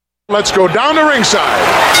Let's go down to ringside.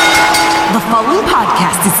 The following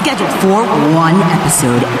podcast is scheduled for one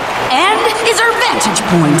episode and is our vantage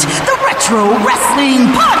point, the Retro Wrestling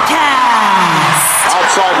Podcast.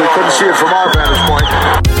 Outside, we couldn't see it from our vantage point.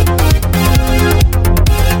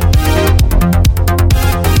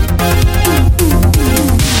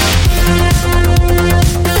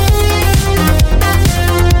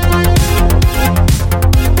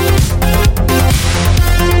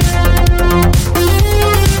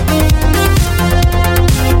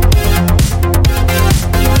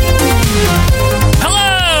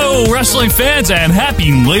 Wrestling fans, and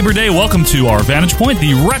happy Labor Day. Welcome to our Vantage Point,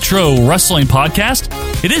 the Retro Wrestling Podcast.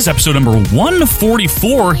 It is episode number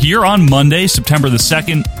 144 here on Monday, September the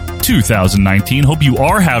 2nd, 2019. Hope you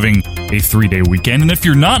are having a 3-day weekend, and if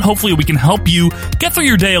you're not, hopefully we can help you get through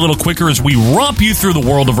your day a little quicker as we romp you through the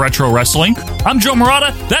world of retro wrestling. I'm Joe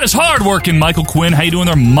Murata. That is hard-working Michael Quinn. How you doing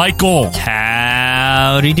there, Michael?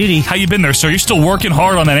 Howdy doody. How you been there, sir? You're still working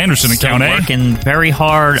hard on that Anderson account, eh? Working very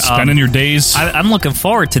hard. Spending your days. I'm looking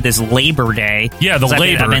forward to this Labor Day. Yeah, the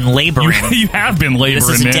labor. I've been laboring. You have been laboring, This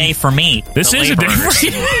is a man. day for me. This is a day for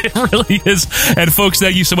you. It really is. And folks,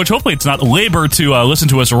 thank you so much. Hopefully it's not labor to listen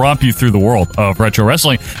to us romp you through the world of retro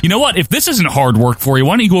wrestling. You know what? If this isn't hard work for you,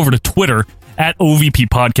 why don't you go over to Twitter at OVP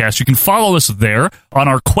Podcast. You can follow us there. On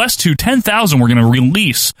our quest to 10,000, we're going to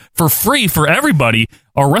release for free for everybody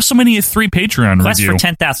our WrestleMania 3 Patreon Quest review. for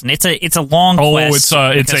 10,000. It's a long quest.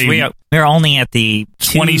 It's a we're only at the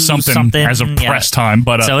 20-something as of press time,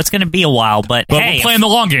 but so it's going to be a while. But hey, we're playing the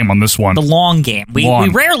long game on this one. The long game. We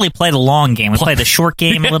rarely play the long game. We play the short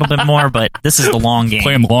game a little bit more, but this is the long game.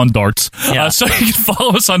 Playing lawn darts. Yeah. So you can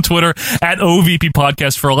follow us on Twitter at OVP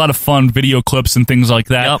Podcast for a lot of fun video clips and things like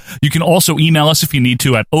that. Yep. You can also email us if you need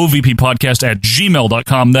to at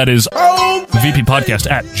ovppodcast@gmail.com. That is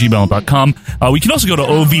vppodcast@gmail.com. We can also go to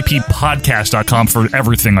ovppodcast.com for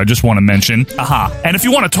everything I just want to mention. And if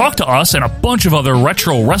you want to talk to us and a bunch of other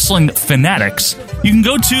retro wrestling fanatics, you can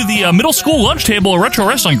go to the middle school lunch table of retro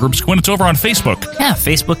wrestling groups when it's over on Facebook. Yeah,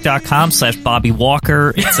 facebook.com/Bobby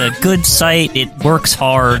Walker. It's a good site. It works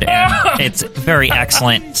hard, and it's very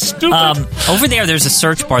excellent. Stupid. Over there's a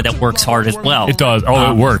search bar that works hard as well. It does.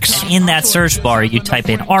 It works. And in that search bar, you type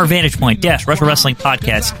in our Vantage Point Retro Wrestling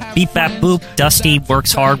Podcast. Beep, bap, boop. Dusty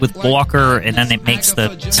works hard with Walker, and then it makes the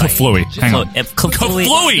Kaflooey. Hang on.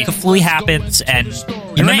 Kaflooey happens, and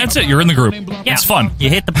then that's it. You're in the group. Yeah. It's fun. You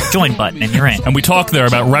hit the join button, and you're in. And we talk there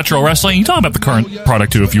about retro wrestling. You talk about the current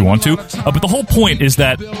product, too, if you want to. But the whole point is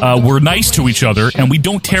that we're nice to each other, and we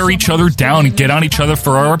don't tear each other down and get on each other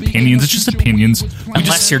for our opinions. It's just opinions.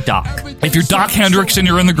 Unless you're Doc. If you're Doc Hendricks and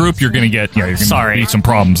you're in the group, you're going to get need some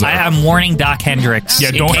problems there. I'm warning Doc Hendricks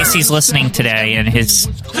in case he's listening today and his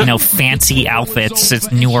fancy outfits, his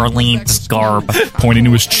New Orleans garb. Pointing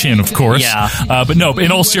to his chin, of course. Yeah. But no,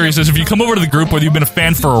 in all seriousness, if you come over to the group, whether you've been a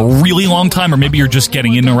fan for a really long time, or maybe you're just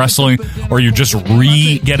getting into wrestling, or you're just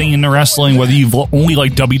getting into wrestling, whether you've only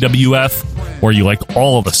like WWF or you like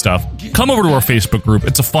all of the stuff, come over to our Facebook group.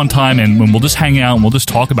 It's a fun time, and we'll just hang out and we'll just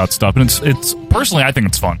talk about stuff. And it's personally, I think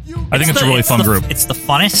it's fun. I think it's a really fun group. It's the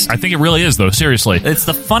funnest. I think it really is, though. Seriously, it's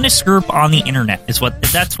the funnest group on the internet. That's what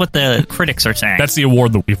the critics are saying. That's the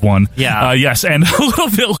award that we've won. Yeah. Yes, and a little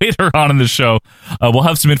bit later on in the show, we'll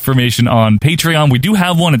have some information on Patreon. We do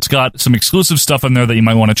have one. It's got some exclusive stuff in there that you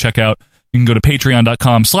might want to check out. You can go to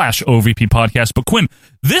patreon.com/OVP Podcast. But Quinn,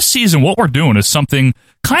 this season, what we're doing is something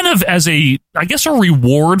kind of as a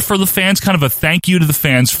reward for the fans, kind of a thank you to the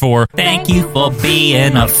fans for... Thank you for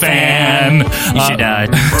being a fan. You should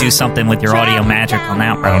do something with your audio magic on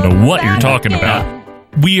that one. I don't know what you're talking about.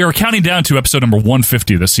 We are counting down to episode number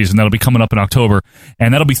 150 this season. That'll be coming up in October,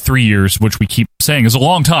 and that'll be 3 years, which we keep saying is a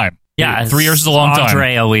long time. Yeah, 3 years is a long time.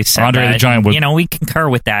 Andre always said Andre that. the Giant would... we concur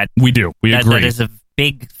with that. We do. We agree. That is a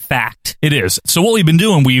big fact. It is. So what we've been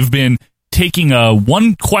doing, we've been taking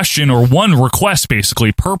one question or one request,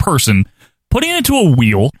 basically, per person, putting it into a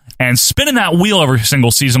wheel, and spinning that wheel every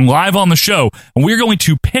single season live on the show. And we're going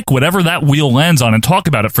to pick whatever that wheel lands on and talk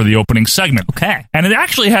about it for the opening segment. Okay. And it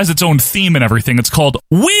actually has its own theme and everything. It's called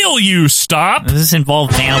Will You Stop? Does this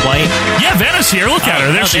involve Vanna White? Yeah, Vanna's here. Look at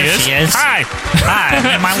her. There she is. Hi. Hi. I'm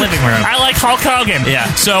in my living room. I like Hulk Hogan.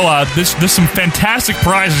 Yeah. So there's some fantastic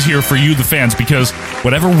prizes here for you, the fans, because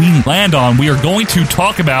whatever we land on, we are going to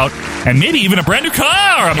talk about, and maybe even a brand new car.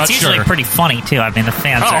 I'm not sure. It's usually pretty funny, too. I mean, the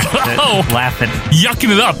fans are laughing.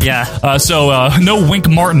 Yucking it up. Yeah. So no Wink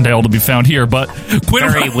Martindale to be found here, but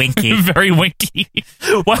Quinn, very winky. Very winky.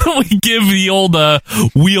 Why don't we give the old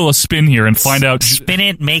wheel a spin here and find out? Spin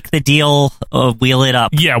it, make the deal, wheel it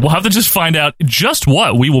up. Yeah, we'll have to just find out just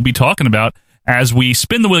what we will be talking about as we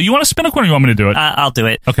spin the wheel. You want to spin it, Quinn, or you want me to do it? I'll do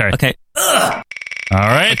it. Okay. Okay. Ugh. All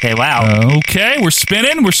right. Okay, wow. Okay, we're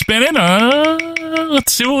spinning.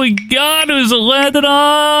 Let's see what we got. Who's it landed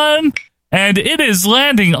on? And it is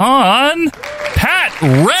landing on Pat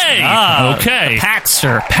Ray. Okay.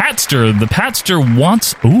 Patster. The Patster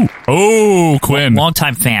wants... Oh, Quinn.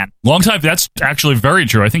 Longtime fan. Long time. That's actually very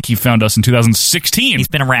true. I think he found us in 2016. He's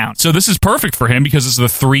been around. So this is perfect for him because it's the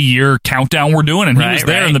 3-year countdown we're doing, and he was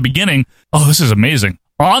there in the beginning. Oh, this is amazing.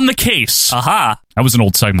 On the Case. Aha. That was an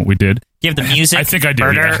old segment we did. Do you have the music? I think I do.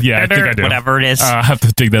 Yeah, I think I do. Whatever it is. I have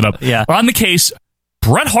to dig that up. Yeah. On the Case,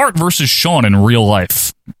 Bret Hart versus Shawn in real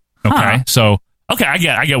life. Okay, so I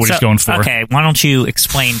get what he's going for. Okay, why don't you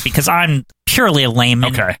explain? Because I'm purely a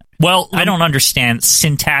layman. Okay, well, I don't understand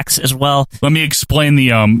syntax as well. Let me explain the.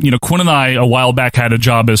 Quinn and I a while back had a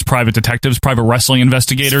job as private detectives, private wrestling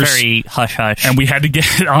investigators. It's very hush hush, and we had to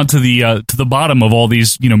get onto the to the bottom of all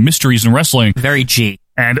these mysteries in wrestling. Very G.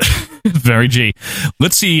 And very G.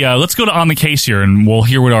 Let's see. Let's go to On the Case here, and we'll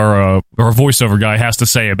hear what our voiceover guy has to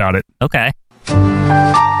say about it. Okay.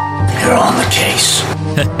 You're on the case.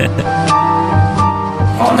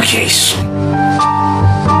 On the case.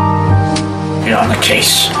 You're on the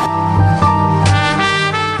case.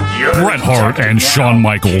 Bret Hart and Shawn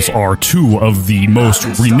Michaels are two of the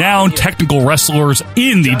most renowned technical wrestlers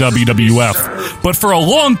in the WWF. But for a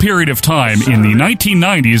long period of time in the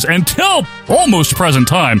 1990s until almost present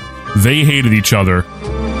time, they hated each other.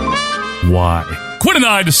 Why? Quinn and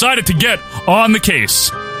I decided to get on the case.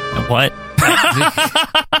 What?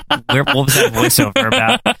 What was that voiceover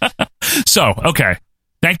about? So, okay.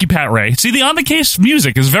 Thank you, Pat Ray. See, the On the Case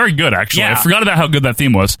music is very good, actually. Yeah. I forgot about how good that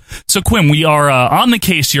theme was. So, Quinn, we are on the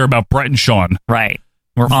case here about Bret and Shawn. Right.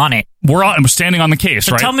 We're on it. We're standing on the case,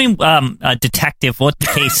 so right? Tell me, detective, what the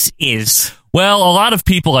case is. Well, a lot of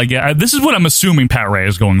people, I guess, this is what I'm assuming Pat Ray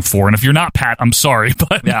is going for, and if you're not Pat, I'm sorry,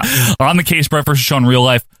 but on the case, Bret versus Shawn, real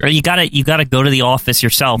life. Or you gotta go to the office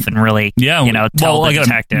yourself and really, tell the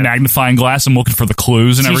detective. A magnifying glass and looking for the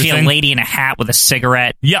clues and everything. Usually a lady in a hat with a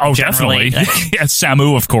cigarette. Yeah, generally. definitely. Yeah,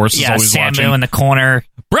 Samu, of course, is always watching. Samu in the corner.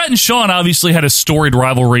 Bret and Shawn obviously had a storied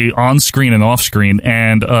rivalry on screen and off screen,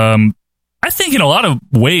 and I think in a lot of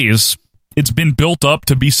ways it's been built up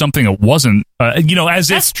to be something it wasn't.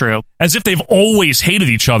 That's true. As if they've always hated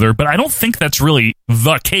each other, but I don't think that's really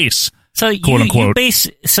the case. So quote unquote.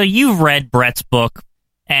 So you've read Bret's book,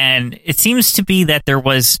 and it seems to be that there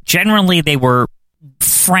was generally they were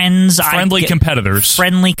friendly competitors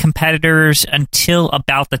until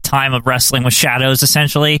about the time of Wrestling with Shadows,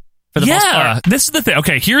 essentially. For the most part. This is the thing.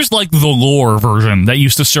 Okay, here's like the lore version that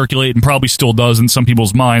used to circulate and probably still does in some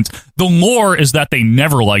people's minds. The lore is that they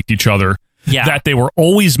never liked each other. Yeah. That they were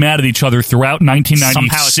always mad at each other throughout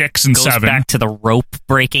 1996 and 7. Goes back to the rope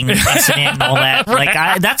breaking incident and all that. Right.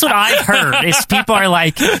 Like that's what I've heard. Is people are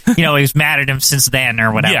like, he was mad at him since then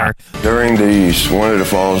or whatever. Yeah. During one of the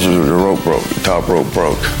falls, the rope broke, the top rope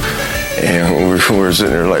broke. And we were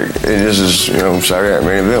sitting there like, hey, this is, Saturday Night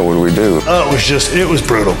Main Event, what do we do? It was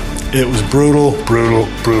brutal. It was brutal,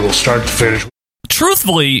 start to finish.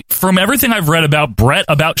 Truthfully, from everything I've read about Bret,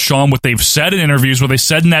 about Shawn, what they've said in interviews, what they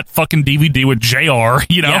said in that fucking DVD with JR,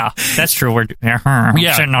 Yeah, that's true. We're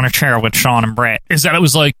sitting on a chair with Shawn and Bret. Is that it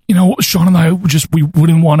was like, Shawn and I we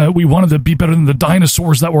wanted to be better than the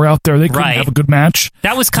dinosaurs that were out there. They couldn't have a good match.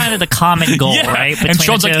 That was kind of the common goal, right? And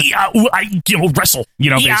Shawn's like, wrestle,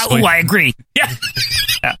 basically. I agree. Yeah.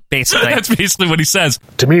 Basically. That's basically what he says.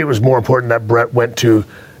 To me, it was more important that Bret went to,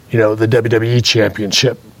 the WWE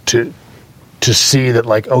Championship to see that,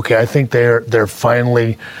 like, okay, I think they're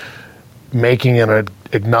finally making an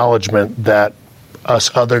acknowledgement that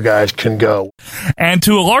us other guys can go. And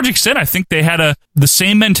to a large extent, I think they had the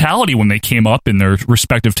same mentality when they came up in their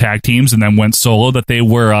respective tag teams and then went solo, that they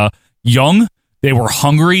were young, they were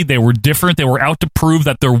hungry, they were different, they were out to prove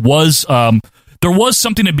that there was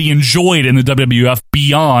something to be enjoyed in the WWF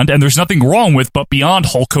beyond, and there's nothing wrong with, but beyond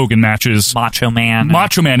Hulk Hogan matches. Macho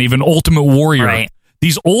Man, even Ultimate Warrior. Right.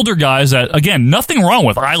 These older guys that, again, nothing wrong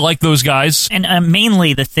with. I like those guys. And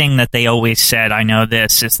mainly the thing that they always said, I know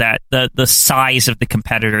this, is that the size of the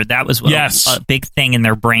competitor, that was a big thing in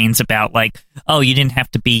their brains about, like, you didn't have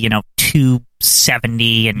to be,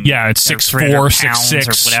 270 and it's 6'4", 6'6",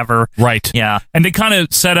 or whatever. Right. Yeah. And they kind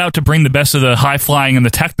of set out to bring the best of the high flying and the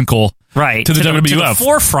technical right to the WWF. To the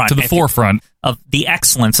forefront. To the forefront. Of the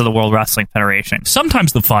excellence of the World Wrestling Federation.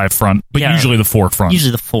 Sometimes the 5 front, but usually the 4 front.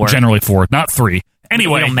 Usually the 4. Generally 4, not 3.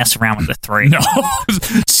 Anyway, we don't mess around with the 3. No,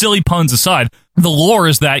 silly puns aside, the lore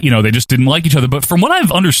is that, they just didn't like each other. But from what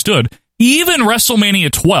I've understood, even WrestleMania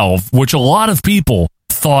 12, which a lot of people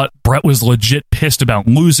thought Bret was legit pissed about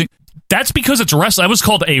losing, That's because it's wrestling. That was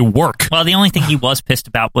called a work. Well, the only thing he was pissed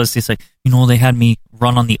about was he's like, they had me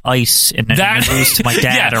run on the ice and lose to my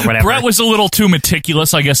dad or whatever. Brett was a little too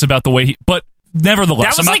meticulous, I guess, about the way but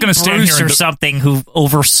nevertheless, I'm not going to stand Bruce here or something who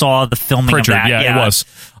oversaw the filming Pritchard, of that. Yeah, it was.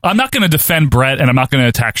 I'm not going to defend Brett, and I'm not going to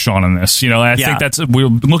attack Shawn on this. I think we're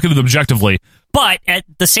looking at it objectively. But at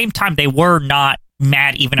the same time, they were not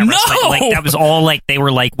mad even at wrestling. Like, that was all like they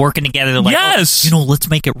were like working together. They're like, yes, let's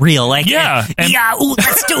make it real. Like,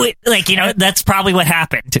 let's do it. Like, that's probably what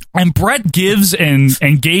happened. And Brett gives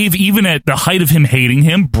and gave, even at the height of him hating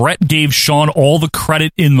him, Brett gave Shawn all the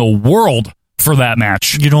credit in the world for that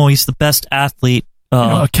match. He's the best athlete.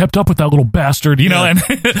 I kept up with that little bastard, and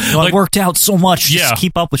I worked out so much just to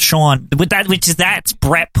keep up with Shawn. With that, that's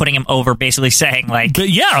Brett putting him over, basically saying like,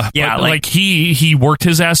 he worked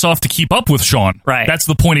his ass off to keep up with Shawn. Right, that's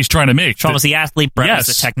the point he's trying to make. Shawn was the athlete, Brett was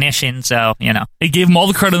the technician. So he gave him all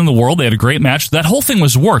the credit in the world. They had a great match. That whole thing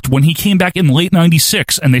was worked when he came back in late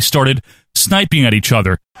 '96 and they started sniping at each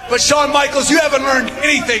other. But Shawn Michaels, you haven't learned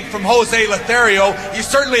anything from Jose Lothario. You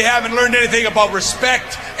certainly haven't learned anything about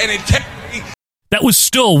respect and integrity. That was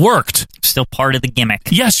still worked. Still part of the gimmick.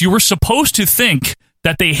 Yes, you were supposed to think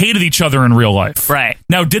that they hated each other in real life. Right.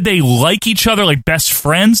 Now, did they like each other like best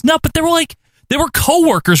friends? No, but they were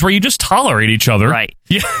co-workers where you just tolerate each other. Right.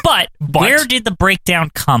 Yeah. But where did the breakdown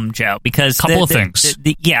come, Joe? Because couple of things.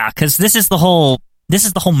 Because this is the whole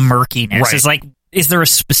murkiness. Right. It's like, is there a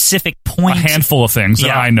specific point? A handful of things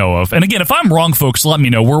that I know of. And again, if I'm wrong, folks, let me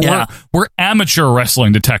know. We're amateur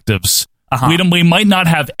wrestling detectives. Uh-huh. We might not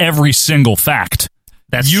have every single fact.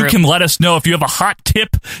 That's you true. can let us know if you have a hot tip.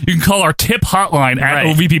 You can call our tip hotline at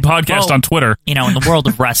OVP Podcast on Twitter. In the world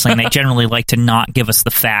of wrestling, they generally like to not give us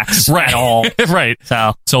the facts at all. Right.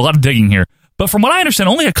 So a lot of digging here. But from what I understand,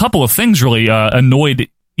 only a couple of things really annoyed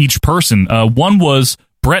each person. One was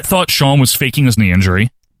Brett thought Shawn was faking his knee injury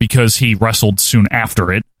because he wrestled soon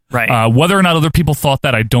after it. Right. Whether or not other people thought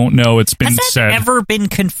that, I don't know. It's been said. Has that ever been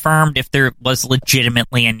confirmed if there was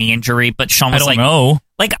legitimately a knee injury? But Shawn was I don't know.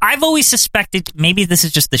 Like, I've always suspected, maybe this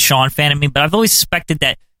is just the Shawn fan in me, but I've always suspected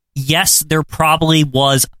that, yes, there probably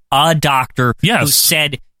was a doctor who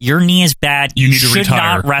said, your knee is bad, you should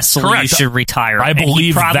not wrestle, Correct. you should retire. I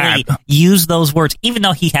believe and he probably used those words, even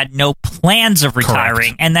though he had no plans of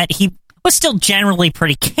retiring, and that he was still generally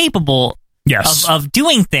pretty capable of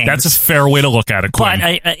doing things. That's a fair way to look at it, Quinn.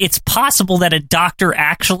 But it's possible that a doctor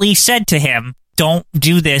actually said to him, don't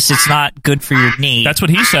do this, it's not good for your knee. That's what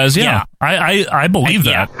he says, yeah. I believe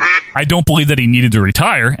that. I don't believe that he needed to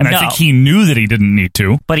retire, and I think he knew that he didn't need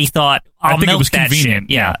to. But he thought, I think it was convenient.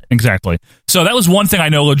 Yeah, exactly. So that was one thing I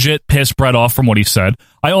know legit pissed Brett off from what he said.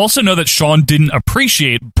 I also know that Shawn didn't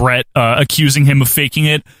appreciate Brett accusing him of faking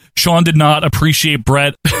it. Shawn did not appreciate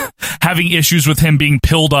Brett having issues with him being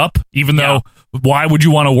pilled up, even though why would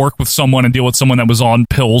you want to work with someone and deal with someone that was on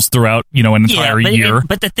pills throughout, an entire year?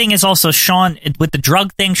 But the thing is also, Shawn, with the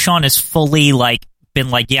drug thing, Shawn is fully been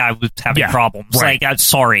like, I was having problems. Right. I'm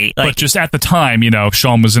sorry. But just at the time,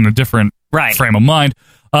 Shawn was in a different frame of mind.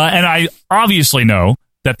 And I obviously know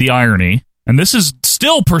that the irony, and this is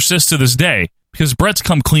still persists to this day, because Brett's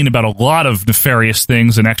come clean about a lot of nefarious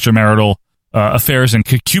things and extramarital affairs and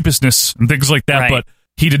concupiscence and things like that, but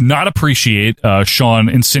he did not appreciate Shawn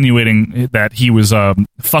insinuating that he was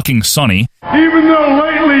fucking Sonny. Even though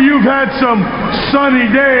lately you've had some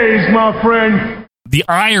sunny days, my friend. The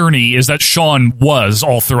irony is that Shawn was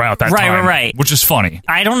all throughout that time. Right. Which is funny.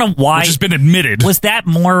 I don't know why. Which has been admitted. Was that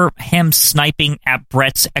more him sniping at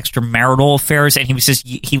Brett's extramarital affairs? And he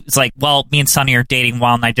was like, well, me and Sonny are dating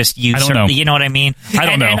while and I just use her. Know. You know what I mean? I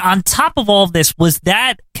don't know. And on top of all of this, was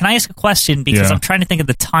that, can I ask a question? Because I'm trying to think of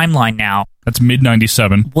the timeline now. That's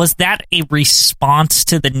mid-97. Was that a response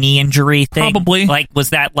to the knee injury thing? Probably.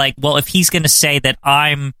 Was that well, if he's going to say that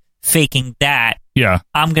I'm faking that,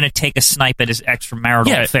 I'm going to take a snipe at his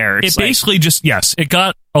extramarital affairs. It basically just, it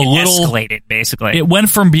got a little... escalated, basically. It went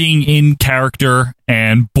from being in character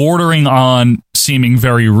and bordering on seeming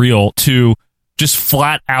very real to just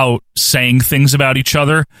flat out saying things about each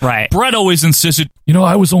other. Right. Brett always insisted,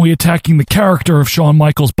 I was only attacking the character of Shawn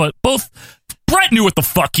Michaels, but Brett knew what the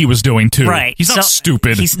fuck he was doing, too. Right. He's not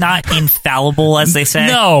stupid. He's not infallible, as they say.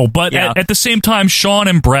 No, but at the same time, Shawn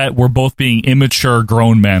and Brett were both being immature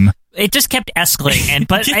grown men. It just kept escalating,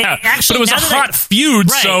 but actually, but it was a hot feud,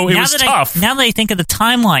 so it was tough. Now that I think of the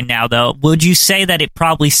timeline now, though, would you say that it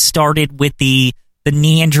probably started with the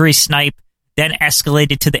knee injury snipe, then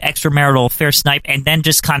escalated to the extramarital affair snipe, and then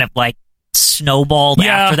just kind of snowballed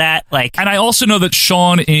after that? And I also know that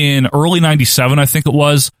Shawn in early 97, I think it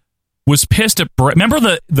was pissed at Brett.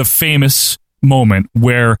 Remember the famous moment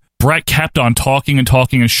where Brett kept on talking and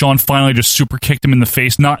talking, and Shawn finally just super kicked him in the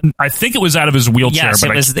face. I think it was out of his wheelchair. Yes,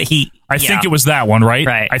 but it was I think it was that one, right?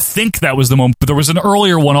 Right. I think that was the moment, but there was an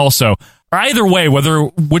earlier one also. Either way,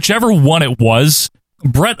 whichever one it was,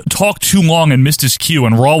 Brett talked too long and missed his cue,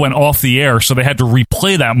 and Raw went off the air, so they had to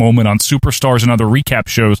replay that moment on Superstars and other recap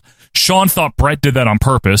shows. Shawn thought Brett did that on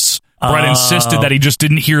purpose. Brett insisted that he just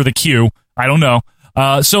didn't hear the cue. I don't know.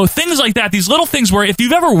 So things like that, these little things where if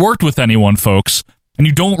you've ever worked with anyone, folks, and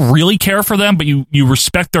you don't really care for them, but you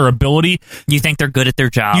respect their ability. You think they're good at their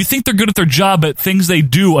job. You think they're good at their job, but things they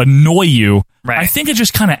do annoy you. Right. I think it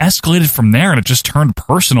just kind of escalated from there, and it just turned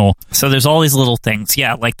personal. So there's all these little things,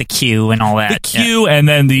 like the cue and all that. The cue, and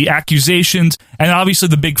then the accusations, and obviously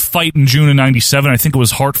the big fight in June of '97. I think it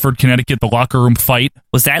was Hartford, Connecticut, the locker room fight.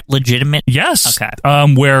 Was that legitimate? Yes.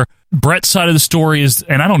 Okay. Where Brett's side of the story is,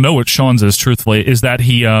 and I don't know what Shawn's is, truthfully, is that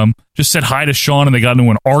he just said hi to Shawn, and they got into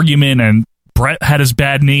an argument, and Brett had his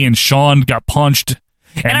bad knee, and Shawn got punched,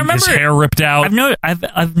 and I remember, his hair ripped out.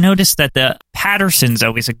 I've noticed that the Patterson's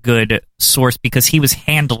always a good source because he was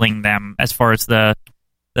handling them as far as the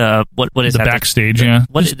what is the that? Backstage,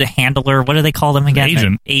 What is the handler? What do they call them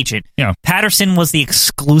again? Agent. Yeah. Patterson was the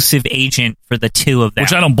exclusive agent for the two of them.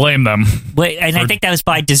 Which I don't blame them. And I think that was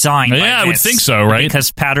by design. Yeah, I would think so, right?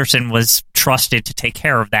 Because Patterson was trusted to take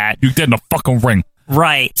care of that. You get in a fucking ring.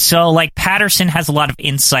 Right. So, like, Patterson has a lot of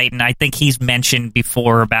insight, and I think he's mentioned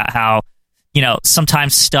before about how,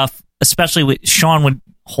 sometimes stuff, especially with Shawn, would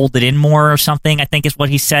hold it in more or something, I think is what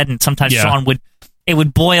he said, and sometimes Shawn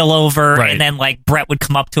would boil over, and then, like, Brett would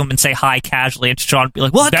come up to him and say hi casually, and Shawn would be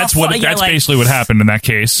like, what That's basically what happened in that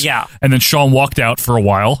case. Yeah. And then Shawn walked out for a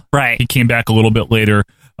while. Right. He came back a little bit later.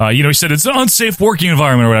 He said it's an unsafe working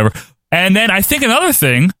environment or whatever. And then I think another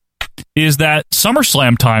thing is that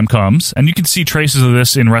SummerSlam time comes, and you can see traces of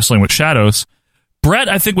this in Wrestling with Shadows. Brett,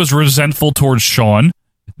 I think, was resentful towards Shawn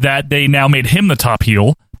that they now made him the top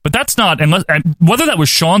heel, but that's not, and whether that was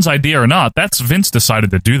Shawn's idea or not, that's Vince decided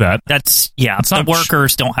to do that. The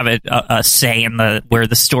workers don't have a say in where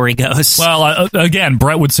the story goes. Well, again,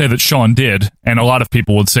 Brett would say that Shawn did, and a lot of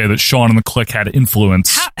people would say that Shawn and the Clique had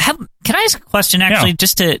influence. Can I ask a question, actually,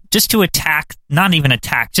 just to attack, not even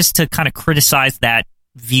attack, just to kind of criticize that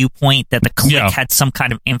viewpoint that the Clique had some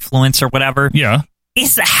kind of influence or whatever. Yeah.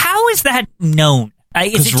 How is that known?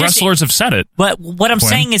 Because wrestlers have said it. But what I'm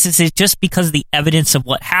saying is it just because of the evidence of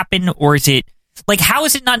what happened, or is it, like, how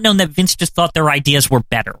is it not known that Vince just thought their ideas were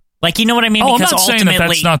better? Like, you know what I mean? Oh, because I'm not saying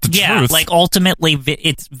that's not the truth. Like, ultimately,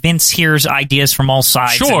 it's Vince hears ideas from all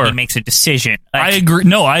sides and he makes a decision. Like, I agree.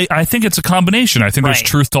 No, I think it's a combination. I think there's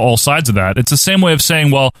truth to all sides of that. It's the same way of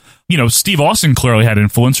saying, well, Steve Austin clearly had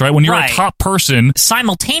influence, right? When you're a top person.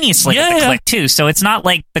 Simultaneously with the Clique, too. So it's not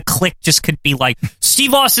like the Clique just could be like,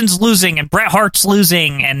 Steve Austin's losing and Bret Hart's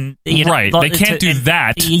losing and, Right. They can't do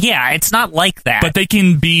that. Yeah, it's not like that. But they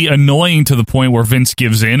can be annoying to the point where Vince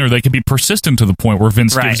gives in, or they can be persistent to the point where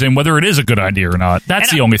Vince gives in, whether it is a good idea or not.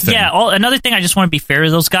 That's the only thing. Yeah, another thing I just want to be fair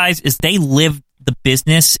to those guys is they lived the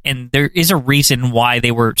business, and there is a reason why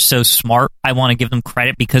they were so smart. I want to give them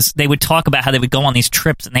credit because they would talk about how they would go on these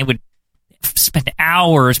trips and they would spend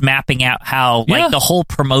hours mapping out how the whole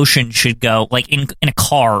promotion should go, like in a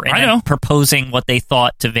car, and then proposing what they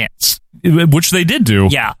thought to Vince. Which they did do.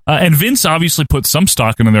 Yeah. And Vince obviously put some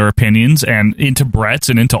stock into their opinions and into Brett's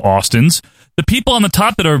and into Austin's. The people on the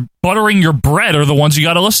top that are buttering your bread are the ones you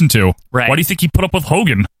got to listen to. Right. Why do you think he put up with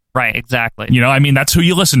Hogan? Right, exactly. That's who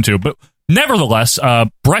you listen to. But nevertheless,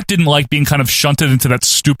 Brett didn't like being kind of shunted into that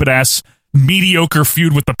stupid-ass mediocre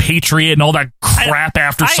feud with the Patriot and all that crap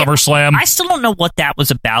after SummerSlam. I still don't know what that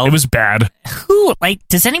was about. It was bad.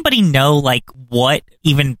 Does anybody know, what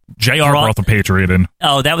even... JR brought the Patriot in.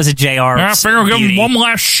 Oh, that was a JR. I figure give him one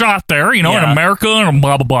last shot there, in America and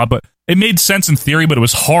blah, blah, blah. But it made sense in theory, but it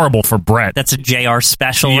was horrible for Brett. That's a JR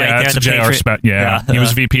special right there. That's a JR special. Yeah. He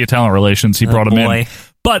was VP of Talent Relations. He brought him in.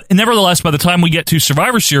 But nevertheless, by the time we get to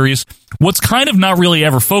Survivor Series, what's kind of not really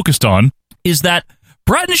ever focused on is that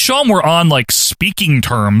Brett and Shawn were on speaking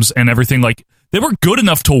terms and everything. They were good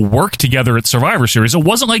enough to work together at Survivor Series. It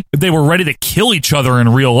wasn't like they were ready to kill each other in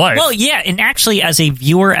real life. Well, yeah, and actually as a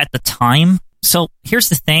viewer at the time, so here's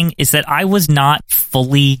the thing, is that I was not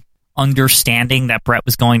fully understanding that Brett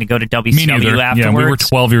was going to go to WCW Me neither. afterwards. Yeah, we were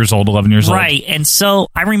 12 years old, 11 years old. Right, and so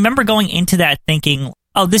I remember going into that thinking,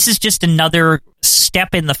 oh, this is just another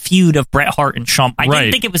step in the feud of Bret Hart and Shawn. I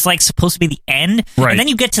didn't think it was like supposed to be the end. Right. And then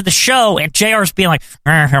you get to the show and JR's being like,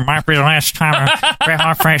 it might be the last time Bret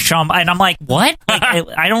Hart and Shawn. And I'm like, what? Like,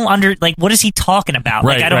 I don't what is he talking about?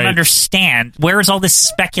 Right, like, I don't understand. Where is all this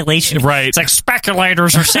speculation? Right. It's like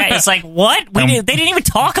speculators are saying. It's like, what? They didn't even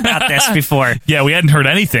talk about this before. Yeah, we hadn't heard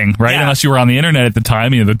anything, right? Yeah. Unless you were on the internet at the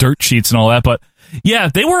time, the dirt sheets and all that. But yeah,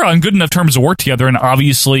 they were on good enough terms to work together, and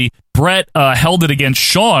obviously Bret held it against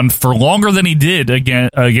Shawn for longer than he did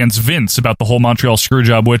against Vince about the whole Montreal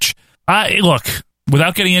Screwjob, which, look,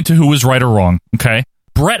 without getting into who was right or wrong, okay?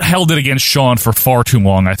 Bret held it against Shawn for far too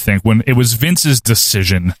long, I think, when it was Vince's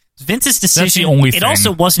decision. Vince's decision. That's the only thing. It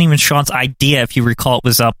also wasn't even Shawn's idea, if you recall. It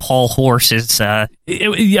was Paul Horse's. But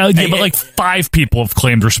like 5 people have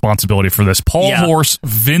claimed responsibility for this. Paul Horse,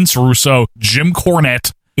 Vince Russo, Jim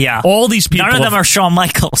Cornette. Yeah. All these people. None of them are Shawn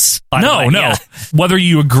Michaels. No. Yeah. Whether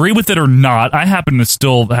you agree with it or not, I happen to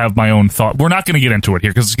still have my own thought. We're not going to get into it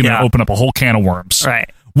here because it's going to open up a whole can of worms. Right.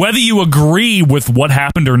 Whether you agree with what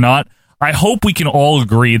happened or not, I hope we can all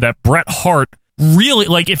agree that Bret Hart really,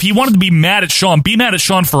 like, if he wanted to be mad at Shawn, be mad at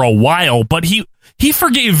Shawn for a while, but he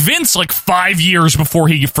forgave Vince like 5 years before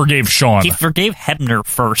he forgave Shawn. He forgave Hebner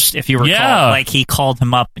first, if you recall. Yeah. Like, he called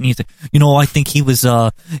him up and he said, I think he was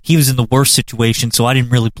in the worst situation, so I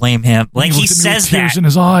didn't really blame him. Like, he says that. Tears in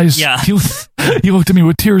his eyes. Yeah. He looked at me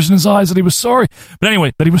with tears in his eyes that he was sorry. But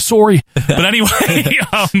anyway,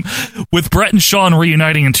 with Bret and Shawn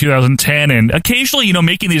reuniting in 2010 and occasionally,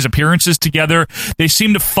 making these appearances together, they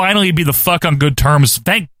seem to finally be the fuck on good terms.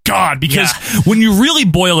 Thank God, because when you really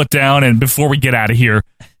boil it down, and before we get out of here,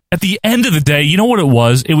 at the end of the day, you know what it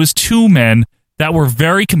was? It was 2 men that were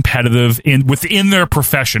very competitive within their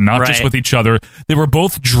profession, not just with each other. They were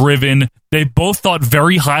both driven. They both thought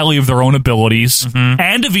very highly of their own abilities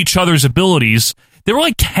and of each other's abilities. They were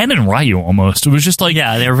like Ken and Ryu almost. It was just like...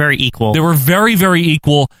 Yeah, they were very equal. They were very, very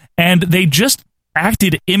equal, and they just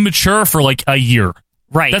acted immature for like a year.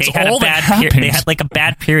 Right, that's they had all a bad that happened. They had like a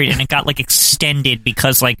bad period, and it got like extended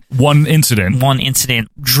because like one incident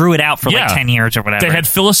drew it out for like 10 years or whatever. They had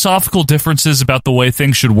philosophical differences about the way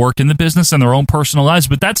things should work in the business and their own personal lives,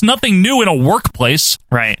 but that's nothing new in a workplace.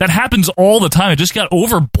 Right, that happens all the time. It just got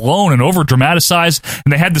overblown and over dramatized,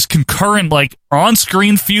 and they had this concurrent like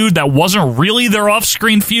on-screen feud that wasn't really their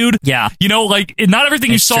off-screen feud. Yeah, like not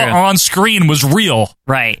everything you saw on screen was real.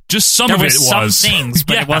 Right, just some of it was. Some things,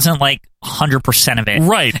 but it wasn't like 100% of it.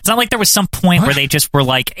 Right. It's not like there was some point where they just were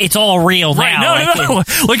like, it's all real now. No.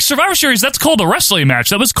 Like Survivor Series, that's called a wrestling match.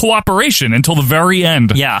 That was cooperation until the very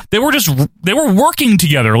end. Yeah. They were working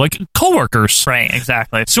together like coworkers. Right,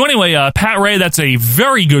 exactly. So anyway, Pat Ray, that's a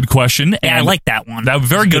very good question. Yeah, I like that one. That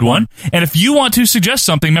very good one. And if you want to suggest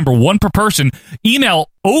something, remember, 1 per person, email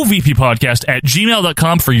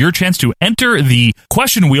ovppodcast@gmail.com for your chance to enter the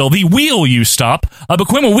question wheel, the wheel you stop. But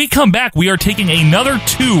Quinn, when we come back, we are taking another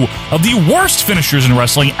 2 of the worst finishers in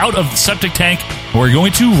wrestling out of the septic tank. We're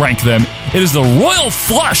going to rank them. It is the Royal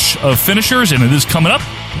Flush of finishers, and it is coming up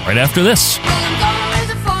right after this.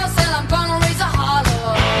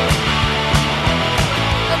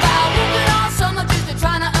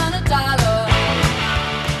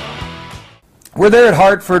 We're there at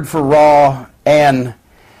Hartford for Raw, and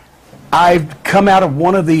I've come out of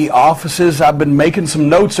one of the offices. I've been making some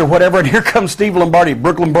notes or whatever, and here comes Steve Lombardi,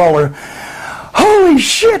 Brooklyn Brawler. Holy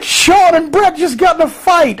shit, Shawn and Bret just got in a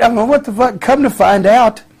fight. I don't know what the fuck. Come to find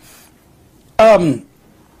out,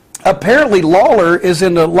 apparently Lawler is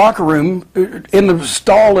in the locker room, in the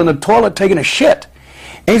stall in the toilet taking a shit.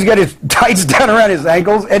 And he's got his tights down around his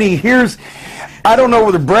ankles, and he hears... I don't know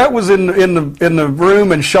whether Bret was in the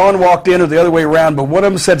room and Shawn walked in or the other way around, but one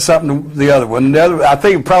of them said something to the other one. I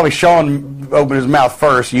think probably Shawn opened his mouth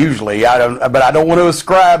first, usually. But I don't want to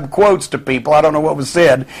ascribe quotes to people. I don't know what was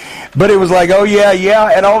said. But it was like, oh, yeah,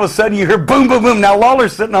 and all of a sudden you hear boom, boom, boom. Now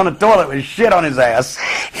Lawler's sitting on the toilet with shit on his ass.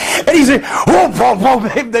 And he's like, whoa,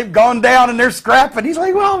 they've gone down and they're scrapping. He's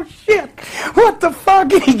like, oh, shit, what the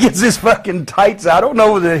fuck? And he gets his fucking tights out. I don't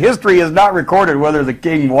know, the history is not recorded whether the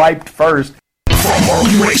king wiped first. From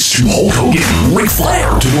Harley Race to Hulk Hogan, Ric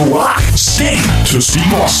Flair to The Rock, Sting to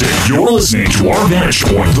Steve Austin, you're listening to Our Vantage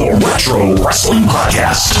Point, the Retro Wrestling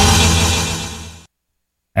Podcast.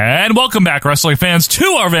 And welcome back, wrestling fans, to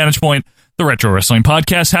Our Vantage Point, the Retro Wrestling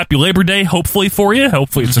Podcast. Happy Labor Day, hopefully for you.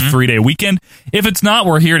 Hopefully it's a 3-day weekend. If it's not,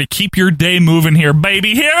 we're here to keep your day moving here,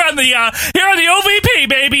 baby. Here on the OVP,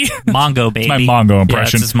 baby. Mongo, baby. It's my Mongo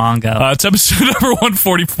impression. Yeah, it's Mongo. It's episode number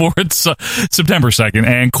 144. It's September 2nd.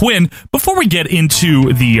 And Quinn, before we get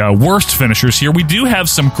into the worst finishers here, we do have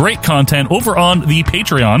some great content over on the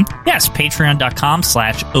Patreon. Yes,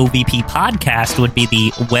 patreon.com/OVP podcast would be the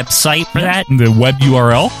website for that. The web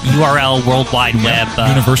URL. World Wide Web.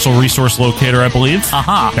 Universal Resource Locator, I believe.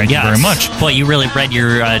 Thank you very much. Boy, you really read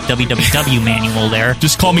your www manual there.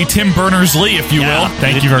 Just call me Tim Berners-Lee, if you will.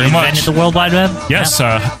 Thank you very much. Invented the World Wide Web? Yes,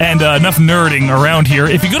 and enough nerding around here.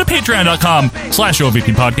 If you go to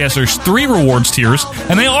patreon.com/OVP podcast, there's 3 rewards tiers,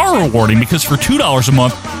 and they are rewarding because for $2 a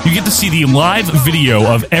month, you get to see the live video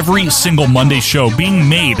of every single Monday show being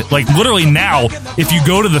made. Like, literally now, if you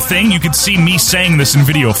go to the thing, you can see me saying this in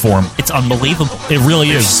video form. It's unbelievable. It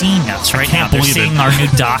really is. They're seeing us right now. They're seeing our new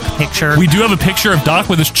Doc picture. We do have a picture of Doc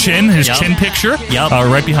with his chin picture. Yep.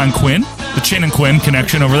 Right behind Quinn. The Chin and Quinn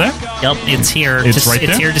connection over there. Yep, it's here. It's right there.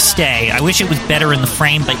 It's here to stay. I wish it was better in the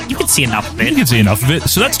frame, but you can see enough of it. You can see enough of it.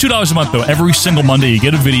 So that's $2 a month, though. Every single Monday, you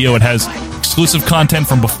get a video. It has exclusive content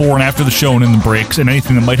from before and after the show and in the breaks and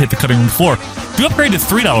anything that might hit the cutting room floor. If you upgrade to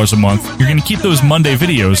 $3 a month, you're going to keep those Monday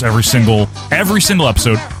videos every single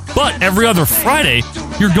episode. But every other Friday,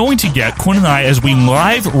 you're going to get Quinn and I as we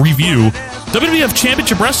live review WWF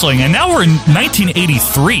Championship Wrestling, and now we're in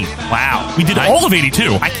 1983. Wow. We did all of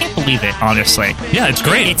 82. I can't believe it, honestly. Yeah, it's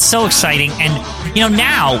great. It's so exciting. And,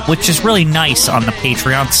 now, which is really nice on the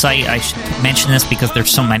Patreon site, I should mention this because there's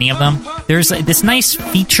so many of them, there's this nice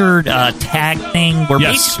featured tag thing where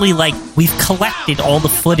basically, we've collected all the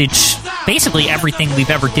footage, basically everything we've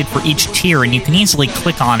ever did for each tier, and you can easily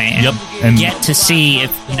click on it and get to see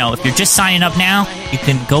if you're just signing up now, you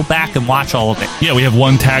can go back and watch all of it. Yeah, we have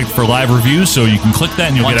one tagged for live reviews, so you can click that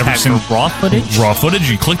and you'll get every single raw footage. Raw footage,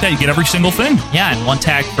 you click that, you get every single thing. Yeah, and one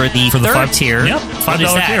tag for the third tier. Yep,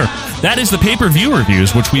 $5 tier. That is the pay-per-view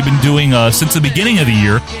reviews, which we've been doing since the beginning of the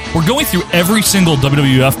year. We're going through every single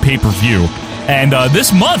WWF pay-per-view. And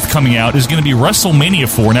this month coming out is going to be WrestleMania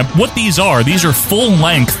 4. Now, what these are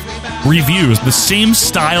full-length reviews, the same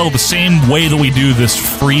style, the same way that we do this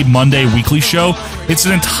free Monday weekly show. It's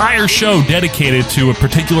an entire show dedicated to a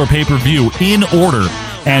particular pay-per-view in order.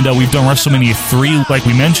 And we've done WrestleMania 3, like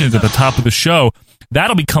we mentioned at the top of the show.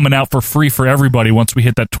 That'll be coming out for free for everybody once we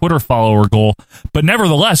hit that Twitter follower goal. But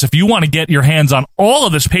nevertheless, if you want to get your hands on all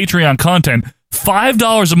of this Patreon content,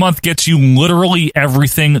 $5 a month gets you literally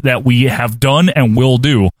everything that we have done and will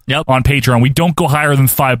do on Patreon. We don't go higher than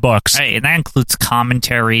 $5. Hey, and that includes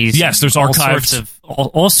commentaries. Yes, there's archives.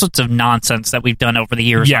 All sorts of nonsense that we've done over the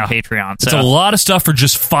years on Patreon. So. It's a lot of stuff for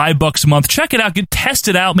just $5 a month. Check it out. Test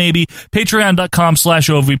it out, maybe.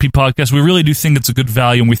 Patreon.com/OVP podcast. We really do think it's a good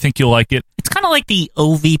value, and we think you'll like it. It's kind of like the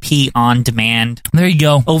OVP on demand. There you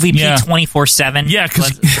go. OVP 24/7. Yeah,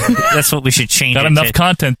 because that's what we should change. Got enough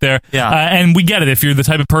content there. Yeah, and we get it. If you're the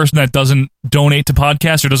type of person that doesn't donate to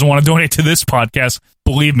podcasts or doesn't want to donate to this podcast,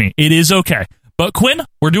 believe me, it is okay. But Quinn,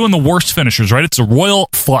 we're doing the worst finishers, right? It's a Royal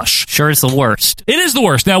Flush. Sure is the worst. It is the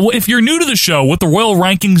worst. Now, if you're new to the show, what the Royal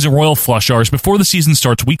Rankings and Royal Flush are is before the season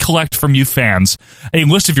starts, we collect from you fans a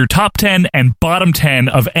list of your top 10 and bottom 10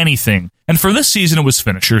 of anything. And for this season, it was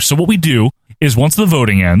finishers. So what we do is once the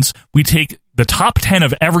voting ends, we take the top 10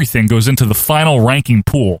 of everything goes into the final ranking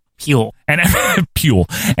pool. And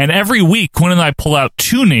every week, Quinn and I pull out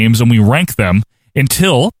 2 names and we rank them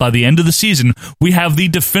until, by the end of the season, we have the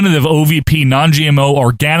definitive OVP, non-GMO,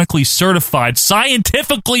 organically certified,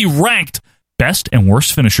 scientifically ranked best and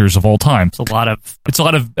worst finishers of all time. It's a lot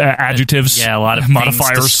of adjectives. Yeah, a lot of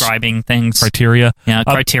modifiers, describing things. Criteria. Yeah,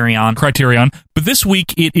 criterion. But this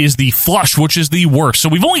week, it is the Flush, which is the worst. So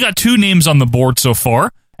we've only got 2 names on the board so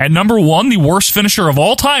far. At number 1, the worst finisher of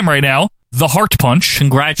all time right now, the Heart Punch.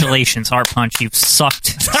 Congratulations, Heart Punch. You've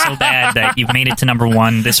sucked so bad that you've made it to number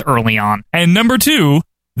 1 this early on. And number 2,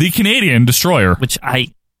 the Canadian Destroyer. Which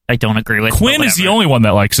I don't agree with. Quinn is the only one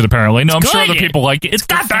that likes it, apparently. No, I'm sure other people like it. It's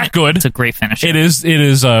not that good. It's a great finish. It is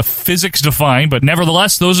physics-defying, but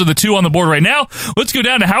nevertheless, those are the 2 on the board right now. Let's go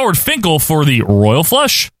down to Howard Finkel for the Royal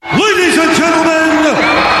Flush. Ladies and gentlemen,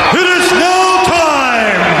 it is now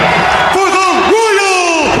time for the Royal.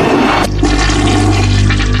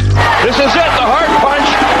 This is it, the Heart Punch.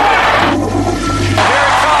 Here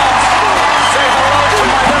it comes. Say hello to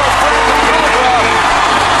my little friend, the Cobra.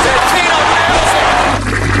 Santino Madison.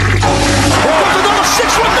 Another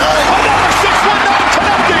 619. Another 619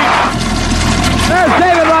 connecting. There's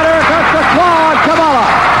David Roderick. That's the Claude Kamala.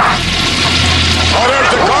 Oh, there's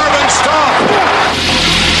the Garvin Stomp.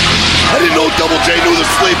 I didn't know Double J knew the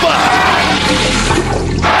sleeper.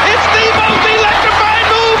 It's the most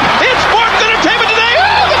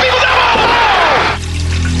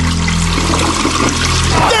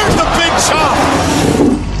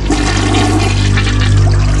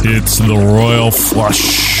the royal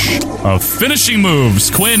flush of finishing moves.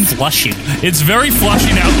 Quinn, flushing. It's very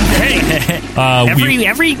flushy now. Hey,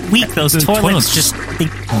 every week those toilets just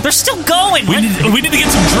they're still going. We need to get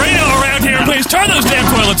some Drano around here. Please turn those damn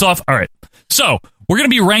toilets off. All right, so we're going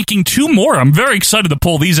to be ranking two more. I'm very excited to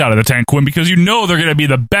pull these out of the tank, Quinn, because you know they're going to be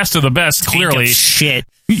the best of the best. Tank clearly, of shit.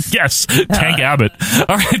 Yes, Tank Abbott.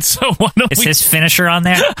 All right, so why don't Is his finisher on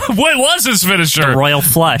there? What was his finisher? The royal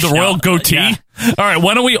flush. The royal goatee? Yeah. All right,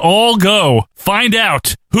 why don't we all go find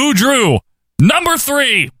out who drew number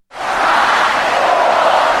 3?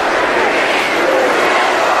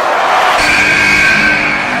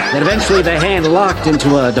 Then eventually the hand locked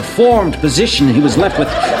into a deformed position and he was left with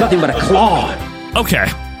nothing but a claw. Okay.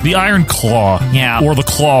 The iron claw. Yeah. Or the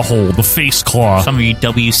claw hole, the face claw. Some of you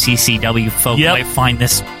WCCW folk might find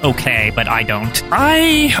this okay, but I don't.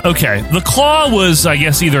 Okay. The claw was, I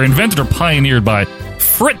guess, either invented or pioneered by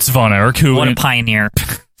Fritz von Erich, who... What a pioneer.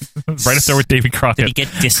 Right up there with Davy Crockett. Did he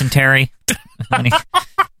get dysentery?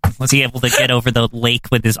 Was he able to get over the lake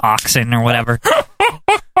with his oxen or whatever?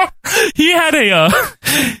 He had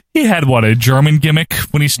a German gimmick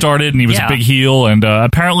when he started, and he was a big heel, and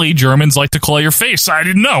apparently Germans like to claw your face. I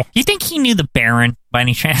didn't know. You think he knew the Baron by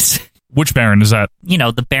any chance? Which Baron is that? You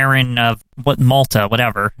know, the Baron of Malta,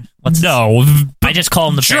 whatever. I just call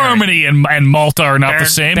him the Germany Baron. and Malta are not the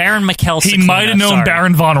same. Baron Mikkel. He might have known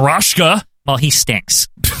Baron von Raschke. Well, he stinks.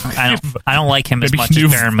 I don't like him as much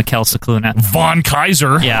as Baron Mikkel Cicluna. Von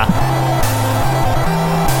Kaiser. Yeah.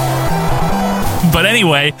 But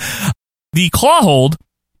anyway, the claw hold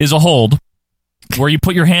is a hold where you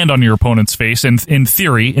put your hand on your opponent's face, and in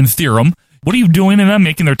theorem, what are you doing in them?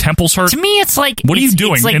 Making their temples hurt? To me, it's like... What are you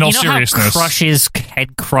doing, like, in all seriousness? seriousness? Crush's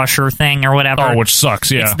head crusher thing or whatever. Oh, which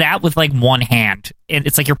sucks, yeah. It's that with, like, one hand.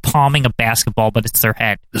 It's like you're palming a basketball, but it's their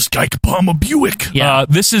head. This guy could palm a Buick. Yeah.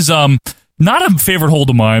 This is not a favorite hold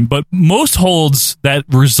of mine, but most holds that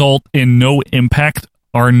result in no impact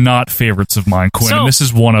are not favorites of mine, Quinn, and this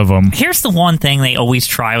is one of them. Here's the one thing they always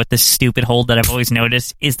try with this stupid hold that I've always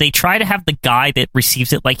noticed, is they try to have the guy that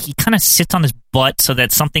receives it, like, he kind of sits on his butt so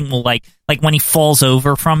that something will, like when he falls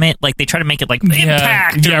over from it, like, they try to make it, like,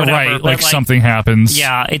 impact or whatever. Right, like something happens.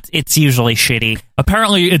 Yeah, it's usually shitty.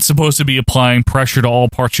 Apparently, it's supposed to be applying pressure to all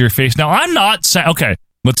parts of your face. Now, I'm not saying... Okay,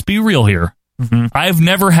 let's be real here. Mm-hmm. I've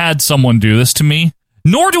never had someone do this to me.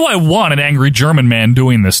 Nor do I want an angry German man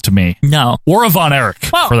doing this to me. No. Or a Von Erich,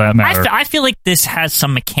 for that matter. I feel like this has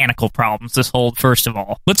some mechanical problems, this hold, first of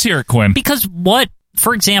all. Let's hear it, Quinn. Because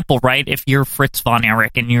for example, right, if you're Fritz Von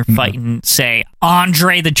Erich and you're fighting, say,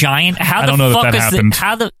 Andre the Giant, I don't know that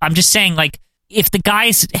happened. I'm just saying, like, if the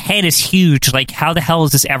guy's head is huge, like, how the hell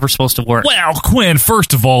is this ever supposed to work? Well, Quinn,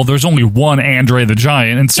 first of all, there's only one Andre the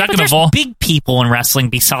Giant, and second of all... big people in wrestling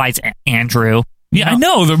besides Andrew. Yeah, I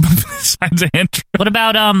know. Besides Andrew. What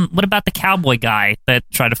about the cowboy guy that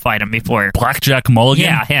tried to fight him before? Blackjack Mulligan?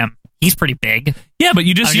 Yeah, him. He's pretty big. Yeah, but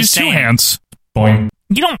you just use two hands. Boing.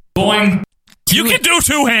 You don't... Boing. You can do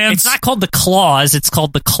two hands. It's not called the claws. It's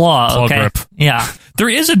called the claw, okay? Grip. Yeah. There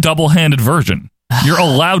is a double-handed version. You're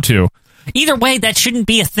allowed to. Either way, that shouldn't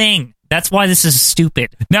be a thing. That's why this is stupid.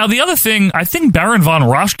 Now, the other thing, I think Baron von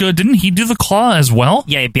Raschke, didn't he do the claw as well?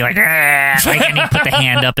 Yeah, he'd be like and he'd put the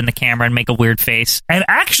hand up in the camera and make a weird face. And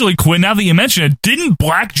actually, Quinn, now that you mention it, didn't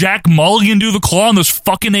Blackjack Mulligan do the claw in those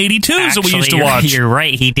fucking 82s that we used to watch? You're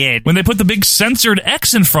right, he did. When they put the big censored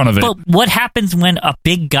X in front of it. But what happens when a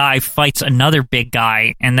big guy fights another big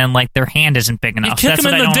guy and then, like, their hand isn't big enough? You kick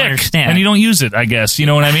him in the dick, understand. and you don't use it, I guess. You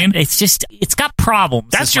know what I mean? It's just, it's got problems.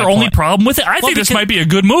 That's your only problem with it? I think this might be a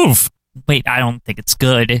good move. Wait, I don't think it's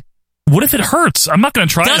good. What if it hurts? I'm not going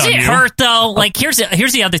to try it on you. Does it hurt, though? Like, here's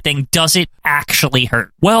the other thing. Does it actually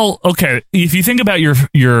hurt? Well, okay. If you think about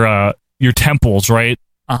your temples, right?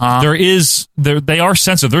 Uh-huh. They are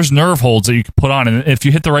sensitive. There's nerve holds that you can put on, and if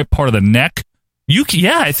you hit the right part of the neck,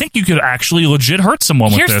 I think you could actually legit hurt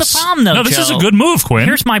someone with this. Here's the problem, though, No, this Joe. is a good move, Quinn.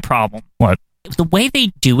 Here's my problem. What? The way they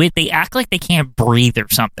do it, they act like they can't breathe or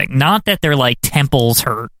something. Not that their, like, temples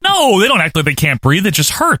hurt. No, they don't act like they can't breathe. It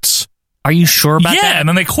just hurts. Are you sure about that? Yeah, and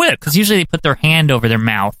then they quit. Because usually they put their hand over their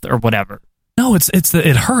mouth or whatever. No,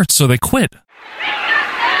 it hurts, so they quit.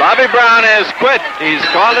 Bobby Brown has quit. He's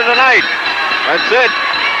called it a night. That's it.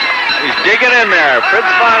 He's digging in there. Fritz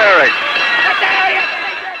Von Erich.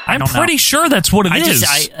 I'm pretty sure that's what it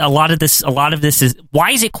is. A lot of this is,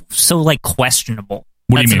 why is it so, like, questionable?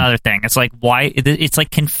 What do you That's mean? another thing. It's like, why? It's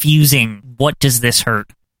like confusing. What does this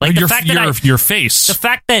hurt? Like your face. The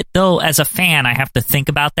fact that, though, as a fan, I have to think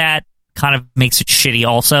about that kind of makes it shitty.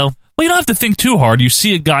 Also, well, you don't have to think too hard. You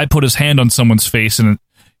see a guy put his hand on someone's face, and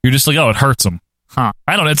you're just like, oh, it hurts him. Huh.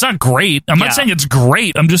 I don't know. It's not great. I'm not saying it's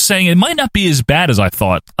great. I'm just saying it might not be as bad as I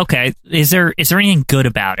thought. Okay. Is there anything good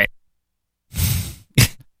about it?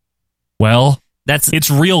 Well,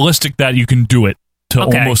 it's realistic that you can do it to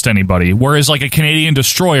almost anybody. Whereas like a Canadian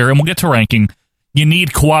destroyer, and we'll get to ranking, you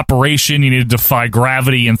need cooperation, you need to defy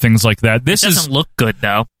gravity and things like that. This doesn't look good,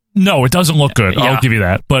 though. No, it doesn't look good. I'll give you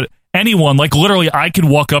that. But anyone, like literally, I could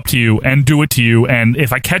walk up to you and do it to you, and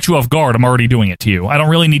if I catch you off guard, I'm already doing it to you. I don't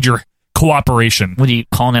really need your cooperation. What are you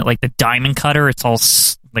calling it? Like the diamond cutter? It's all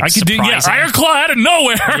like I could do Iron Claw out of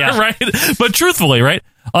nowhere, Yeah. right? But truthfully, right?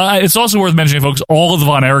 It's also worth mentioning, folks, all of the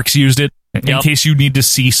Von Erichs used it in case you need to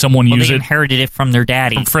see someone use they it. inherited it from their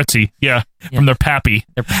daddy. From Fritzy, from their pappy.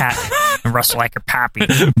 Their and wrestle like your pappy.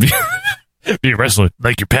 Be a wrestler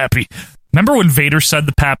like your pappy. Remember when Vader said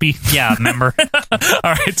the pappy? Yeah, remember.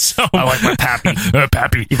 All right, so I like my pappy.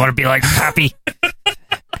 Pappy. You want to be like pappy?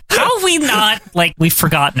 How have we not, we've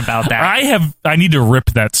forgotten about that? I need to rip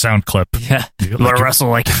that sound clip. Yeah. You want to wrestle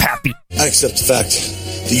like your pappy. I accept the fact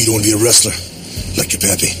that you don't want to be a wrestler like your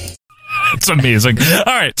pappy. It's amazing. All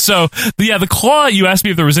right, so the claw. You asked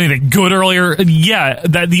me if there was anything good earlier. Yeah,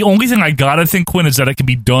 that the only thing I gotta think, Quinn, is that it can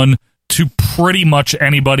be done to pretty much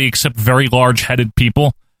anybody except very large-headed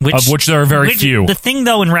people, of which there are very few. The thing,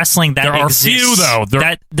 though, in wrestling that there are exists, few, though.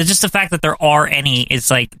 Just the fact that there are any is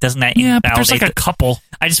doesn't that but invalidate? there's a couple.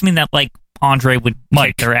 I just mean that Andre would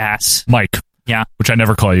kick their ass. Mike. Yeah, which I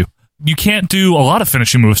never call you. You can't do a lot of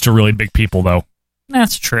finishing moves to really big people, though.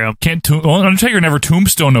 That's true. Can't. Undertaker never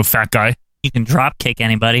tombstone no fat guy. You can drop kick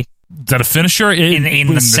anybody. Is that a finisher? In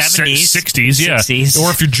the 70s? 60s, yeah. 60s. Or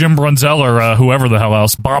if you're Jim Brunzell or whoever the hell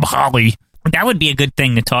else, Bob Holly. That would be a good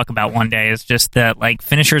thing to talk about one day, is just the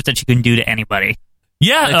finishers that you can do to anybody.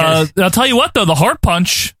 Yeah, I'll tell you what, though, the heart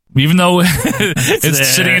punch, even though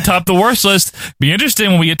it's sitting atop the worst list, be interesting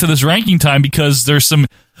when we get to this ranking time, because there's some...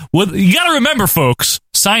 Well, you got to remember, folks,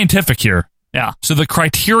 scientific here. Yeah. So the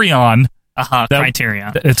criterion...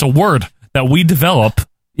 criterion. It's a word that we develop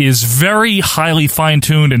is very highly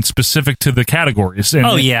fine-tuned and specific to the categories. And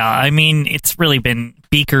I mean, it's really been...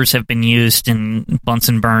 Beakers have been used in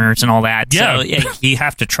Bunsen burners and all that. Yeah. So you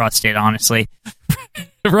have to trust it, honestly.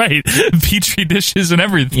 Right. Petri dishes and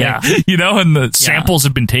everything. Yeah. And the samples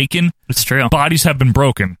have been taken. It's true. Bodies have been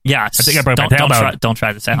broken. Yeah. I think I broke my tail out. Don't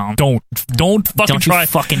try this at home. Don't fucking try. Don't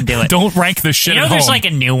fucking do it. Don't rank this shit at home. There's a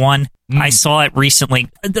new one. I saw it recently.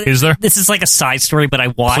 Is there? This is a side story, but I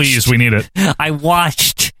watched... Please, we need it. I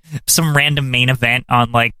watched some random main event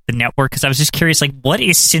on the network because I was just curious, what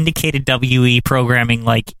is syndicated WE programming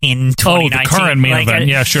in 2019? Oh, the current main event.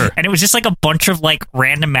 Yeah, sure. And it was just a bunch of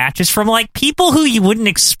random matches from people who you wouldn't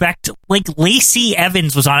expect. Lacey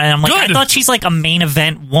Evans was on it. And I'm I thought she's a main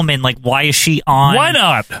event woman. Why is she on? Why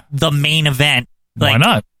not the main event? Why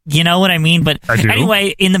not? You know what I mean? But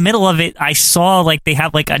anyway, in the middle of it, I saw they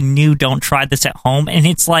have a new "Don't Try This at Home," and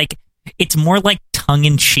it's more tongue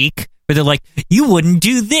in cheek. Where they're you wouldn't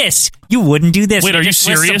do this, you wouldn't do this. Wait, are you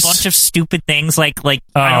serious? A bunch of stupid things I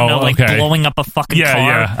don't know, blowing up a fucking car.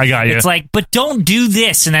 Yeah, I got you. It's but don't do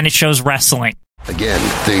this, and then it shows wrestling. Again,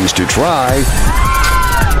 things to try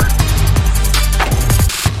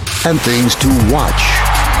and things to watch.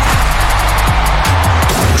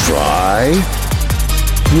 Try,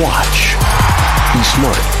 watch. Be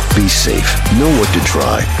smart, be safe, know what to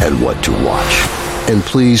try and what to watch. And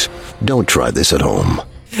please, don't try this at home.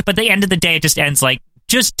 But at the end of the day, it just ends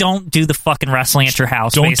just don't do the fucking wrestling at your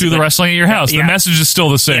house. Don't do the wrestling at your house. The message is still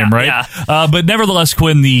the same, right? Yeah. But nevertheless,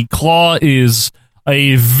 Quinn, the claw is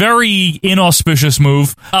a very inauspicious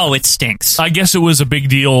move. Oh, it stinks. I guess it was a big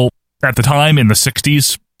deal at the time in the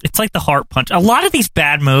 60s. It's like the heart punch. A lot of these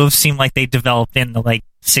bad moves seem like they developed in the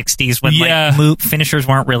 60s when finishers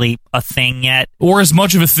weren't really a thing yet, or as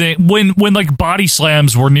much of a thing when body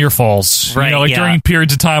slams were near falls, right? During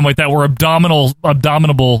periods of time like that where abdominal snowman,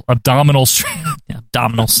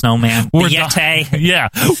 the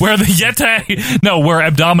Yeti, where the Yeti, where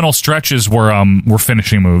abdominal stretches were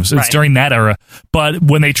finishing moves. It's during that era, but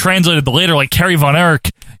when they translated the later, Kerry Von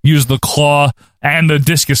Erich used the claw and the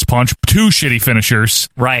discus punch, two shitty finishers,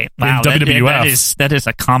 right? Wow, in WWF. That is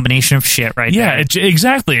a combination of shit, right? Yeah, there.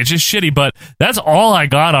 Exactly. It's just shitty, but that's all I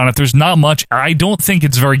got on it. There's not much. I don't think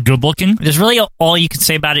it's very good looking. There's really all you can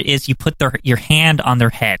say about it is you put your hand on their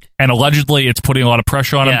head, and allegedly it's putting a lot of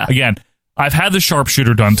pressure on them. Again, I've had the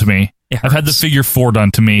sharpshooter done to me. I've had the figure 4 done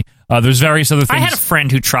to me. There's various other things. I had a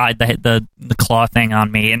friend who tried the claw thing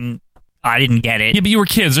on me, and I didn't get it. Yeah, but you were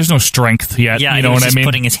kids. There's no strength yet. Yeah, you know what I mean?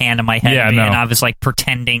 Putting his hand on my head, and I was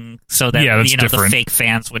pretending so that that's the different. fake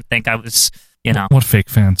fans would think I was You know what fake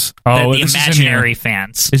fans? Oh, the imaginary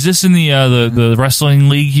fans. Is this in the wrestling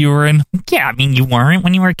league you were in? Yeah, I mean, you weren't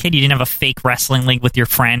when you were a kid. You didn't have a fake wrestling league with your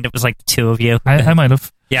friend. It was like the two of you. I might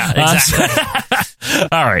have. Yeah, exactly.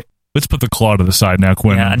 All right. Let's put the claw to the side now,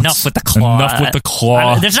 Quinn. Yeah, enough with the claw. Enough with the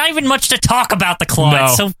claw. There's not even much to talk about the claw. No.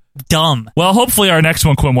 It's so dumb. Well, hopefully our next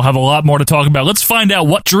one, Quinn, will have a lot more to talk about. Let's find out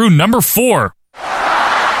what drew number 4.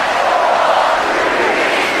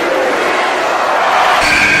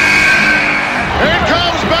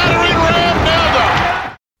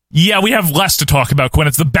 Yeah, we have less to talk about, Quinn.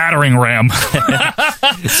 It's the battering ram.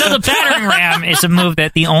 So the battering ram is a move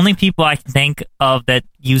that the only people I can think of that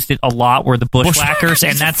used it a lot were the bushwhackers,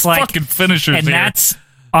 and that's like fucking finishers. And here. that's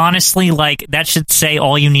honestly like that should say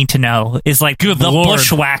all you need to know is like Good the Lord.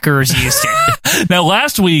 Bushwhackers used it. Now,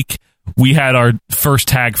 last week we had our first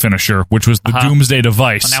tag finisher, which was the Doomsday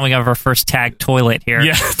Device. Well, now we have our first tag toilet here.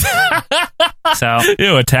 Yeah. So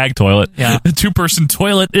ew, a tag toilet. Yeah. A 2-person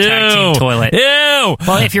toilet. Ew. Tag team toilet. Ew.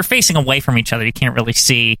 Well, if you're facing away from each other, you can't really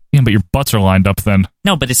see. Yeah, but your butts are lined up then.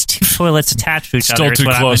 No, but it's 2 toilets attached to each Still other. too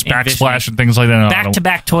close. Backsplash and things like that. No,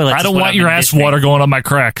 Back-to-back toilets. I don't want your ass water going up my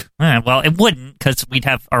crack. Well, it wouldn't because we'd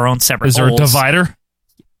have our own separate Is there holes. a divider?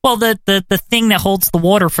 Well, the thing that holds the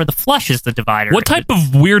water for the flush is the divider. What type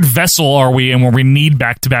of weird vessel are we in where we need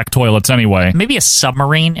back-to-back toilets anyway? Maybe a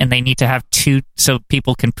submarine, and they need to have 2 so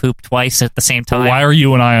people can poop twice at the same time. Why are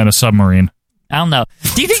you and I on a submarine? I don't know.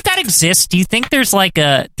 Do you think that exists? Do you think there's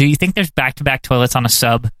back-to-back toilets on a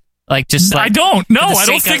sub? Like just like I don't. No, I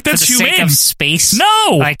don't think that's humane. Of space.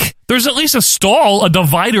 No, like there's at least a stall, a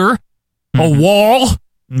divider, a wall.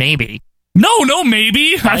 Maybe. No,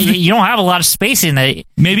 maybe. You don't have a lot of space in it.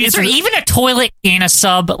 Maybe is there even a toilet in a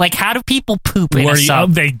sub? Like, how do people poop in a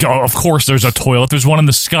sub? They go. Of course, there's a toilet. There's one in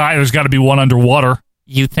the sky. There's got to be one underwater.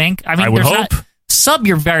 You think? I mean, I would hope. Sub,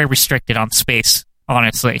 you're very restricted on space,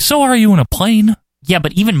 honestly. So are you in a plane? Yeah,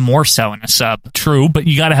 but even more so in a sub. True, but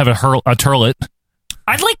you got to have a turlet.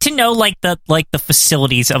 I'd like to know like the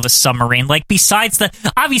facilities of a submarine. Like besides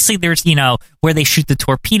obviously there's where they shoot the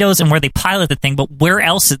torpedoes and where they pilot the thing, but where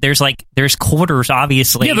else there's quarters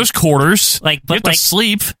obviously. Yeah, there's quarters. Like you have to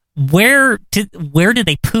sleep. Where did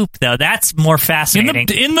they poop though? That's more fascinating.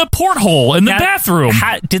 In the porthole in the bathroom.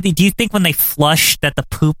 Do you think when they flush that the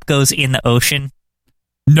poop goes in the ocean?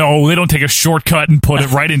 No, they don't take a shortcut and put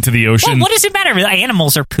it right into the ocean. Well, what does it matter?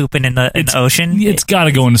 Animals are pooping in the ocean. It's got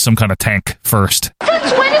to go into some kind of tank first.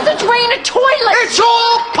 Since when is a drain a toilet? It's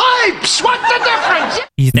all pipes. What's the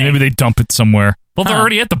difference? Maybe they dump it somewhere. Well, they're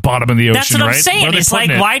already at the bottom of the ocean, That's what right? I'm saying. It's like,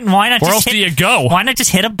 why not Where just else do you go? Why not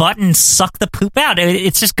just hit a button and suck the poop out?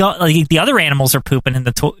 It's just like the other animals are pooping in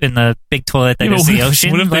the big toilet that is the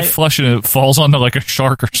ocean. What if they flush and it falls onto like a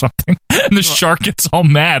shark or something, and the shark gets all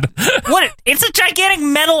mad? What? It's a gigantic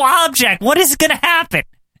metal object. What is going to happen?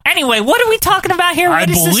 Anyway, what are we talking about here? I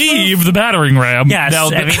believe the battering ram. Yes, I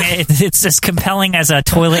mean it's as compelling as a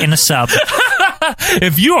toilet in a sub.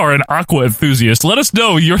 If you are an aqua enthusiast, let us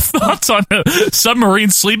know your thoughts on submarine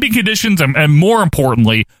sleeping conditions and more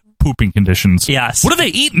importantly, pooping conditions. Yes. What are they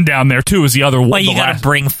eating down there, too, is the other one. Well, you got to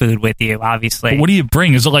bring food with you, obviously. But what do you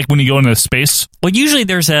bring? Is it like when you go into space? Well, usually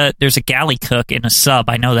there's a galley cook in a sub.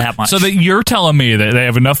 I know that much. So that you're telling me that they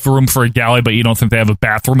have enough room for a galley, but you don't think they have a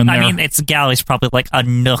bathroom in there? I mean, a galley's probably like a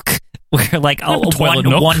nook where like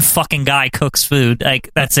one fucking guy cooks food.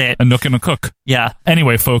 Like, that's it. A nook and a cook. Yeah.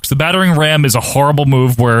 Anyway, folks, the battering ram is a horrible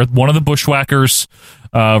move where one of the bushwhackers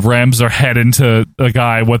rams their head into a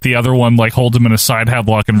guy, what the other one like holds him in a side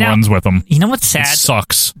headlock and runs with him. You know what's sad? It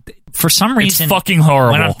sucks. For some reason, it's fucking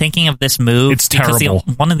horrible. When I'm thinking of this move, it's terrible.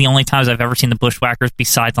 One of the only times I've ever seen the Bushwhackers,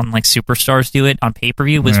 besides on like Superstars, do it on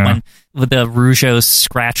pay-per-view was when with the Rougeau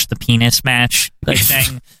scratch the penis match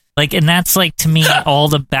thing. Like, and that's like, to me, all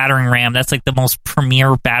the battering ram, that's like the most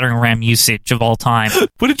premier battering ram usage of all time.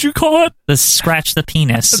 What did you call it? The scratch the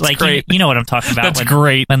penis. That's like, great. You know what I'm talking about. That's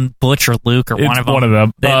great. When Butch or Luke or one of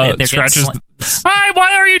them. They're scratches. Hi,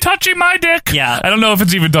 why are you touching my dick? Yeah. I don't know if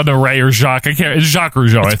it's even done to Ray or Jacques. I can't. It's Jacques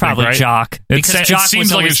Rougeau, I think, probably right? Jacques. Because Jacques it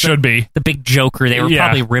seems like it should be. The big joker. They were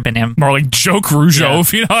probably ribbing him. More like Joke Rougeau,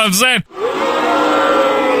 if you know what I'm saying.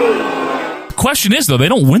 Question is, though, they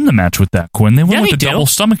don't win the match with that, Quinn. They win with the double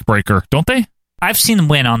stomach breaker, don't they? I've seen them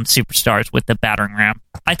win on Superstars with the battering ram.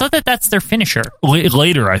 I thought that's their finisher.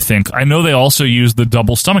 Later, I think. I know they also used the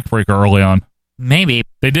double stomach breaker early on. Maybe.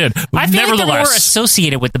 They did. I feel like they're more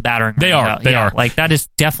associated with the battering ram. They are. Like, that is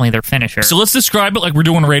definitely their finisher. So let's describe it like we're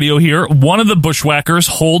doing radio here. One of the bushwhackers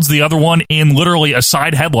holds the other one in literally a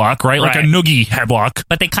side headlock, right? Like a noogie headlock.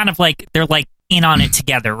 But they kind of like, they're like in on it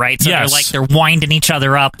together, right? So yes. they're winding each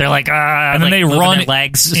other up. They're like, and then they run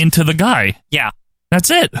legs into the guy. Yeah. That's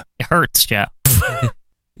it. It hurts, Joe.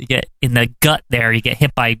 get in the gut there. You get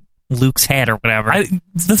hit by Luke's head or whatever.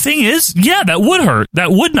 The thing is, yeah, that would hurt.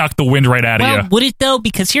 That would knock the wind right out of you. Would it though?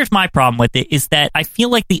 Because here's my problem with it: is that I feel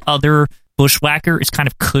like the other bushwhacker is kind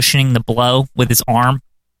of cushioning the blow with his arm.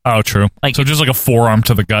 Oh, true. So just like a forearm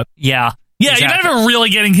to the gut. Yeah. Yeah, exactly. You're never really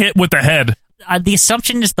getting hit with the head. The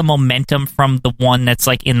assumption is the momentum from the one that's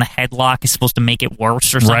like in the headlock is supposed to make it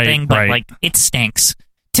worse or something, but like it stinks.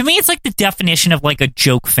 To me, it's like the definition of like a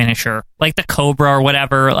joke finisher, like the Cobra or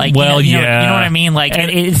whatever. Like, you know what I mean? Like,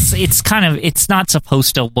 it's kind of, it's not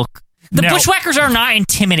supposed to look. The bushwhackers are not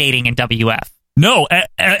intimidating in WF. No,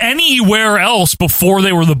 anywhere else before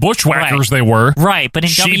they were the bushwhackers, they were. Right, but in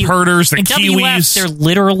sheep herders, the Kiwis. WF, they're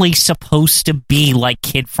literally supposed to be like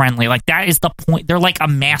kid friendly. Like that is the point. They're like a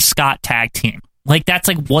mascot tag team. Like that's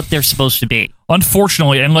like what they're supposed to be.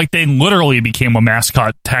 Unfortunately, and like they literally became a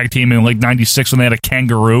mascot tag team in like '96 when they had a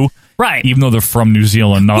kangaroo. Right. Even though they're from New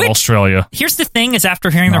Zealand, not Australia. Here's the thing: is after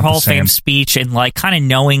hearing their Hall of Fame speech and like kind of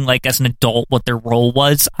knowing like as an adult what their role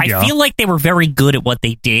was, I feel like they were very good at what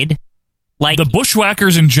they did. Like the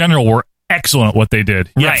bushwhackers in general were excellent at what they did.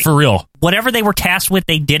 Yeah, for real. Whatever they were tasked with,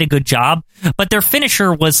 they did a good job. But their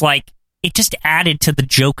finisher was like it just added to the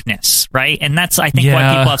jokeness, right? And that's I think why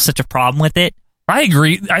people have such a problem with it. I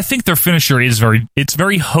agree. I think their finisher is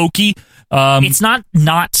very hokey. It's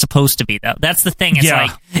not supposed to be though. That's the thing. It's like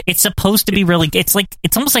it's supposed to be really. It's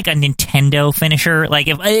almost like a Nintendo finisher. Like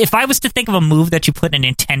if I was to think of a move that you put in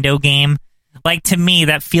a Nintendo game, like to me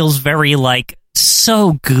that feels very like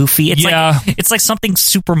so goofy. It's like something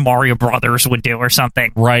Super Mario Brothers would do or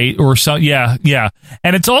something. Right. Or so yeah.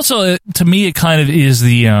 And it's also to me it kind of is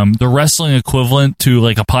the wrestling equivalent to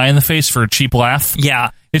like a pie in the face for a cheap laugh.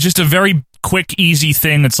 Yeah. It's just a very quick, easy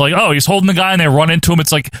thing. It's like, oh, he's holding the guy and they run into him.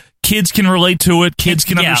 It's like kids can relate to it. Kids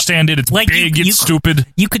can understand it. It's like big. It's stupid.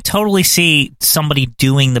 You could totally see somebody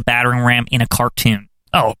doing the battering ram in a cartoon.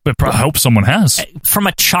 Oh, I hope someone has. From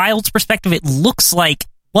a child's perspective, it looks like,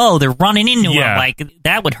 whoa, they're running into him. Like,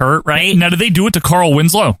 that would hurt, right? Now, did they do it to Carl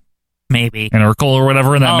Winslow? Maybe. And Urkel or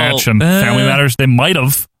whatever in that match and Family Matters? They might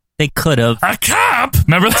have. They could have. A cop!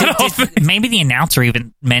 Remember that? Maybe the announcer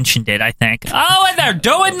even mentioned it, I think. Oh, and they're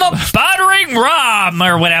doing the battering ram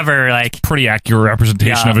or whatever. Like pretty accurate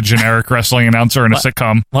representation of a generic wrestling announcer in a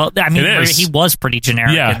sitcom. Well, I mean, he was pretty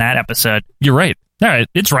generic in that episode. You're right. All right,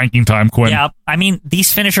 it's ranking time, Quinn. Yeah, I mean,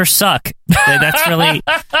 these finishers suck. That's really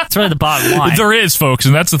the bottom line. There is, folks,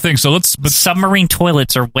 and that's the thing. So but submarine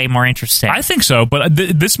toilets are way more interesting. I think so, but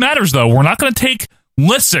this matters, though. We're not going to take...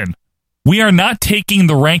 Listen, we are not taking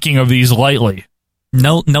the ranking of these lightly.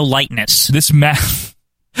 No lightness. This matters.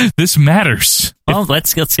 Well,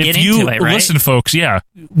 let's get into it, right? Listen, folks,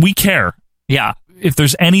 we care. Yeah. If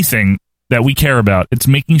there's anything that we care about, it's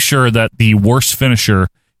making sure that the worst finisher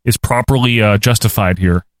is properly justified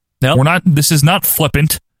here. Nope. This is not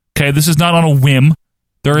flippant. Okay, this is not on a whim.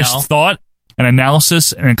 There is thought and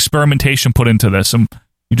analysis and experimentation put into this, and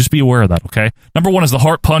you just be aware of that. Okay. Number 1 is the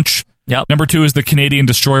Heart Punch. Yep. Number 2 is the Canadian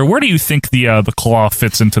Destroyer. Where do you think the Claw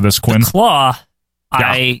fits into this, Quinn? The Claw.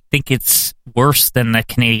 I think it's worse than the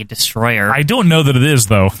Canadian Destroyer. I don't know that it is,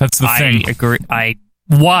 though. That's the thing. I agree.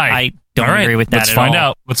 Why? I don't agree with that. Let's find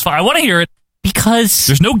out. I want to hear it. Because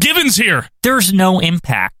there's no givens here. There's no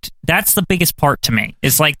impact. That's the biggest part to me.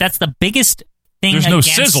 It's like that's the biggest thing. There's no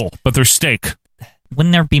sizzle, but there's steak.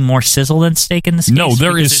 Wouldn't there be more sizzle than steak in this case? No,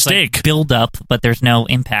 there is steak. Like build up, but there's no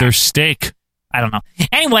impact. There's steak. I don't know.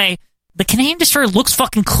 Anyway, the Canadian Destroyer looks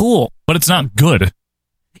fucking cool. But it's not good.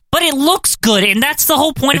 But it looks good, and that's the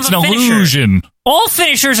whole point of a finisher. It's an illusion. All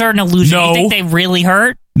finishers are an illusion. No. You think they really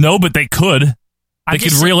hurt? No, but they could. They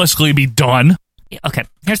could realistically be done. Okay,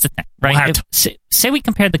 here's the thing, right? Say we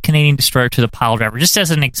compare the Canadian Destroyer to the Pile Driver, just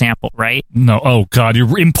as an example, right? No, oh God,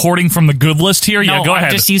 you're importing from the good list here? No, yeah, go ahead.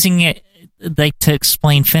 I'm just using it like to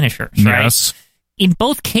explain finishers, right? Yes. In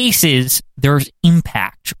both cases, there's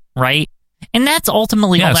impact, right? And that's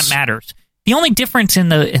ultimately all that matters. The only difference in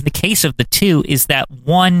the case of the two is that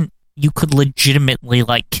one you could legitimately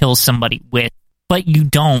like kill somebody with, but you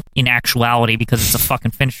don't in actuality because it's a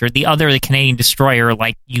fucking finisher. The other, the Canadian Destroyer,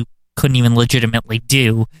 like you couldn't even legitimately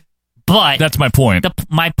do. But that's my point.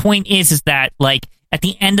 My point is that like at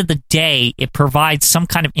the end of the day, it provides some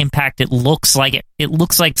kind of impact. It looks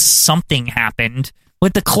like something happened.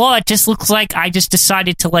 With the Claw, it just looks like I just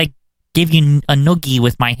decided to like give you a noogie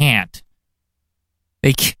with my hand.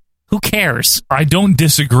 Like, who cares? I don't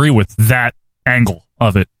disagree with that angle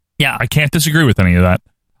of it. Yeah. I can't disagree with any of that.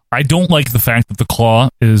 I don't like the fact that the Claw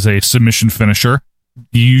is a submission finisher.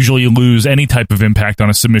 You usually lose any type of impact on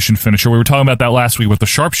a submission finisher. We were talking about that last week with the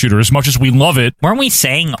Sharpshooter. As much as we love it... Weren't we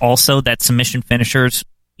saying also that submission finishers,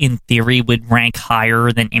 in theory, would rank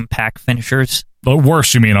higher than impact finishers?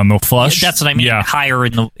 Worse, you mean on the flush? Yeah, that's what I mean. Yeah. Higher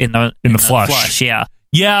in the flush. Yeah.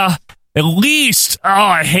 Yeah. At least,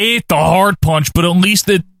 I hate the hard punch, but at least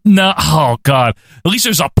oh God, at least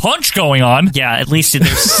there's a punch going on. Yeah, at least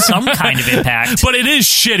there's some kind of impact. But it is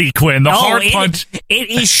shitty, Quinn. The hard punch. It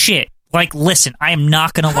is shit. Like, listen, I am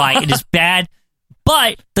not going to lie. It is bad.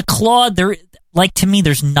 But the claw, to me,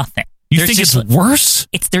 there's nothing. You think it's worse?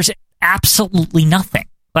 There's absolutely nothing.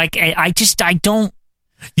 Like, I don't.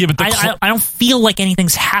 Yeah, but I don't feel like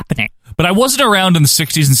anything's happening. But I wasn't around in the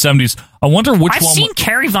 60s and 70s. I wonder which one. I've seen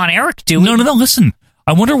Kerry Von Erich do it. No, listen.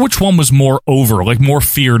 I wonder which one was more over, like more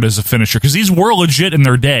feared as a finisher, because these were legit in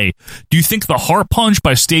their day. Do you think the heart punch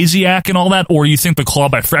by Stasiak and all that, or you think the claw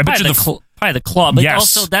by Fritz? Probably the claw, but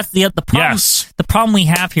also that's the problem. Yes. The problem we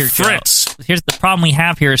have here, Fritz. Joe, here's the problem we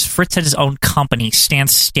have here is Fritz had his own company. Stan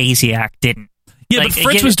Stasiak didn't. Yeah, but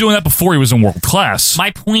Fritz was doing that before he was in world class.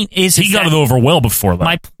 My point is he got it over well before that.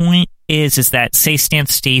 My point is that say Stan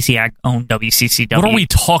Stasiak owned WCCW. What are we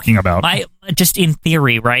talking about? Just in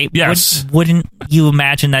theory, right? Yes. Wouldn't you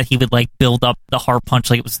imagine that he would like build up the heart punch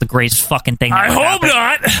like it was the greatest fucking thing? I hope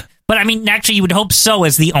not. But I mean, actually, you would hope so.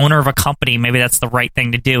 As the owner of a company, maybe that's the right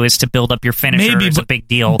thing to do, is to build up your finisher. Maybe, it's a big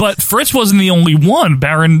deal. But Fritz wasn't the only one.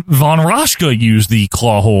 Baron von Raschke used the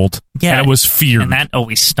claw hold. Yeah, and it was feared. And that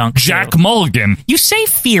always stunk. Jack Mulligan. You say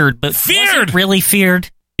feared, but was it really feared?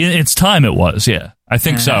 In its time, it was. Yeah, I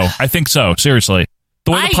think so. I think so. Seriously.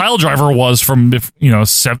 The way the pile driver was from 60s,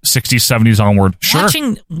 70s onward. Sure.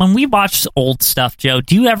 When we watch old stuff, Joe,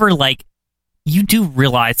 do you ever you do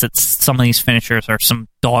realize that some of these finishers are some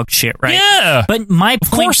dog shit, right? Yeah. But my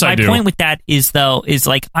point with that is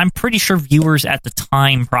like, I'm pretty sure viewers at the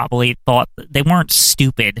time probably thought they weren't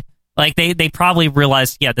stupid. Like they probably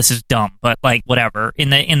realized, yeah, this is dumb, but like whatever. In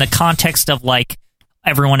the context of like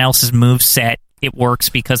everyone else's move set, it works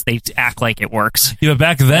because they act like it works. Yeah, but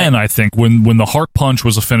back then, I think when the heart punch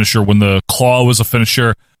was a finisher, when the claw was a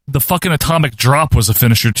finisher, the fucking atomic drop was a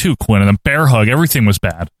finisher too, Quinn, and the bear hug, everything was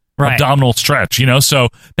bad. Right. Abdominal stretch, so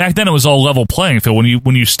back then it was all level playing field.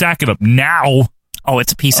 When you stack it up now,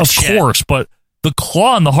 it's a piece of shit. Of course, but the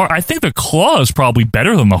claw and the heart, I think the claw is probably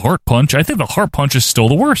better than the heart punch. I think the heart punch is still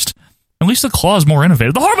the worst. At least the claw is more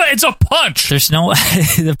innovative. The heart punch, it's a punch. There's no.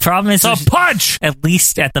 The problem is it's a punch. At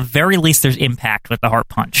the very least, there's impact with the heart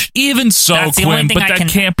punch. Even so, Quinn, but that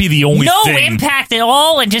can't be the only thing. No impact at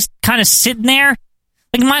all, and just kind of sitting there.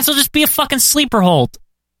 Like, it might as well just be a fucking sleeper hold.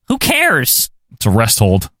 Who cares? It's a rest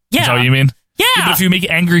hold. Yeah. Is that what you mean? Yeah. But if you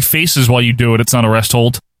make angry faces while you do it, it's not a rest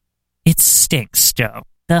hold. It stinks, Joe.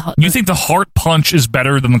 You think the heart punch is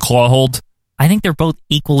better than the claw hold? I think they're both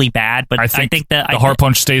equally bad, but I think that the heart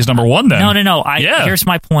punch stays number one then. No. Here's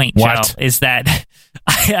my point, What? Joe, is that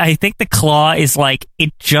I think the claw is like,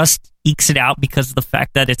 it just ekes it out because of the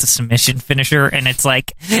fact that it's a submission finisher, and it's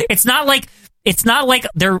not like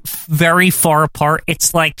they're very far apart.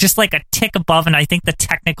 It's like just like a tick above, and I think the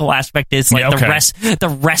technical aspect is like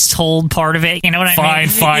the rest hold part of it. You know what I mean?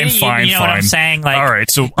 Fine. You know what I'm saying? Like, all right,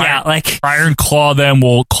 so yeah, Iron Claw then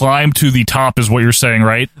will climb to the top, is what you're saying,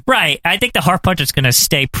 right? Right. I think the heart punch is going to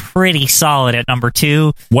stay pretty solid at number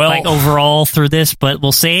 2. Well, like overall through this, but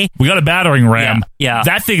we'll see. We got a battering ram. Yeah.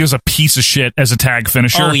 That thing is a piece of shit as a tag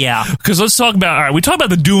finisher. Oh yeah. Because let's talk about. All right, we talked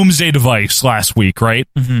about the Doomsday Device last week, right?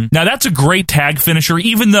 Mm-hmm. Now that's a great tag finisher,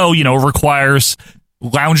 even though it requires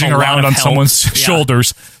lounging around on someone's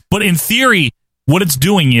shoulders. But in theory, what it's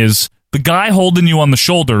doing is the guy holding you on the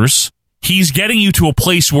shoulders, he's getting you to a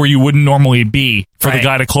place where you wouldn't normally be for the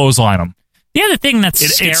guy to clothesline him. The other thing that's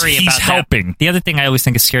scary he's about helping. The other thing I always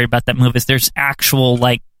think is scary about that move is there's actual,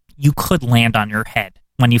 like, you could land on your head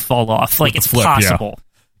when you fall off. Like, it's flip, possible.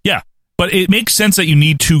 Yeah, but it makes sense that you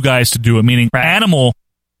need two guys to do it, meaning Animal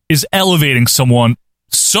is elevating someone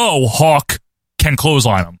so Hawk can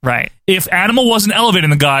clothesline him. Right. If Animal wasn't elevating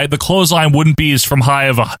the guy, the clothesline wouldn't be as from high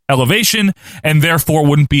of a elevation, and therefore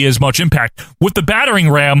wouldn't be as much impact. With the battering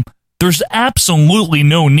ram, there's absolutely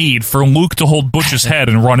no need for Luke to hold Butch's head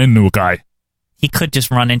and run into a guy. He could just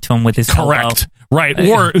run into him with his elbow. Right.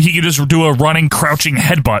 Or he could just do a running, crouching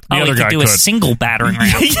headbutt. The other guy could do a single battering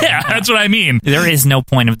ram. Yeah, that's what I mean. There is no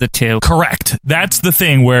point of the two. Correct. That's the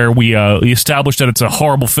thing where we established that it's a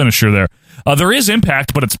horrible finisher there. There is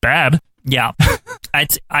impact, but it's bad. Yeah.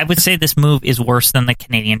 I would say this move is worse than the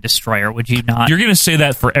Canadian Destroyer, would you not? You're going to say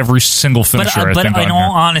that for every single finisher. But in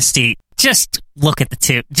all honesty, just look at the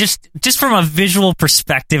two. Just from a visual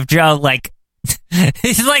perspective, Joe, like,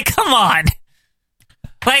 it's like, come on.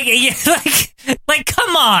 Like,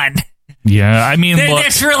 come on. Yeah, I mean,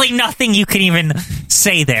 there's really nothing you can even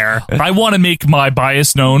say there. I want to make my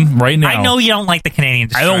bias known right now. I know you don't like the Canadian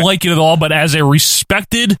Destroyer. I don't like it at all, but as a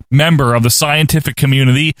respected member of the scientific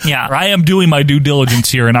community, I am doing my due diligence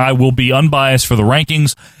here, and I will be unbiased for the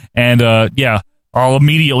rankings. And I'll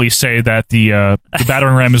immediately say that the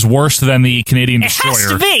battering ram is worse than the Canadian Destroyer. It has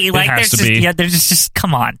to be. It has to be. Yeah, there's just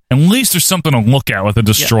come on. At least there's something to look at with the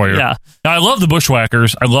Destroyer. Yeah. Now, I love the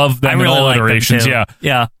Bushwhackers. I love them in all iterations.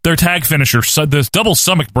 Yeah. Their tag finisher, this double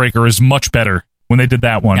stomach breaker, is much better when they did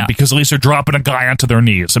that one because at least they're dropping a guy onto their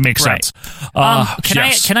knees. It makes sense.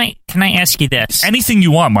 Can I ask you this? Anything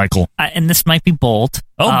you want, Michael. And this might be bold.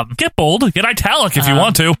 Get bold. Get italic if you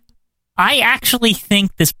want to. I actually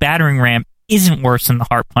think this battering ram isn't worse than the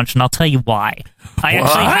heart punch, and I'll tell you why.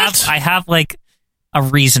 I have like a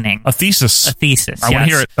reasoning. A thesis. I want to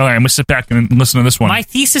hear it. All right, I'm going to sit back and listen to this one. My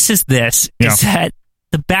thesis is this, is that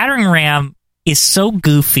the battering ram is so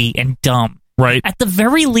goofy and dumb. Right. At the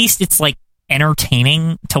very least, it's like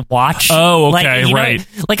entertaining to watch. Oh, okay, right.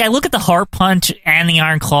 Like I look at the heart punch and the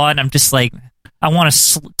Iron Claw, and I'm just like, I want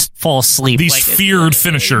to fall asleep. These feared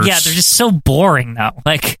finishers. Yeah, they're just so boring, though.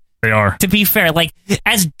 Like, they are. To be fair, like,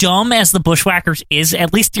 as dumb as the Bushwhackers is,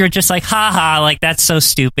 at least you're just like, haha, like, that's so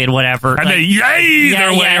stupid, whatever. And like, they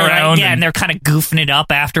their way around. and they're kind of goofing it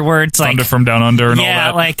up afterwards. Like, Thunder from Down Under and all that.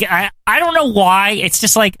 Yeah, like, I don't know why. It's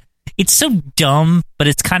just like, it's so dumb, but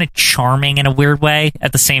it's kind of charming in a weird way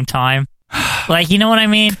at the same time. Like, you know what I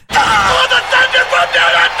mean?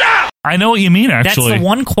 I know what you mean, actually. That's the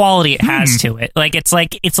one quality it has to it. Like,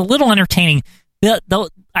 it's a little entertaining.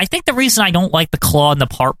 I think the reason I don't like the claw and the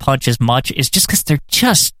heart punch as much is just because they're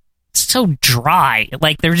just so dry.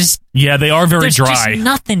 Like, they're just... Yeah, they are very dry. There's just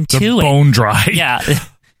nothing to they're it. Bone dry. Yeah.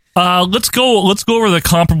 Let's go over the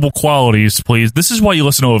comparable qualities, please. This is why you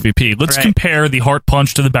listen to OVP. Let's compare the heart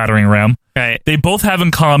punch to the battering ram. Right. They both have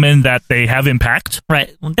in common that they have impact.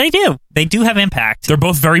 Right. Well, they do. They do have impact. They're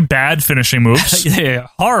both very bad finishing moves. They're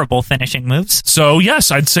horrible finishing moves. So, yes,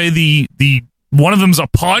 I'd say the one of them's a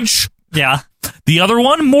punch. Yeah. The other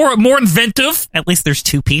one, more inventive. At least there's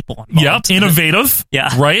two people involved. Yep, innovative. Yeah.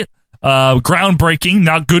 Right? Groundbreaking,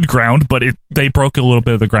 not good ground, but they broke a little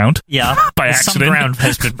bit of the ground. Yeah. By accident. Some ground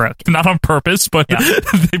has been broken. Not on purpose, but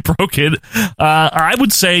they broke it. I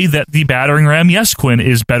would say that the battering ram, yes, Quinn,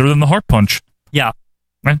 is better than the heart punch. Yeah.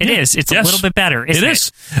 It is. It's a little bit better, isn't it? It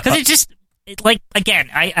is. Because it just... Like, again,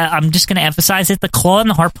 I'm just going to emphasize it. The claw and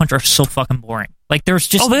the heart punch are so fucking boring. Like, there's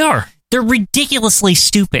just... Oh, they are. They're ridiculously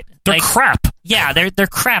stupid. They're crap. Yeah, they're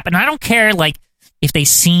crap. And I don't care, like, if they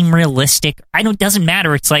seem realistic. It doesn't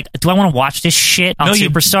matter. It's like, do I want to watch this shit on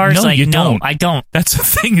Superstars? No, you don't. I don't. That's the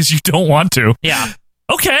thing, is you don't want to. Yeah.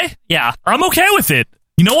 Okay. Yeah. I'm okay with it.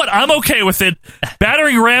 You know what? I'm okay with it.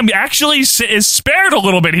 Battering ram actually is spared a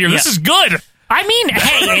little bit here. Yeah. This is good. I mean,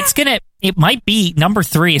 hey, it might be number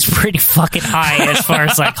 3 is pretty fucking high as far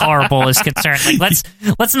as like horrible is concerned. Like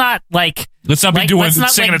let's not be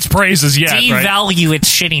singing its praises yet. Devalue its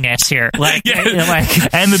shittiness here. Like,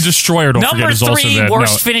 and the Destroyer. Don't forget is also number 3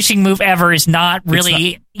 worst finishing move ever is not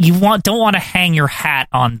really. Don't want to hang your hat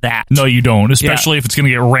on that. No, you don't. Especially if it's going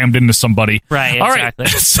to get rammed into somebody. Right. All exactly.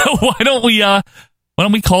 right. So why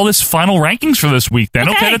don't we call this final rankings for this week then?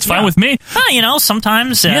 Okay, that's fine with me.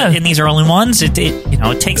 Sometimes in these early ones, it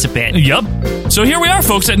takes a bit. Yep. So here we are,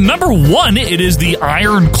 folks. At number 1, it is the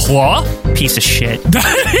Iron Claw. Piece of shit.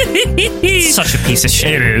 Such a piece of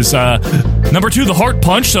shit. It is. Number 2, the Heart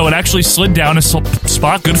Punch, so it actually slid down a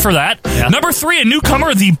spot. Good for that. Yeah. Number 3, a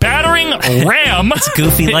newcomer, the Battering Ram. It's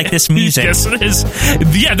goofy like this music. Yes, it is.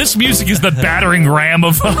 Yeah, this music is the Battering Ram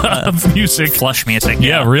of music. Flush music.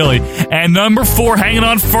 Yeah, really. And number 4, hanging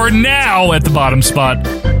on for now at the bottom spot,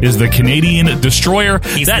 is the Canadian Destroyer.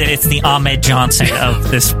 It's the Ahmed Johnson of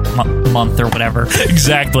this month or whatever.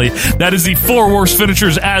 Exactly. That is the 4 worst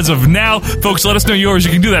finishers as of now. Folks, let us know yours.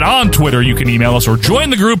 You can do that on Twitter. You can email us or join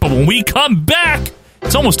the group. But when we come back,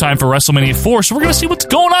 it's almost time for WrestleMania 4, so we're going to see what's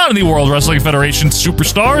going on in the World Wrestling Federation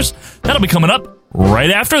Superstars. That'll be coming up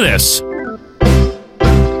right after this.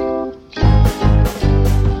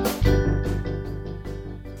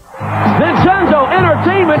 Vincenzo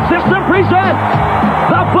Entertainment System presents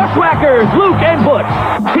the Bushwhackers, Luke and Butch.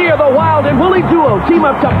 Here the Wild and Willie duo team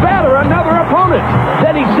up to batter another opponent.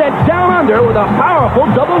 Then he's sent down under with a powerful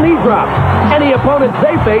double knee drop. Any opponents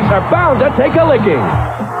they face are bound to take a licking.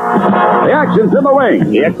 The action's in the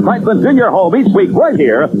ring. The excitement's in your home each week right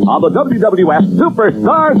here on the WWF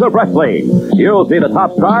Superstars of Wrestling. You'll see the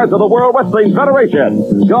top stars of the World Wrestling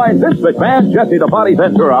Federation. Join Vince McMahon, Jesse the Body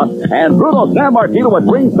Ventura, and Bruno Sammartino at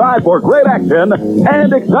ringside for great action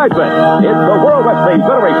and excitement. It's the World Wrestling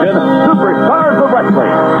Federation Superstars of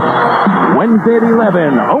Wrestling. Wednesday at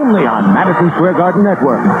 11, only on Madison Square Garden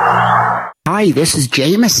Network. Hi, this is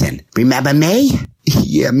Jameson. Remember me?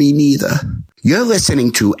 Yeah, me neither. You're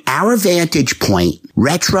listening to Our Vantage Point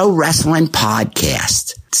Retro Wrestling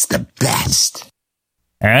Podcast. It's the best.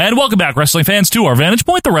 And welcome back, wrestling fans, to Our Vantage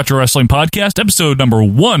Point, the Retro Wrestling Podcast, episode number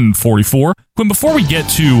 144. Quinn, before we get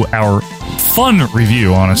to our fun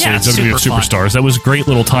review, honestly, of WWF Superstars, that was a great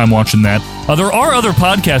little time watching that. There are other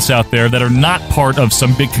podcasts out there that are not part of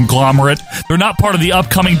some big conglomerate. They're not part of the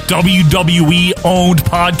upcoming WWE-owned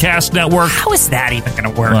podcast network. How is that even going to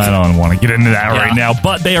work? Well, I don't want to get into that right now,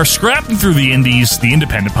 but they are scrapping through the indies, the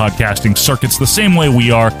independent podcasting circuits, the same way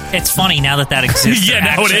we are. It's funny now that exists. Yeah,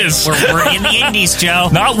 now it is. We're in the indies, Joe.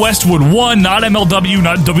 Not Westwood 1, not MLW,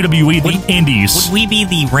 not WWE, the indies. Would we be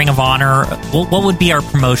the Ring of Honor? What would be our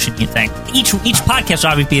promotion, you think? Each podcast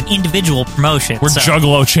would obviously be an individual promotion. We're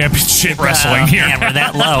Juggalo Championship Wrestling here. Man, we're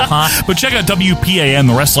that low, huh? But check out WPAN,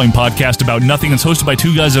 the wrestling podcast about nothing. It's hosted by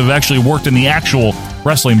two guys that have actually worked in the actual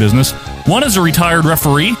wrestling business. One is a retired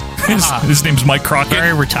referee. His name's Mike Crockett.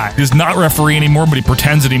 Very retired. He's not referee anymore, but he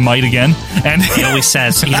pretends that he might again. And he always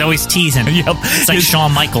says. He's always teasing. Yep. It's like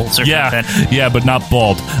Shawn Michaels or something. Yeah, but not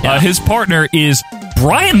bald. Yeah. His partner is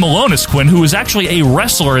Brian Malonis, Quinn, who is actually a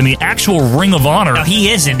wrestler in the actual Ring of Honor. No, he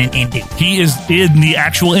is in an indie. He is in the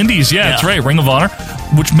actual indies. Yeah, that's right. Ring of Honor,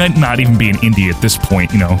 which meant not even be an indie at this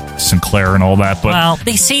point, Sinclair and all that. But well,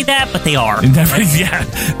 they say that, but they are.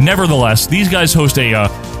 Nevertheless, these guys host a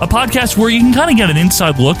podcast where you can kind of get an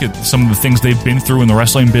inside look at some of the things they've been through in the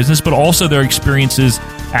wrestling business, but also their experiences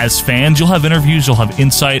as fans. You'll have interviews, you'll have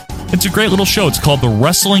insight. It's a great little show. It's called The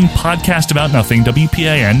Wrestling Podcast About Nothing,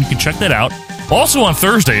 WPAN. You can check that out. Also on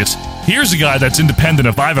Thursdays, here's a guy that's independent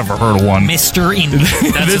if I've ever heard of one. Mr.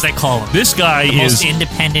 Indie. That's what they call him. This guy the most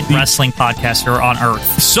independent wrestling podcaster on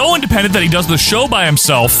earth. So independent that he does the show by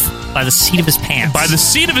himself. By the seat of his pants. By the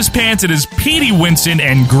seat of his pants. It is Petey Winston,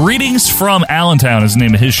 and Greetings from Allentown is the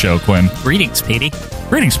name of his show, Quinn. Greetings, Petey.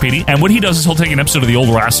 Greetings, Petey. And what he does is he'll take an episode of the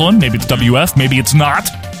old wrestling. Maybe it's WF, maybe it's not.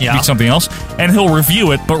 Yeah. Maybe something else. And he'll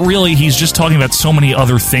review it, but really he's just talking about so many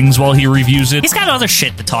other things while he reviews it. He's got other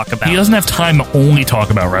shit to talk about. He doesn't have time to only talk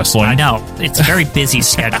about wrestling. I know. It's a very busy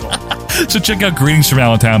schedule. So check out Greetings from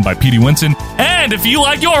Allentown by Petey Winston. And if you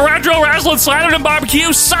like your retro wrestling slattered in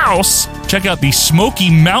barbecue sauce, check out the Smoky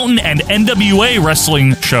Mountain and NWA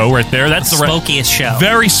wrestling show right there. That's the smokiest show.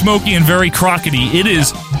 Very smoky and very crockety. It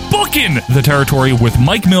is booking the territory with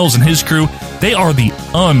Mike Mills and his crew. They are the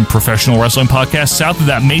unprofessional wrestling podcast south of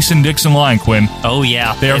that Mason-Dixon line, Quinn. Oh,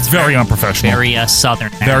 yeah. They are very unprofessional. Very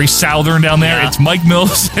southern. Very southern down there. Yeah. It's Mike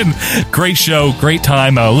Mills, and great show, great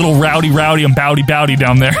time. A little rowdy and bowdy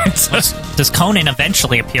down there. Does Conan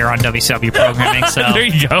eventually appear on WCW programming? So there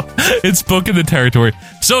you go. It's booking the territory.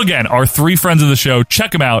 So again, our three friends of the show,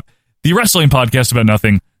 check them out. The Wrestling Podcast About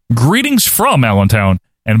Nothing, Greetings from Allentown,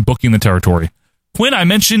 and Booking the Territory. Quinn, I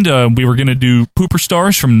mentioned we were going to do Pooper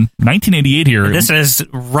Stars from 1988 here. This is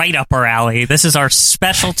right up our alley. This is our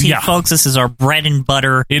specialty, folks. This is our bread and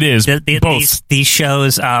butter. It is. Both. These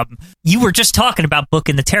shows. You were just talking about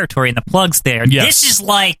Booking the Territory and the plugs there. Yes. This is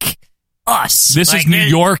like us. This is New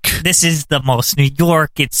York. This is the most New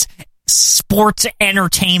York. It's sports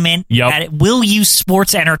entertainment. Yep. Will you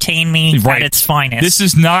sports entertain me at its finest? This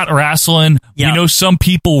is not wrestling. Yep. We know some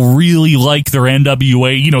people really like their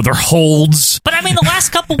NWA, their holds. But I mean, the last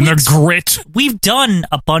couple and weeks, their grit. We've done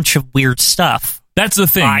a bunch of weird stuff. That's the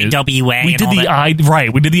thing. IWA. We did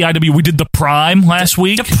the We did the IWA. We did the Prime last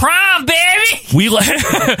week. The Prime, baby.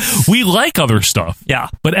 We like other stuff. Yeah.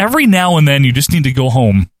 But every now and then, you just need to go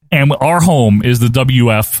home, and our home is the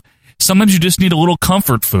WF. Sometimes you just need a little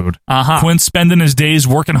comfort food. Quinn's spending his days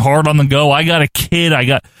working hard on the go. I got a kid. I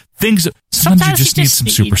got things. Sometimes you just need some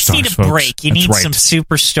superstars. You need a break. You need some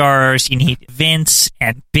superstars. You need Vince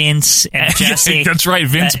and Jesse. That's right.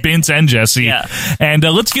 Vince, Vince, and Jesse. Yeah. And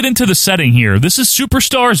let's get into the setting here. This is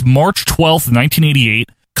Superstars, March 12th, 1988.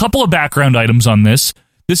 Couple of background items on this.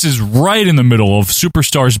 This is right in the middle of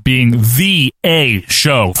Superstars being the A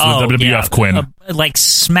show for the WWF, Quinn. Like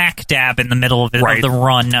smack dab in the middle of the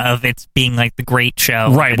run of it being like the great show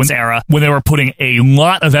of its era. When they were putting a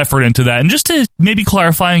lot of effort into that. And just to maybe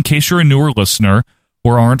clarify, in case you're a newer listener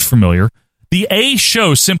or aren't familiar, the A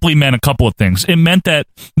show simply meant a couple of things. It meant that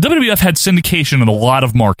WWF had syndication in a lot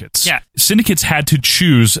of markets. Yeah. Syndicates had to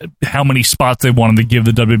choose how many spots they wanted to give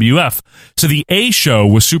the WWF. So the A show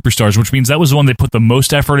was Superstars, which means that was the one they put the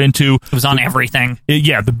most effort into. It was on everything.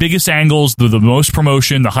 The biggest angles, the most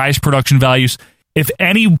promotion, the highest production values. If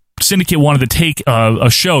any Syndicate wanted to take a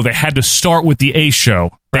show, they had to start with the A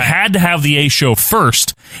show. They had to have the A show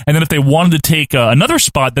first, and then if they wanted to take another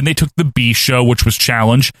spot, then they took the B show, which was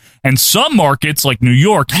Challenge. And some markets, like New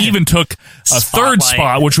York, even took a third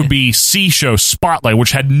spot, which would be C show, Spotlight,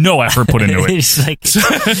 which had no effort put into it.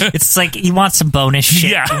 It's like you want some bonus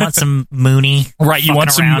shit. Yeah. You want some Mooney. Right, you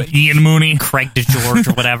want some Ian Mooney. Craig DeGeorge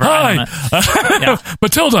or whatever. Hi. I don't know.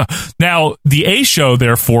 Matilda. Now, the A show,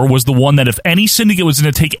 therefore, was the one that if any syndicate was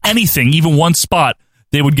going to take anything, even one spot,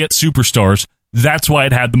 they would get superstars. That's why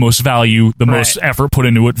it had the most value, the most effort put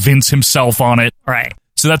into it. Vince himself on it. Right.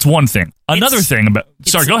 So that's one thing. Another thing about...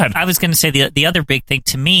 Sorry, go ahead. I was going to say the other big thing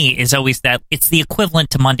to me is always that it's the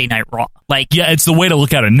equivalent to Monday Night Raw. Yeah, it's the way to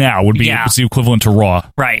look at it now would be it's the equivalent to Raw.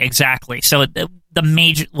 Right, exactly. So the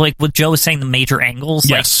major... Like what Joe was saying, the major angles.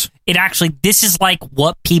 Yes. It actually... This is like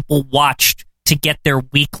what people watched to get their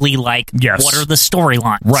weekly, what are the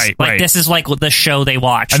storylines? Right, This is like the show they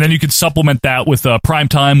watched. And then you could supplement that with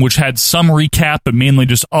Primetime, which had some recap, but mainly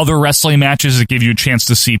just other wrestling matches that give you a chance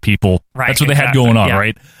to see people. Right, that's what they had going on,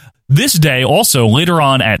 right? This day, also, later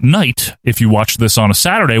on at night, if you watched this on a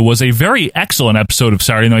Saturday, was a very excellent episode of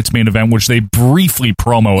Saturday Night's Main Event, which they briefly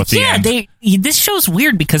promo at the end. This show's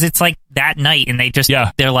weird because it's like that night, and they just,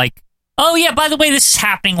 they're like, oh, yeah, by the way, this is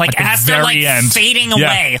happening, as they're, fading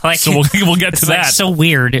away. So we'll get to that. It's so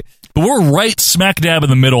weird. But we're right smack dab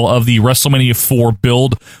in the middle of the WrestleMania 4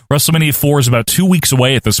 build. WrestleMania 4 is about 2 weeks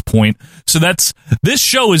away at this point. So this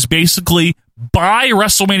show is basically by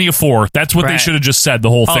WrestleMania 4. That's what they should have just said, the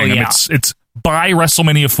whole thing. It's by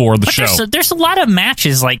WrestleMania 4, the show. There's a lot of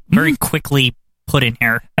matches, very quickly put in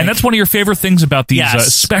here. And that's one of your favorite things about these,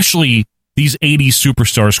 especially... These 80s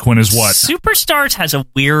superstars, Quinn, is what? Superstars has a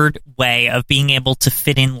weird way of being able to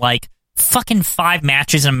fit in fucking 5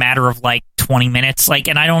 matches in a matter of 20 minutes.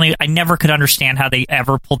 And I never could understand how they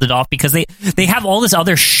ever pulled it off because they have all this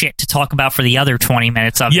other shit to talk about for the other 20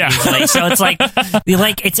 minutes of it usually. So it's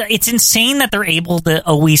it's insane that they're able to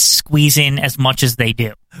always squeeze in as much as they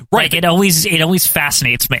do. Right. It always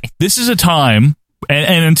fascinates me. This is a time.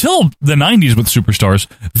 And until the 90s with Superstars,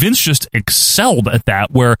 Vince just excelled at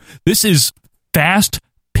that, where this is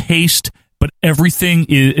fast-paced, but everything,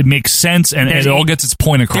 it makes sense, and it all gets its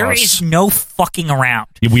point across. There is no fucking around.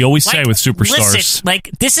 We always say with Superstars. Listen,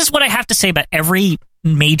 this is what I have to say about every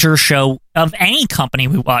major show of any company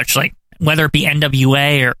we watch, whether it be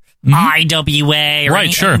NWA or IWA or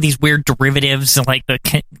any of these weird derivatives and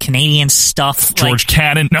the Canadian stuff. George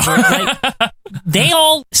Cannon. No. They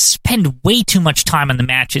all spend way too much time on the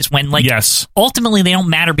matches when ultimately they don't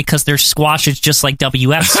matter because they're squashes just like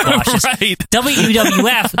WF squashes.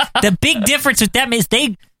 WWF, the big difference with them is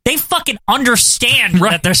they fucking understand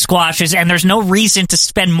that they're squashes, and there's no reason to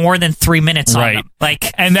spend more than 3 minutes on them.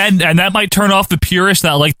 And that might turn off the purists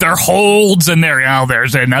that their holds and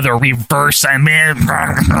there's another reverse bourbon.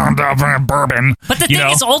 But the thing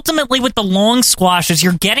is, ultimately with the long squashes,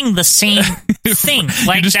 you're getting the same thing.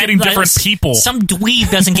 You're just getting different people. Some dweeb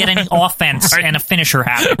doesn't get any offense and a finisher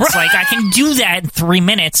happens. I can do that in 3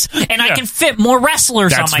 minutes, and I can fit more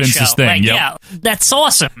wrestlers on my Vince's show. Thing, that's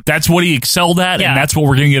awesome. That's what he excelled at, and that's what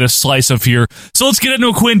we're going to get a slice of here. So let's get into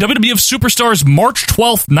it, Quinn. WWF Superstars, March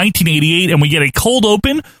 12th, 1988, and we get a cold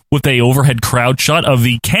open with a overhead crowd shot of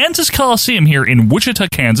the Kansas Coliseum here in Wichita,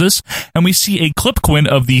 Kansas, and we see a clip, Quinn,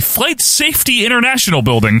 of the Flight Safety International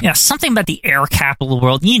building. Yeah, something about the air capital of the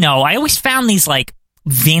world. I always found these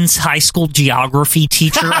Vince high school geography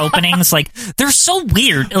teacher openings, they're so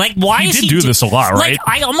weird. Why he do this a lot, right?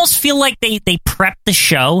 I almost feel like they prep the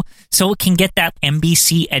show so it can get that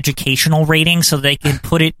NBC educational rating, so they can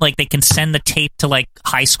put it they can send the tape to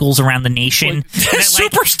high schools around the nation.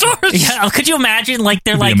 Superstars. Yeah, could you imagine?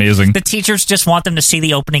 They're amazing. The teachers just want them to see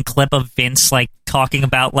the opening clip of Vince talking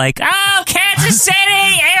about Kansas City,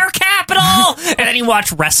 air capital, and then you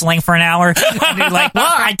watch wrestling for an hour, and you're like,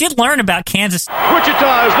 well, I did learn about Kansas.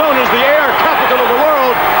 Wichita is known as the air capital of the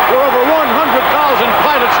world, where over 100,000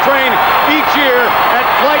 pilots train each year at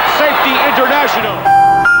Flight Safety International.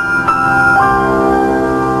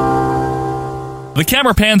 The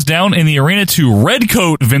camera pans down in the arena to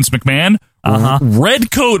Redcoat Vince McMahon,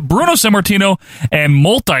 Redcoat Bruno Sammartino, and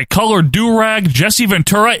multicolored do-rag Jesse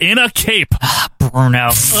Ventura in a cape. Bruno.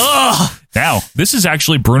 Ugh. Now, this is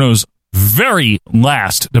actually Bruno's very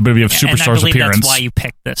last WWF Superstars and I believe appearance. That's why you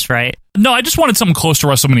picked this, right? No, I just wanted something close to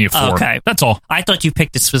WrestleMania 4. Okay. That's all. I thought you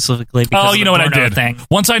picked it specifically because Oh, you know what I Bruno did? thing.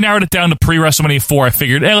 Once I narrowed it down to pre-WrestleMania 4, I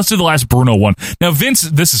figured, hey, let's do the last Bruno one. Now, Vince,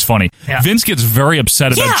 this is funny. Yeah. Vince gets very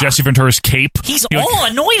upset about Jesse Ventura's cape. He's He, all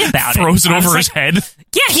annoyed about throws it I was over his like- head.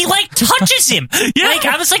 Yeah, he touches him. Yeah.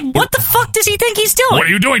 I was like, what the fuck does he think he's doing? What are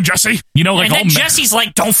you doing, Jesse? You know, and then Jesse's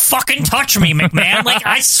like, don't fucking touch me, McMahon.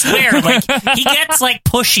 I swear, he gets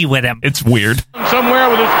pushy with him. It's weird. Somewhere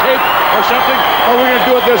with his cape or something, or we're going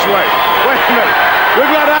to do it this way. Wait a minute.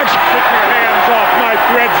 We've got action. Get your hands off my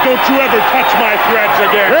threads. Don't you ever touch my threads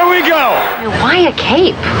again. Here we go. Why a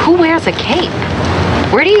cape? Who wears a cape?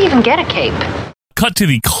 Where do you even get a cape? Cut to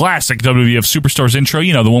the classic WWF Superstars intro,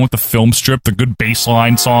 the one with the film strip, the good bass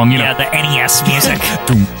line song, Yeah, the NES music.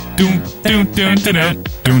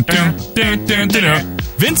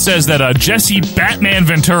 Vince says that Jesse Batman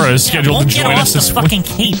Ventura is scheduled to join us this week. Fucking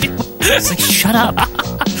cape. It's shut up.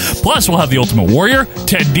 Plus, we'll have the Ultimate Warrior,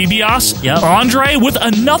 Ted DiBiase, Andre with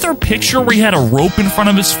another picture where he had a rope in front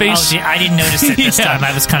of his face. Oh, I didn't notice it this time.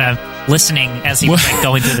 I was kind of listening as he was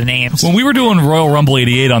going through the names. When we were doing Royal Rumble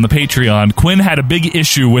 88 on the Patreon, Quinn had a big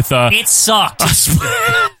issue with it sucked.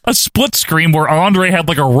 A split screen where Andre had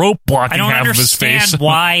a rope blocking half of his face. I don't understand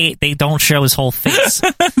why they don't show his whole face.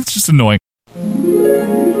 It's just annoying.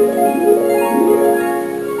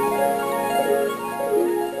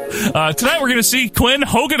 Tonight we're going to see Quinn,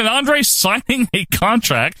 Hogan, and Andre signing a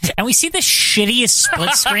contract. And we see the shittiest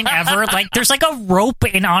split screen ever. There's a rope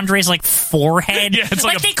in Andre's forehead. Yeah, it's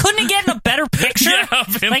they couldn't get in a better picture.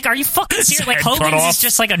 Yeah, are you fucking serious? Hogan's is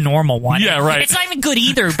just a normal one. Yeah, right. It's not even good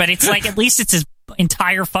either, but it's at least it's his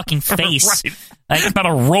entire fucking face. Right. Not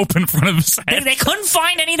a rope in front of his head. They couldn't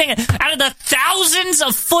find anything out of the thousands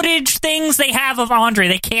of footage things they have of Andre.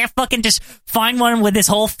 They can't fucking just find one with his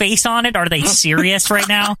whole face on it. Are they serious right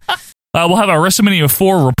now? We'll have our WrestleMania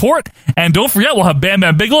 4 report, and don't forget, we'll have Bam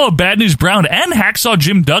Bam Bigelow, Bad News Brown, and Hacksaw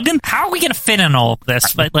Jim Duggan. How are we going to fit in all of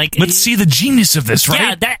this? But let's see the genius of this,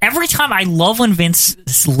 right? Yeah, every time I love when Vince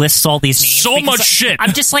lists all these names. So much shit.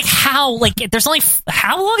 I'm just how? There's only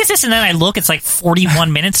how long is this? And then I look, it's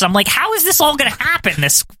 41 minutes. I'm like, how is this all going to happen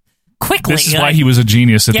this quickly? This is why he was a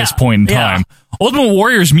genius at this point in time. Ultimate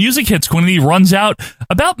Warrior's music hits when he runs out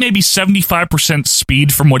about maybe 75%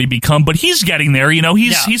 speed from what he become, but he's getting there.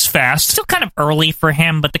 He's fast. Still kind of early for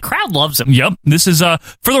him, but the crowd loves him. Yep. This is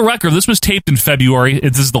for the record. This was taped in February.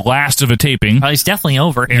 This is the last of a taping. He's definitely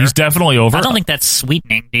over here. He's definitely over. I don't think that's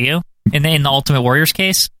sweetening. Do you? In the Ultimate Warrior's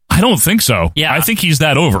case. I don't think so. Yeah. I think he's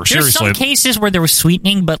that over. There's Seriously. some cases where there was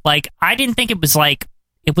sweetening, but I didn't think it was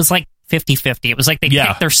 50-50. It was they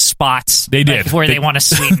picked their spots. They did. Where they want to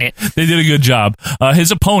sweeten it. They did a good job.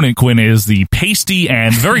 His opponent, Quinn, is the pasty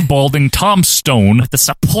and very balding Tom Stone. With the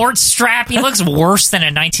support strap. He looks worse than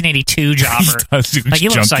a 1982 jobber. He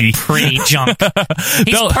looks pretty junk.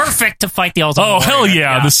 He's perfect to fight the Ultimate Warrior. Hell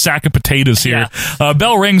yeah. The sack of potatoes here.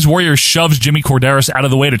 Bell rings. Warrior shoves Jimmy Corderas out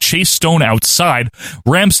of the way to chase Stone outside.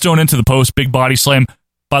 Rams Stone into the post. Big body slam.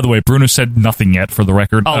 By the way, Bruno said nothing yet for the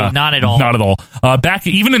record. Oh, not at all. Not at all. Back,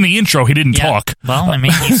 even in the intro, he didn't talk. Well,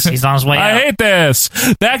 he's on his way out. I hate this.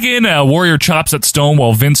 Back in, Warrior chops at Stone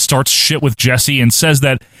while Vince starts shit with Jesse and says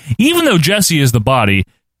that even though Jesse is the body,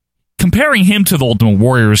 comparing him to the Ultimate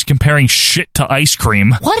Warrior is comparing shit to ice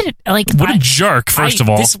cream. What a jerk, first of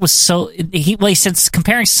all. This was so... He said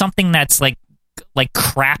comparing something that's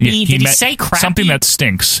crappy. Yeah, Did he say crappy? Something that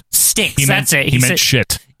stinks. Stinks, that's it. He meant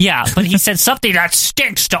shit. Yeah, but he said something that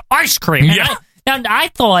stinks to ice cream. Yeah. I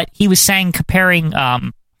thought he was saying comparing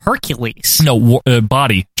Hercules. No,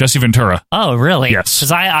 body. Jesse Ventura. Oh, really? Yes.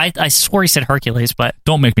 Because I swore he said Hercules, but...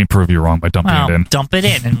 Don't make me prove you wrong by dumping it in. Dump it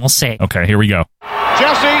in and we'll see. Okay, here we go.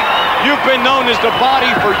 Jesse, you've been known as the body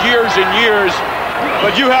for years and years,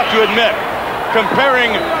 but you have to admit,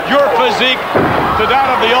 comparing your physique to that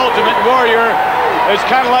of the Ultimate Warrior is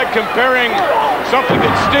kind of like comparing something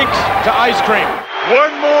that stinks to ice cream.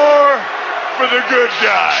 One more for the good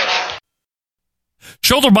guy.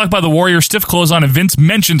 Shoulder block by the Warrior, stiff clothesline, and Vince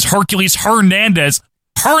mentions Hercules Hernandez.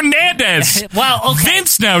 Well, okay.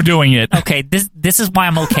 Vince now doing it. Okay, this is why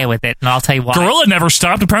I'm okay with it, and I'll tell you why. Gorilla never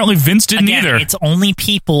stopped. Apparently Vince didn't either. It's only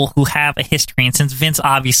people who have a history, and since Vince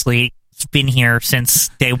obviously has been here since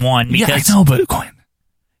day one. Because I know, but Quinn,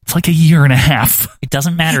 it's a year and a half. It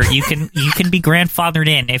doesn't matter. You can be grandfathered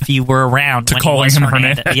in if you were around to when calling he was him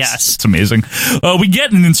Hernandez. Yes. It's amazing. We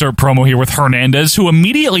get an insert promo here with Hernandez, who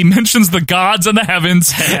immediately mentions the gods and the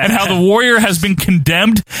heavens and how the Warrior has been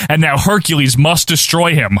condemned and now Hercules must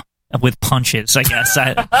destroy him. With punches, I guess.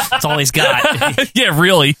 That's all he's got. Yeah,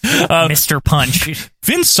 really. Mr. Punch.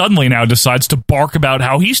 Vince suddenly now decides to bark about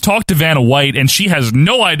how he's talked to Vanna White and she has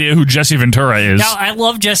no idea who Jesse Ventura is. Now, I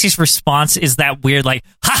love Jesse's response is that weird,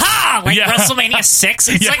 ha-ha! like WrestleMania 6.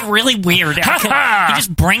 It's like really weird. He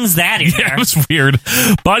just brings that in there. It was weird.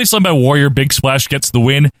 Body slam by Warrior, big splash gets the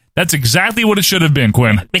win. That's exactly what it should have been,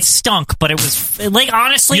 Quinn. It stunk, but it was, like,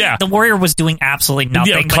 honestly, the Warrior was doing absolutely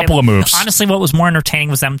nothing. Yeah, a couple of moves. Honestly, what was more entertaining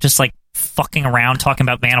was them just, like, fucking around, talking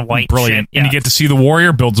about Vanna White. Brilliant. Shit. And you get to see the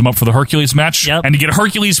Warrior, builds him up for the Hercules match, and you get a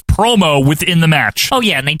Hercules promo within the match. Oh,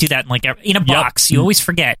 yeah, and they do that in a box. You always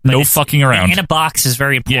forget. No fucking around. In a box is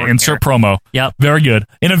very important. Yeah, insert promo. Yep. Very good.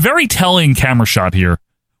 In a very telling camera shot here,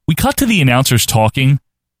 we cut to the announcers talking,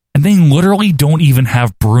 and they literally don't even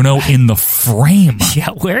have Bruno in the frame. Yeah,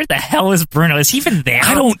 where the hell is Bruno? Is he even there?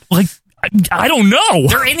 I don't know.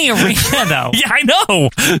 They're in the arena, though. Yeah, I know.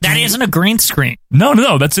 That isn't a green screen.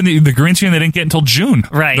 No. That's in the green screen they didn't get until June.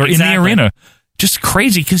 Right, They're exactly. in the arena. Just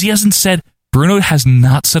crazy, because Bruno has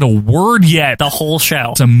not said a word yet. The whole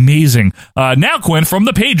show. It's amazing. Now, Quinn, from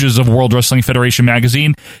the pages of World Wrestling Federation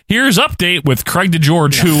magazine, here's update with Craig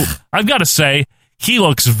DeGeorge, who, I've got to say, he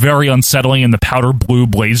looks very unsettling in the powder blue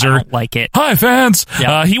blazer. I don't like it. Hi, fans.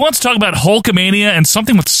 Yep. He wants to talk about Hulkamania and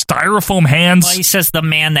something with styrofoam hands. Well, he says the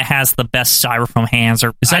man that has the best styrofoam hands.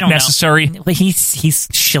 Is that necessary? He's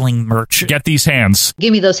shilling merch. Get these hands.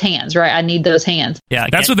 Give me those hands, right? I need those hands. Yeah,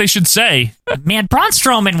 that's what they should say. Man, Braun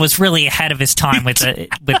Strowman was really ahead of his time with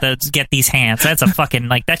the get these hands. That's a fucking,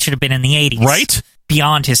 like, that should have been in the 80s. Right?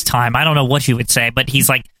 Beyond his time. I don't know what you would say, but he's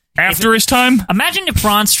like, after his time? Imagine if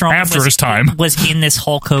Braun Strowman was in this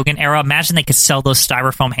Hulk Hogan era. Imagine they could sell those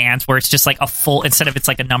styrofoam hands where it's just like a full, instead of it's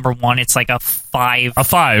like a number 1, it's like a 5. A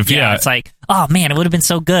 5, yeah. It's like, oh man, it would have been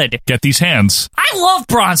so good. Get these hands. I love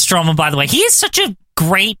Braun Strowman, by the way. He is such a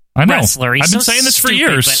great wrestler. He's I've been saying this for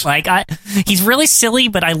years. But, like, he's really silly,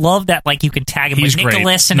 but I love that, like, you can tag him with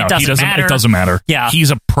Nicholas and it doesn't matter. It doesn't matter. Yeah.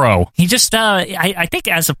 He's a pro. He just, I think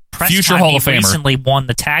as a press future time, Hall he of Famer. Recently won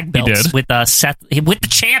the tag belts with Seth, with the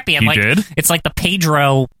champion. He did? It's like the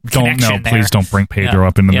Pedro connection there. Please don't bring Pedro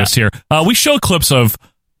up into this here. We show clips of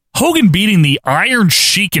Hogan beating the Iron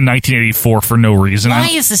Sheik in 1984 for no reason. Why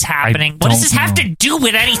is this happening? What does this have to do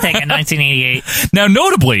with anything in 1988? Now,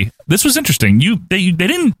 notably, this was interesting. They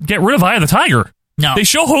didn't get rid of Eye of the Tiger. No. They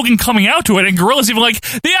show Hogan coming out to it, and Gorilla's even like,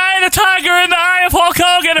 the Eye of the Tiger and the Eye of Hulk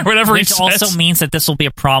Hogan, or whatever he says. Which also means that this will be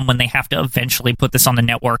a problem when they have to eventually put this on the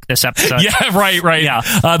network, this episode. Yeah, right. Yeah.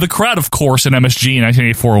 The crowd, of course, in MSG in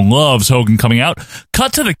 1984 loves Hogan coming out.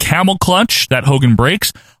 Cut to the camel clutch that Hogan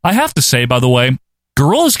breaks. I have to say, by the way,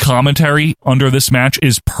 Gorilla's commentary under this match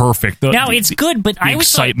is perfect. Now, it's good, but I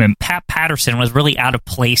always thought Pat Patterson was really out of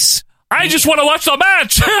place. I just want to watch the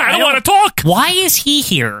match. I don't want to talk. Why is he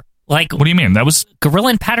here? Like, what do you mean? That was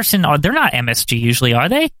Gorilla and Patterson. They're not MSG usually, are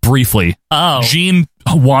they? Briefly. Oh, Gene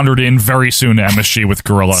wandered in very soon to MSG with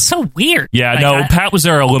Gorilla. So weird. Yeah, like, Pat was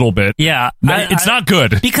there a little bit. Yeah, it's not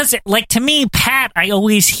good because, like, to me, Pat,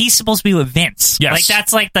 he's supposed to be with Vince. Yes, like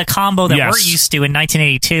that's like the combo that we're used to in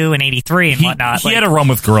 1982 and 83 and whatnot. He had a run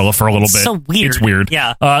with Gorilla for a little bit. So weird. It's weird.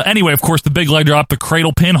 Yeah. Anyway, of course, the big leg drop, the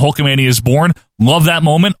cradle pin, Hulkamania is born. Love that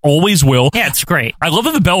moment. Always will. Yeah, it's great. I love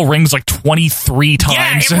that the bell rings like 23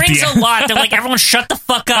 times. Yeah, it rings a lot. They're like, everyone shut the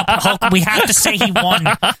fuck up. Hulk, we have to say he won.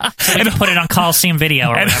 So we can put it on Coliseum Video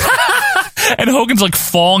or whatever. And Hogan's like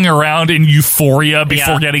falling around in euphoria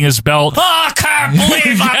before getting his belt. Oh, I can't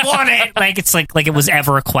believe I won it. Like it's like it was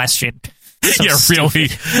ever a question. So really.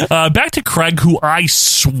 Back to Craig, who I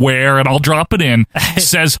swear, and I'll drop it in,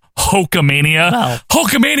 says Hulkamania. Well.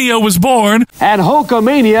 Hulkamania was born. And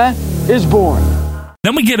Hulkamania is born.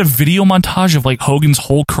 Then we get a video montage of like Hogan's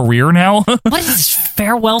whole career now. What is this,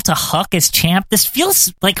 farewell to Huck as champ? This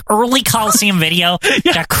feels like early Coliseum Video.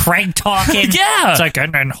 Got Craig talking. Yeah. It's like,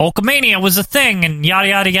 and Hulkamania was a thing and yada,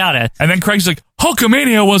 yada, yada. And then Craig's like,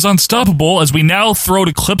 Hulkamania was unstoppable, as we now throw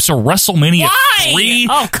to clips of WrestleMania 3.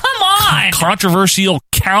 Oh, come on. Controversial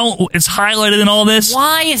count is highlighted in all this.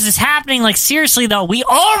 Why is this happening? Like, seriously, though, we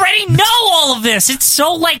already know all of this. It's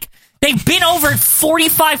so, like, they've been over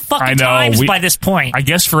 45 fucking times by this point. I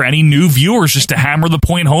guess for any new viewers, just to hammer the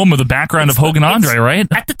point home of the background of Hogan Andre, right?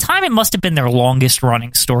 At the time, it must have been their longest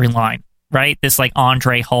running storyline. Right? This, like,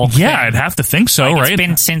 Andre Hulk Yeah, thing. I'd have to think so, like, right? It's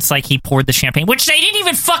been since, like, he poured the champagne, which they didn't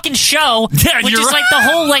even fucking show. Yeah, which you're is, right. like, the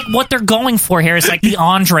whole, like, what they're going for here is, like, the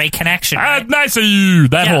Andre connection. Right? Nice of you.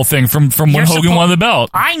 That whole thing from when Hogan won the belt.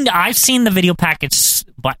 I've seen the video package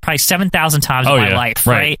probably 7,000 times in my life,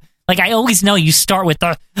 right? Right? Like, I always know you start with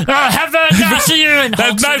the, have a nice of you, and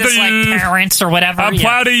Hulk's nice with his, of like, you. parents or whatever. I'm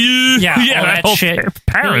proud of you. Yeah, all that that shit.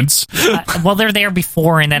 Parents. Well, they're there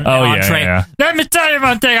before, and then Andre, let me tell you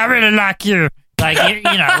one thing, I really like you.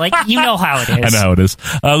 Like, you know how it is. I know how it is.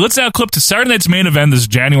 Let's now clip to Saturday night's main event. This is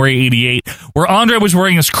January 88, where Andre was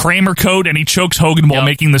wearing his Kramer coat and he chokes Hogan while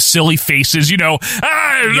making the silly faces.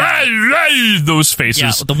 Those faces.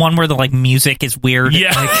 Yeah, the one where the music is weird.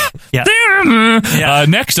 Yeah. Yeah.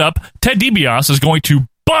 Next up, Ted DiBiase is going to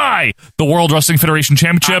buy the World Wrestling Federation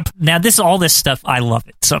Championship. Now, all this stuff, I love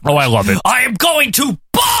it so much. Oh, I love it. I am going to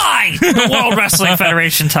buy the World Wrestling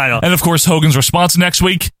Federation title. And, of course, Hogan's response next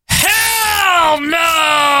week, hell no!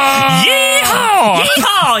 Yeehaw!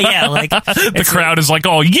 Yeehaw! Yeah, the crowd is like,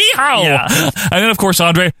 oh, yeehaw! Yeah. And then, of course,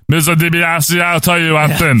 Andre, Mr. DiBiase, I'll tell you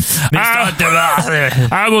one thing.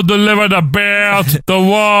 I will deliver the belt, the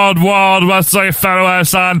World Wrestling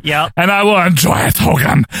Federation, and I will enjoy it,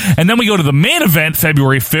 Hogan. And then we go to the main event,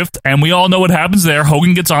 February 5th, and we all know what happens there.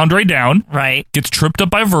 Hogan gets Andre down, gets tripped up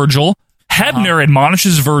by Virgil. Hebner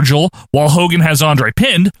admonishes Virgil while Hogan has Andre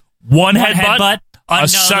pinned. One headbutt. A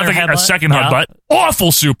second headbutt.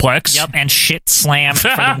 Awful suplex. Yep, and shit slam for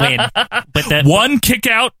the win. But one kick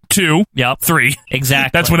out, 2. Yep. 3.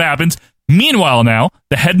 Exactly. That's what happens. Meanwhile, now,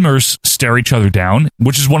 the Hebners stare each other down,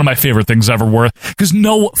 which is one of my favorite things ever worth. Because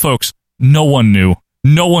no one knew.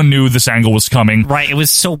 No one knew this angle was coming. Right, it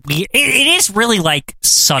was so weird. It is really,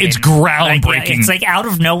 sudden. It's groundbreaking. It's out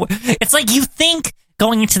of nowhere. It's like you think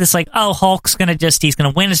going into this, Hulk's going to he's going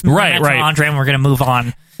to win his match with Andre and we're going to move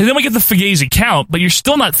on. And then we get the Fugazi count, but you're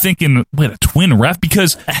still not thinking, wait, a twin ref?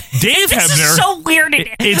 Because Dave this Hebner... is so weird.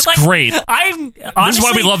 It's great. Honestly, this is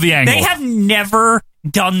why we love the angle. They have never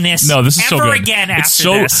done this this is ever so good. Again after it's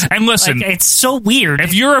so, this. And listen... it's so weird.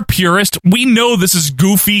 If you're a purist, we know this is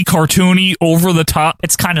goofy, cartoony, over the top.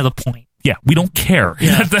 It's kind of the point. Yeah, we don't care.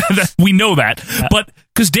 Yeah. We know that. Yeah. But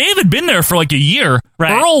because Dave had been there for a year,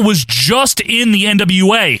 Earl was just in the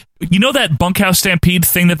NWA. You know that Bunkhouse Stampede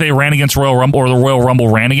thing that they ran against Royal Rumble, or the Royal Rumble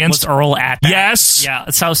ran against? Was Earl at that? Yes.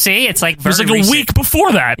 Yeah. So see, it's it was a week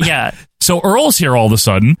before that. Yeah. So Earl's here all of a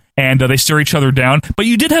sudden, and they stare each other down. But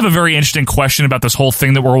you did have a very interesting question about this whole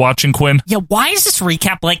thing that we're watching, Quinn. Yeah, why is this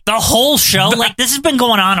recap the whole show? This has been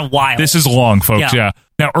going on a while. This is long, folks, yeah.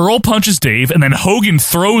 Now, Earl punches Dave, and then Hogan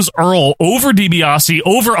throws Earl over DiBiase,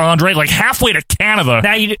 over Andre, halfway to Canada.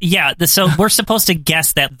 Now, so we're supposed to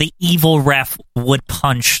guess that the evil ref would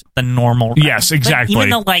punch the normal ref. Yes, exactly. But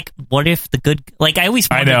even though, what if the good... I always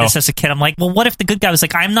wondered this as a kid. I'm like, well, what if the good guy was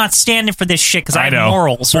I'm not standing for this shit because I have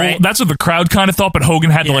morals, right? Well, that's what the crowd kind of thought, but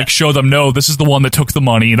Hogan had to, show them, no, this is the one that took the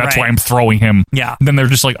money. That's why I'm throwing him. Yeah. And then they're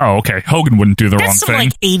just oh, okay, Hogan wouldn't do the wrong thing.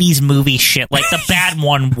 That's some, 80s movie shit. The bad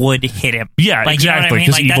one would hit him. Yeah, exactly,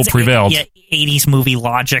 because evil prevailed. Yeah, 80s movie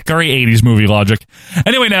logic. Very 80s movie logic.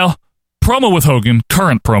 Anyway, now, promo with Hogan,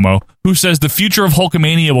 current promo, who says the future of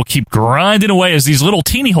Hulkamania will keep grinding away as these little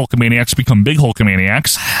teeny Hulkamaniacs become big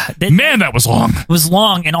Hulkamaniacs. Man, that was long. It was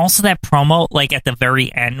long, and also that promo, at the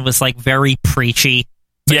very end, was, very preachy.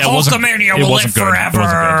 Yeah, Hulkamania will live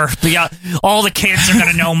forever. Yeah, all the kids are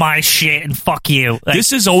going to know my shit, and fuck you.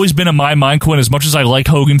 This has always been in my mind, Quinn, as much as I like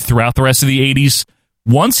Hogan throughout the rest of the 80s.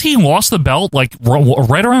 Once he lost the belt, right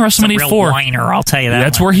around WrestleMania 4, whiner, I'll tell you that.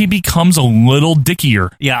 That's where he becomes a little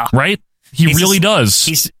dickier. Yeah, right. He really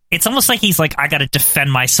does. It's almost like he's I got to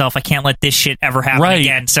defend myself. I can't let this shit ever happen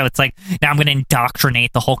again. So it's now I'm going to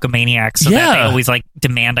indoctrinate the Hulkamaniacs so that they always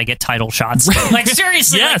demand I get title shots.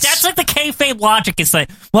 Seriously, yes. That's the kayfabe logic. It's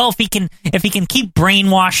well, if he can keep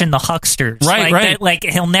brainwashing the hucksters, right.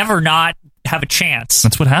 That, he'll never not have a chance.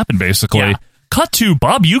 That's what happened, basically. Yeah. Cut to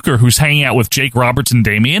Bob Uecker, who's hanging out with Jake Roberts and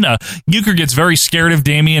Damien. Uecker gets very scared of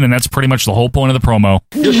Damien, and that's pretty much the whole point of the promo.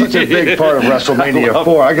 You're such a big part of WrestleMania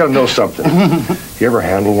 4. I got to know something. You ever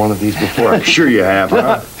handled one of these before? I'm sure you have,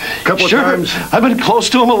 huh? A couple of times? I've been close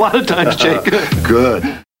to him a lot of times, Jake.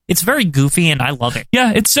 Good. It's very goofy, and I love it.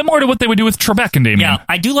 Yeah, it's similar to what they would do with Trebek and Damien. Yeah,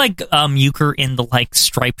 I do like Uecker in the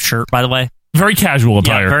striped shirt, by the way. Very casual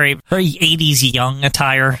attire. Yeah, very 80s young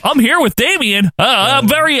attire. I'm here with Damien. I'm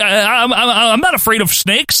not afraid of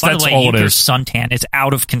snakes. By That's the way, all it Uecker's is. suntan is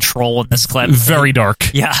out of control in this clip. Very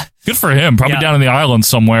dark. Yeah. Good for him. Probably down in the island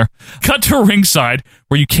somewhere. Cut to ringside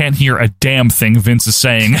where you can't hear a damn thing Vince is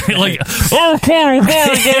saying. It's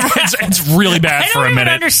really bad for a minute. I don't even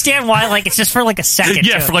understand why. Like, it's just for like a second.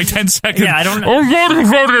 Yeah, for like 10 seconds. Yeah, I don't know.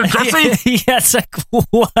 Yeah, it's like,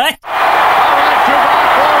 what?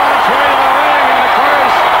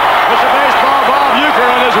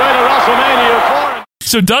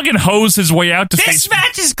 So Duggan hoes his way out to This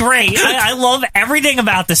match is great. I love everything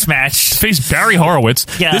about this match. Face Barry Horowitz.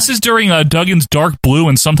 Yeah. This is during Duggan's dark blue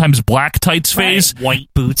and sometimes black tights phase. White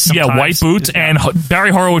boots sometimes. Yeah, white boots. And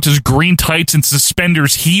Barry Horowitz's green tights and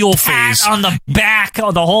suspenders heel phase. On the back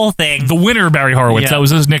of the whole thing. The winner, Barry Horowitz. Yeah. That was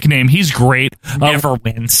his nickname. He's great. Never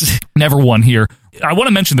wins. Never won here. I want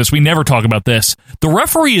to mention this. We never talk about this. The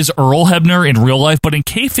referee is Earl Hebner in real life, but in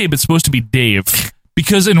kayfabe, it's supposed to be Dave.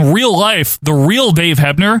 Because in real life, the real Dave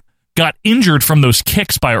Hebner got injured from those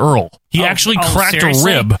kicks by Earl. He actually cracked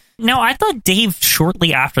seriously? a rib. No, I thought Dave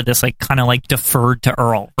shortly after this, kind of deferred to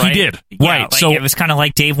Earl. Right? He did, Yeah, right? So it was kind of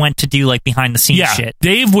like Dave went to do behind the scenes shit.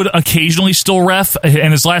 Dave would occasionally still ref,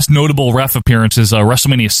 and his last notable ref appearance is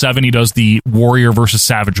WrestleMania 7. He does the Warrior versus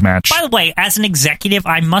Savage match. By the way, as an executive,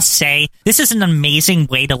 I must say this is an amazing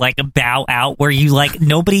way to bow out, where you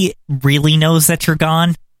nobody really knows that you're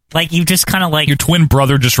gone. You just kind of your twin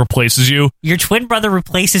brother just replaces you. Your twin brother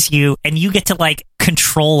replaces you, and you get to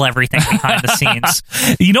control everything behind the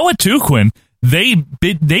scenes. You know what, too, Quinn? They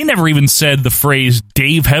never even said the phrase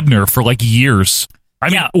Dave Hebner for years. I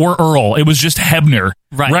mean, or Earl. It was just Hebner,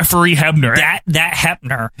 right? Referee Hebner. That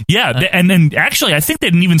Hebner. Yeah, and then actually, I think they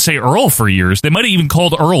didn't even say Earl for years. They might have even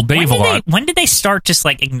called Earl Dave a lot. When did they start just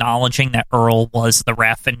acknowledging that Earl was the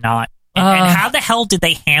ref and not? And how the hell did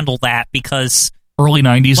they handle that? Because early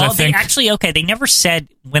 90s, I think. They never said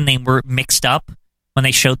when they were mixed up, when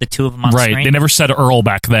they showed the two of them on screen. Right, they never said Earl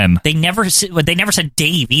back then. They never said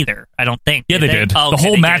Dave either, I don't think. Yeah, they did. Oh, the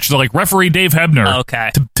whole match, they're referee Dave Hebner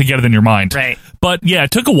to get it in your mind. Right. But yeah,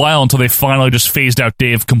 it took a while until they finally just phased out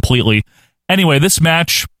Dave completely. Anyway, this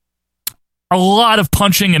match, a lot of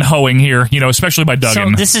punching and hoeing here, especially by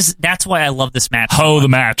Duggan. So that's why I love this match. Hoe the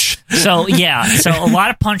match. So, yeah, a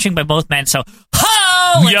lot of punching by both men. So,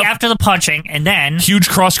 after the punching, and then huge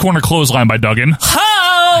cross-corner clothesline by Duggan.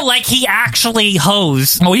 He actually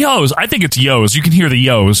hoes. Oh, he hoes. I think it's yo's. You can hear the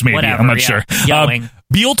yo's, maybe. Whatever, I'm not sure. Yelling.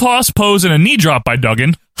 Heel toss, pose, and a knee drop by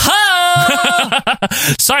Duggan.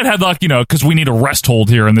 Side headlock, because we need a rest hold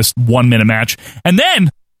here in this 1 minute match. And then,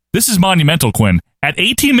 this is monumental, Quinn. At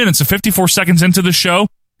 18 minutes and 54 seconds into the show,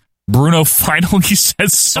 Bruno finally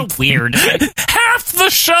says something weird. Half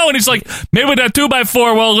the show, and he's like, maybe that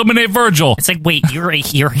 2x4 will eliminate Virgil. It's wait, you're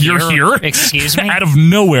here? You're here? Excuse me? Out of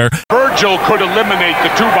nowhere. Virgil could eliminate the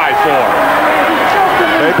 2x4.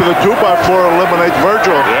 Maybe the 2x4 eliminates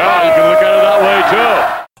Virgil. Yeah, you can look at it that way,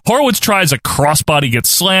 too. Horowitz tries a crossbody, gets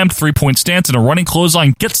slammed, 3-point stance, and a running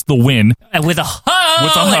clothesline, gets the win. With a hoe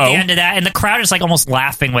at the end of that, and the crowd is almost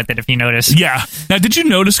laughing with it, if you notice. Yeah. Now, did you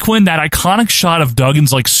notice, Quinn, that iconic shot of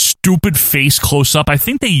Duggan's stupid face close up? I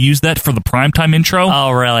think they used that for the primetime intro. Oh,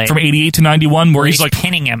 really? From 88 to 91, where he's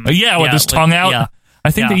pinning him. Yeah, with his tongue out. Yeah. I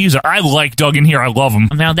think they use it. I like Duggan here. I love him.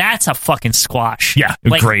 Now, that's a fucking squash. Yeah,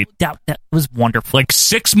 great. That was wonderful.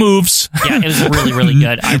 6 moves. Yeah, it was really, really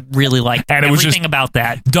good. I really liked that. And it was everything about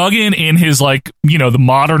that. Duggan in his, the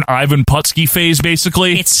modern Ivan Putski phase,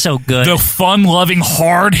 basically. It's so good. The fun-loving,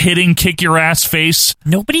 hard-hitting, kick-your-ass face.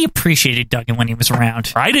 Nobody appreciated Duggan when he was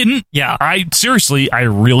around. I didn't. Yeah. I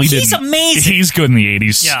really didn't. He's amazing. He's good in the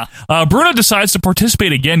 80s. Yeah. Bruno decides to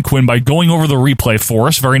participate again, Quinn, by going over the replay for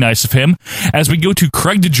us. Very nice of him. As we go to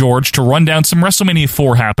Craig DeGeorge to run down some WrestleMania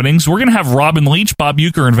 4 happenings. We're going to have Robin Leach, Bob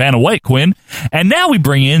Uecker, and Vanna White, Quinn. And now we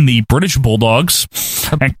bring in the British Bulldogs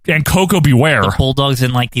and Coco Beware. The Bulldogs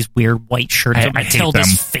in these weird white shirts with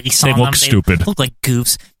Matilda's face on them. They look stupid. They look like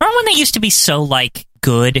goofs. Remember when they used to be so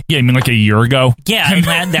good? Yeah, you mean a year ago? Yeah,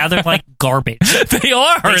 and now they're garbage. They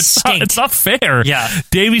are. They it's not fair. Yeah.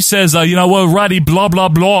 Davey says, Roddy, blah, blah,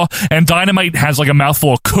 blah. And Dynamite has a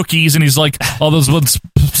mouthful of cookies, and he's like, there's been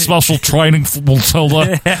special training for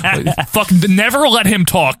Matilda. Fucking never let him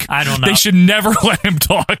talk. I don't know. They should never let him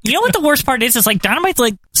talk. You know what the worst part is? It's Dynamite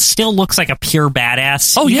still looks like a pure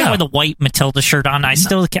badass. Oh, yeah. With a white Matilda shirt on. I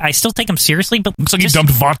still take him seriously, but looks like he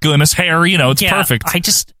dumped vodka in his hair. It's perfect.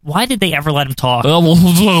 Why did they ever let him talk?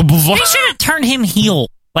 They should have turned him heel.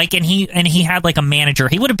 And he had a manager.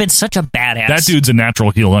 He would have been such a badass. That dude's a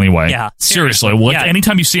natural heel anyway. Yeah. Seriously. Well,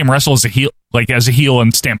 anytime you see him wrestle as a heel, as a heel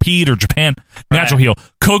in Stampede or Japan, natural heel.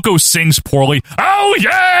 Coco sings poorly. Oh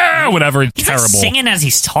yeah! Whatever. It's terrible. Singing as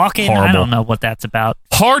he's talking. Horrible. I don't know what that's about.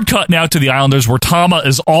 Hard cut now to the Islanders where Tama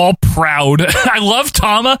is all proud. I love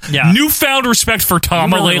Tama. Yeah. Newfound respect for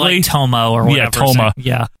Tama really lately. Tomo or whatever. Yeah, Toma.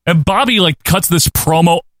 Yeah. And Bobby cuts this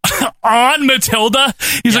promo. on Matilda.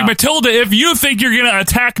 He's like, Matilda, if you think you're going to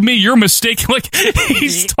attack me, you're mistaken. Like,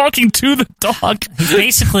 he's talking to the dog. He's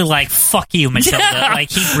basically like, fuck you, Matilda. Yeah. Like,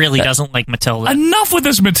 he really doesn't like Matilda. Enough with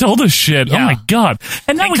this Matilda shit. Yeah. Oh, my God.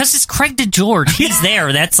 And now because it's Craig DeGeorge. He's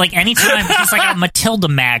there. That's like anytime he's like a Matilda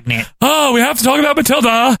magnet. Oh, we have to talk about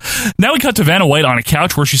Matilda. Now we cut to Vanna White on a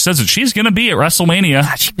couch where she says that she's going to be at WrestleMania.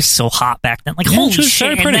 God, she was so hot back then. Like, Yeah, holy she was shit.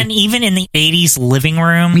 very pretty. And then even in the 80s living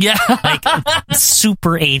room. Yeah. Like,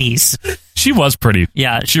 super 80s. She was pretty.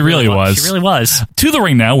 Yeah. She really was. She really was. To the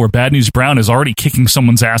ring now, where Bad News Brown is already kicking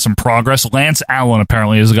someone's ass in progress. Lance Allen,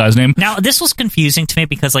 apparently, is the guy's name. Now, this was confusing to me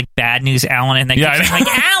because, like, Bad News Allen, and they kept saying, like,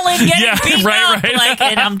 Allen, get beat up! Right. Like,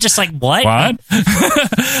 and I'm just like, what?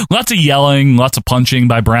 Lots of yelling, lots of punching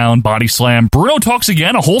by Brown, body slam. Bruno talks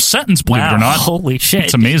again, a whole sentence, believe it or not. Holy shit.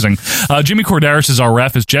 It's amazing. Jimmy Corderas is our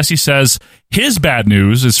ref, as Jesse says his bad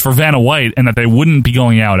news is for Vanna White and that they wouldn't be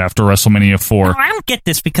going out after WrestleMania 4. No, I don't get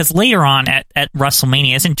this because later on at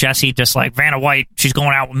WrestleMania, isn't Jesse just like, Vanna White, she's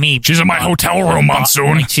going out with me. She's in my hotel room,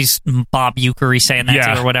 Monsoon. Like she's Bob Euchre saying that to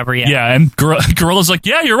her or whatever. Yeah, and Gorilla's like,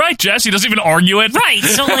 yeah, you're right, Jesse. He doesn't even argue it. Right,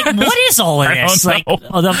 so like, what is all of I this? don't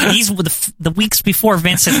know. Like, the weeks before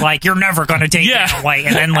Vince is like, you're never going to date Vanna White.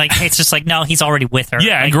 And then like, it's just like, no, he's already with her.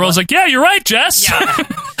 Yeah, like, and Gorilla's like, yeah, you're right, Jess. Yeah.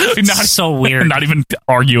 Not so weird. Not even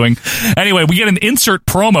arguing. Anyway, we get an insert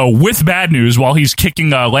promo with Bad News while he's kicking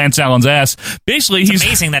Lance Allen's ass. Basically, it's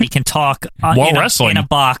amazing that he can talk while wrestling in a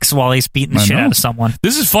box while he's beating the shit out of someone.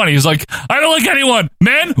 This is funny. He's like, I don't like anyone.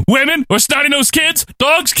 Men, women, or snotty-nosed kids,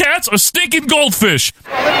 dogs, cats, or stinking goldfish.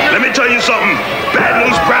 Let me tell you something. Bad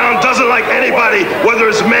News Brown doesn't like anybody, whether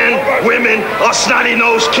it's men, women, or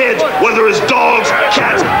snotty-nosed kids, whether it's dogs,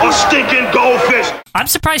 cats, or stinking goldfish. I'm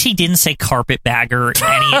surprised he didn't say carpetbagger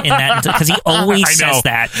in that because he always says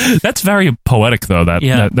that. That's very poetic, though.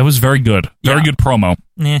 That was very good. Very good promo.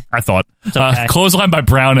 I thought. Okay. Clothesline by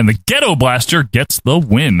Brown, and the Ghetto Blaster gets the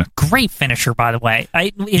win. Great finisher, by the way.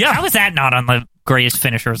 How is that not on the greatest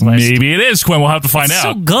finishers list? Maybe it is, Quinn. We'll have to find out.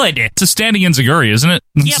 So good. It's a standing enziguri, isn't it?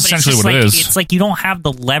 That's essentially what it is. It's like you don't have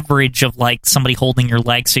the leverage of like somebody holding your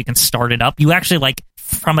leg so you can start it up. You actually like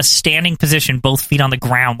from a standing position, both feet on the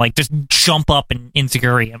ground, like just jump up and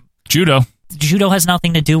enziguri him. Judo has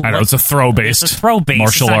nothing to do with I know, it's a throw-based. It's a throw-based.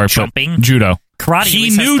 Martial art, jumping. Judo. Karate. He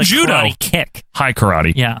knew judo. Karate kick. High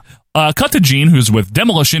karate. Yeah. Cut to Gene, who's with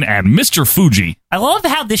Demolition and Mr. Fuji. I love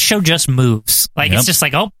how this show just moves. Like, It's just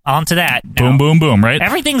like, oh, on to that. Boom, boom, boom, right?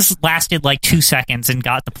 Everything's lasted like 2 seconds and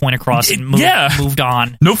got the point across and moved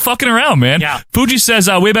on. No fucking around, man. Yeah. Fuji says,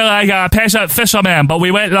 we better pass out fisherman, but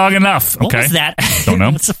we wait long enough. Okay. What was that? Don't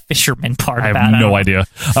know. What's the fisherman part I about? have no idea.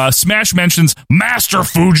 Smash mentions Master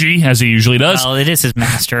Fuji, as he usually does. Well, it is his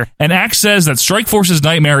master. And Axe says that Strikeforce's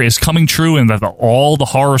nightmare is coming true and that all the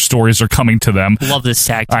horror stories are coming to them. Love this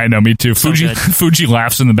tag team. I know, me too. So Fuji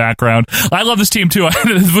laughs in the background. I love this team too.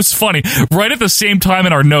 It was funny. Right at the same time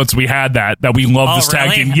in our notes, we had that we love this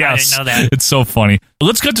tag team. Yes. I didn't know that. It's so funny.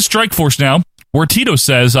 Let's cut to Strikeforce now, where Tito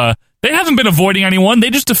says, they haven't been avoiding anyone. They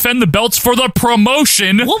just defend the belts for the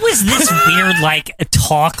promotion. What was this weird, like,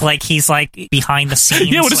 talk? Like, he's, like, behind the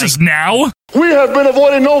scenes? Yeah, what is this now? We have been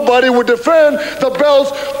avoiding nobody. We defend the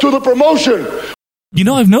belts to the promotion. You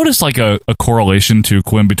know, I've noticed like a correlation to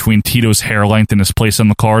Quinn between Tito's hair length and his place on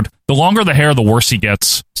the card. The longer the hair, the worse he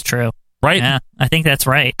gets. It's true. Right? Yeah, I think that's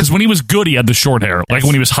right. Because when he was good, he had the short hair. Like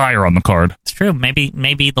when he was higher on the card. It's true. Maybe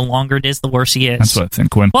the longer it is, the worse he is. That's what I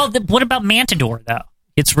think, Quinn. Well, what about Matador, though?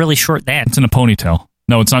 It's really short then. It's in a ponytail.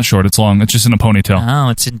 No, it's not short. It's long. It's just in a ponytail. Oh,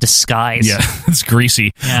 it's in disguise. Yeah, it's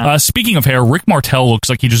greasy. Yeah. Speaking of hair, Rick Martel looks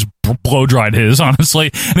like he just blow-dried his,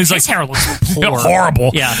 honestly. And he's his hair looks poor.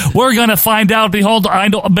 Horrible. Yeah. We're going to find out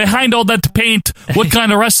behind all that paint what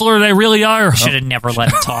kind of wrestler they really are. Should have never let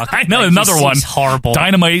him talk. I know, another one. Horrible.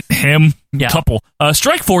 Dynamite, him, Yeah. couple.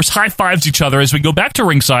 Strikeforce high-fives each other as we go back to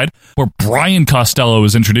ringside, where Brian Costello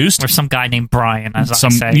is introduced. Or some guy named Brian, as I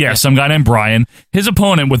say. Yeah, some guy named Brian. His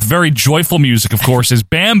opponent, with very joyful music, of course, is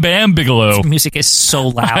Bam Bam Bigelow. His music is so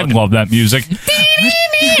loud. I love that music.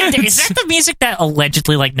 Is that the music that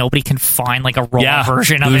allegedly like nobody can find like a raw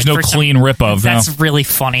version of it? There's no clean rip of. That's really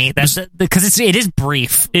funny. That's because it is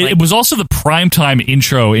brief. It was also the primetime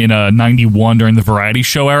intro in '91 during the variety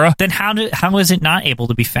show era. Then how is it not able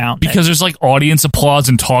to be found? Because there's like audience applause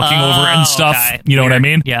and talking over it and stuff. Okay. You know what I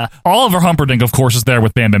mean? Yeah. Oliver Humperdinck, of course, is there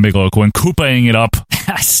with Bam Bam Bigelow going Koopaing it up.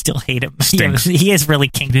 I still hate him. Stinks. He is really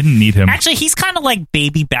King. Didn't need him. Actually, he's kind of like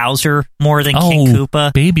Baby Bowser more than King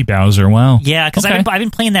Koopa. Baby Bowser, wow. Yeah, because I've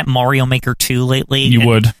been playing that Mario Maker 2 lately. You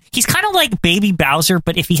would. He's kind of like Baby Bowser,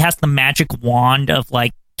 but if he has the magic wand of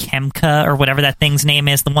like Kemka or whatever that thing's name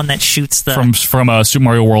is, the one that shoots the from Super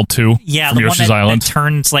Mario World 2. Yeah, from the Yoshi's one Island. that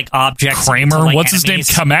turns like objects. Kramer, into, like, what's enemies.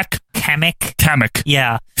 his name? Kamek.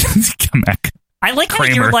 Yeah. Kamek. I like how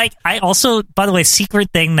Kramer. you're like, I also, by the way, secret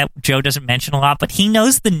thing that Joe doesn't mention a lot, but he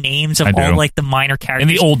knows the names of all like the minor characters.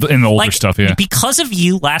 In the older like, stuff, yeah. Because of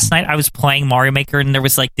you, last night I was playing Mario Maker and there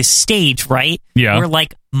was like this stage, right? Yeah. Where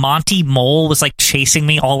like Monty Mole was like chasing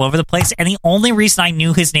me all over the place, and the only reason I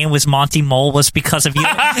knew his name was Monty Mole was because of you.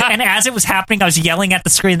 And as it was happening, I was yelling at the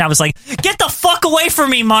screen and I was like, "Get the fuck away from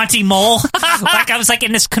me, Monty Mole!" Like I was like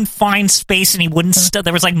in this confined space and he wouldn't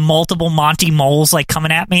there was like multiple Monty Moles like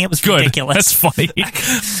coming at me. It was ridiculous. That's funny.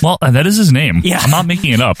 Well, that is his name. Yeah. I'm not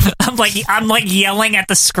making it up. I'm like yelling at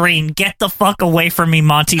the screen, "Get the fuck away from me,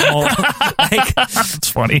 Monty Mole!" It's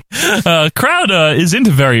funny. Crowd is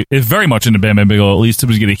very much into Bam Bam Bigelow. At least it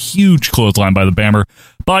was get a huge clothesline by the Bammer,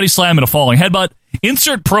 body slam and a falling headbutt.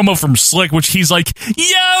 Insert promo from Slick, which he's like,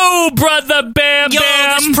 "Yo, brother Bam Bam."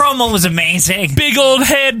 This promo was amazing. Big old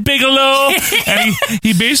head Bigelow. And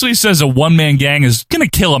he basically says a one-man gang is going to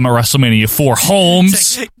kill him at WrestleMania 4.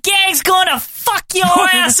 Holmes. Like, gang's gonna fuck your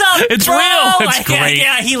ass up, It's bro. real. It's great.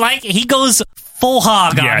 Yeah, he goes full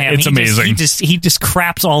hog on him. It's amazing. He just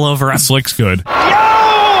craps all over him. Slick's good. Yo, brother,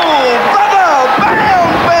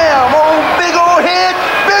 Bam Bam, old big old head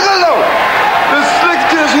Bigelow. The Slick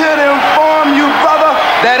just here to inform you, brother,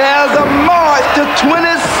 that as of March the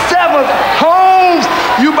 27th, Holmes,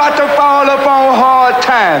 you about to fall up on hard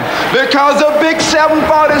time because the big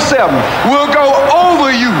 747 will go over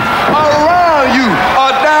you, around you,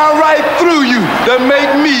 or downright through you to make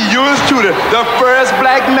me, yours truly, the first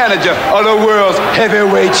black manager of the world's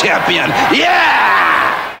heavyweight champion.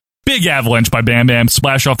 Yeah! Big avalanche by Bam Bam,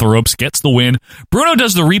 splash off the ropes, gets the win. Bruno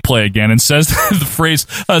does the replay again and says the phrase,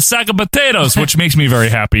 sack of potatoes, which makes me very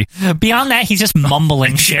happy. Beyond that, he's just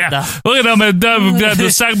mumbling shit. Yeah. Look at him, the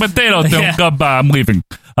sack of potatoes. Yeah. I'm leaving.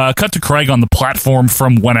 Cut to Craig on the platform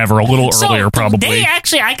from whenever, a little earlier probably. They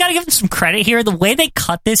actually, I gotta give them some credit here. The way they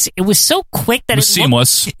cut this, it was so quick that it was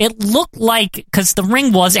seamless. It looked like, because the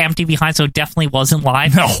ring was empty behind, so it definitely wasn't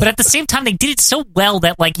live. No. But at the same time, they did it so well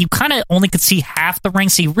that like you kind of only could see half the ring,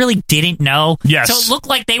 so you really didn't know. Yes. So it looked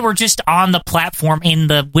like they were just on the platform in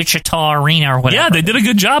the Wichita Arena or whatever. Yeah, they did a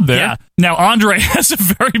good job there. Yeah. Now, Andre has a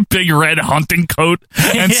very big red hunting coat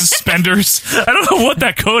and suspenders. I don't know what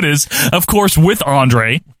that coat is. Of course, with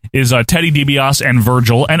Andre is Teddy DiBiase and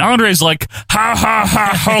Virgil. And Andre's like, ha, ha,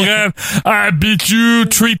 ha, Hogan, I beat you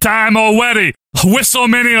 3 times already.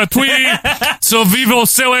 WrestleMania 3, so Vivo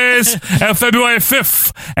Series, February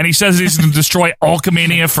 5th. And he says he's going to destroy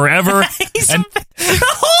Alchemania forever. And the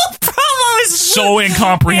whole promo is so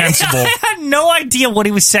incomprehensible. I had no idea what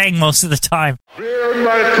he was saying most of the time. They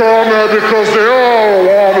might come here because they all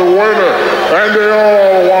want a winner, and they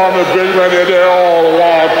all want a big money, they all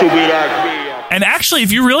want to be like me. And actually,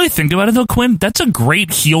 if you really think about it, though, Quinn, that's a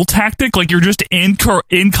great heel tactic. Like, you're just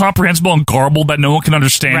incomprehensible and garbled that no one can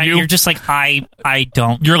understand Right, you. you're just like, I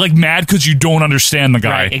don't. You're like mad because you don't understand the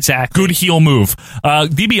guy. Right, exactly. Good heel move.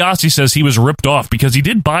 DiBiase says he was ripped off because he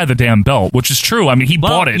did buy the damn belt, which is true. I mean, he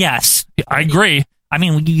bought it. Yes. I agree. I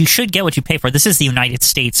mean, you should get what you pay for. This is the United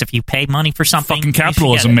States. If you pay money for something, Fucking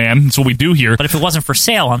capitalism, man. That's what we do here. But if it wasn't for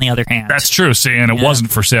sale, on the other hand. That's true, saying it wasn't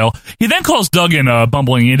for sale. He then calls Duggan a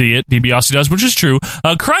bumbling idiot, DiBiase does, which is true.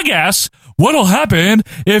 Craig asks, what'll happen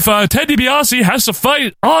if Ted DiBiase has to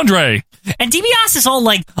fight Andre? And DiBiase is all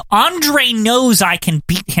like, Andre knows I can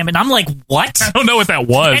beat him. And I'm like, what? I don't know what that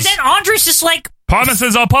was. And then Andre's just like,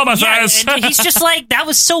 promises are promises. Yeah, and he's just like, that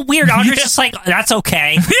was so weird. Andre's just like, that's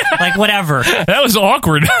okay. Like, whatever. That was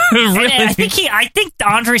awkward. Really. I think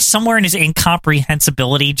Andre, somewhere in his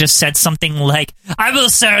incomprehensibility, just said something like, I will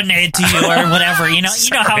serenade to you, or whatever.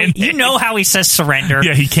 You know how he says surrender.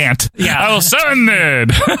 Yeah, he can't. Yeah. I will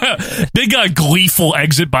serenade. Big gleeful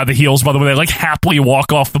exit by the heels, by the way. They like happily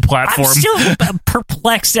walk off the platform. I'm still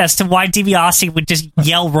perplexed as to why DiBiase would just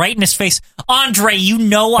yell right in his face, Andre, you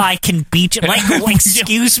know I can beat you. Like,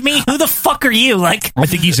 excuse me? Who the fuck are you? Like, I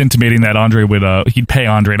think he's intimating that Andre would he'd pay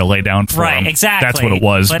Andre to lay down for him. Right, exactly. That's what it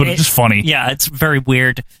was. But it's just funny. Yeah, it's very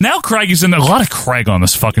weird. Now Craig is in a lot of Craig on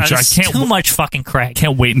this fucking show. I can't too much fucking Craig.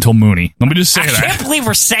 Can't wait until Mooney. Let me just say I that. can't believe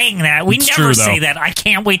we're saying that. We It's never true, say though. that. I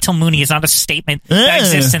can't wait till Mooney is not a statement that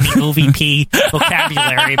exists in the OVP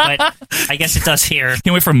vocabulary, but I guess it does here.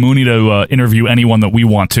 Can't wait for Mooney to interview anyone that we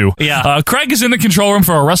want to. Yeah. Craig is in the control room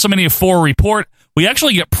for a WrestleMania 4 report. we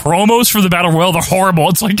actually get promos for the Battle Royal. They're horrible.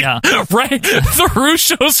 It's like, Ray, the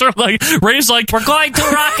Russos are like, Ray's like, we're going to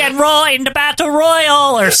rock and roll in the Battle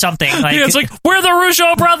Royal or something. Like, it's like, we're the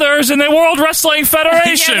Russo brothers in the World Wrestling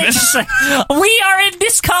Federation. We are in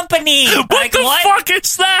this company. What the fuck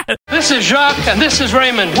is that? This is Jacques and this is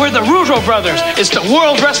Raymond. We're the Russo brothers. It's the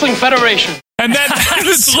World Wrestling Federation. And then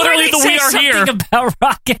it's literally the We Are Here. About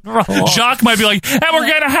rock and roll. Jacques might be like, and we're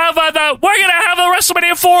gonna have the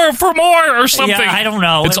WrestleMania 4 for more or something. Yeah, I don't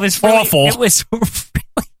know. It's it was awful. It was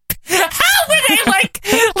really. How were they like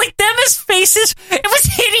them as faces? It was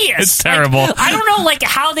hideous. It's terrible. I don't know,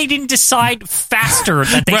 how they didn't decide faster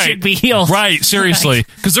that they should be healed. Right, seriously,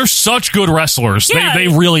 because they're such good wrestlers. Yeah, they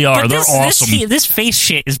really are. They're awesome. This face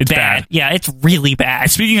shit is bad. Yeah, it's really bad.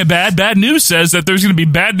 Speaking of bad news says that there's going to be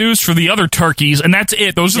bad news for the other turkeys, and that's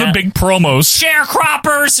it. Those are the big promos.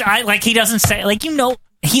 Sharecroppers. He doesn't say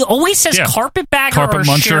he always says carpetbagger or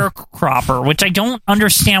sharecropper, which I don't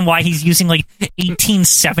understand why he's using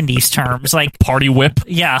 1870s terms like party whip.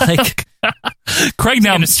 Yeah, Craig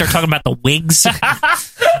now going to start talking about the wigs.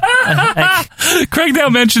 Craig now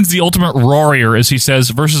mentions the Ultimate Warrior, as he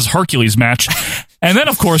says, versus Hercules match, and then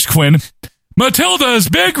of course Quinn. Matilda's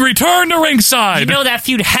big return to ringside. You know that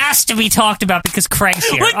feud has to be talked about because Craig's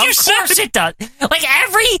here. Of course it does.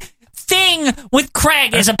 Every thing with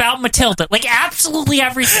Craig is about Matilda. Absolutely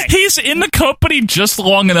everything. He's in the company just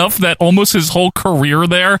long enough that almost his whole career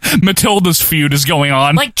there, Matilda's feud is going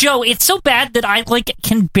on. Joe, it's so bad that I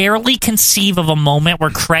can barely conceive of a moment where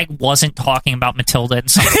Craig wasn't talking about Matilda in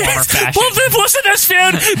some form or fashion. Well, wasn't this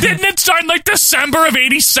feud? Didn't it start in December of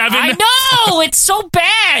 '87? I know! It's so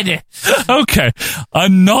bad! Okay.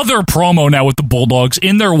 Another promo now with the Bulldogs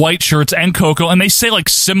in their white shirts and Coco, and they say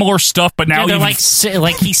similar stuff, but now they're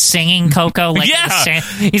he's singing Coco. He's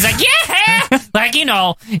like, yeah!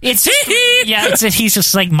 It's he's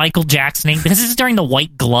just like Michael Jacksoning, because this is during the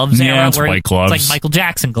white gloves era. It's white gloves. It's like Michael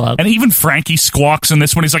Jackson gloves. And even Frankie squawks in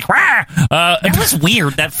this one. He's like, rah! It was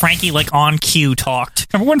weird that Frankie, on cue, talked.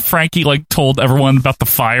 Remember when Frankie, told everyone about the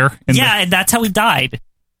fire? And that's how he died.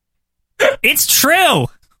 It's true!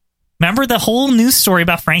 Remember the whole news story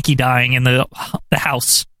about Frankie dying in the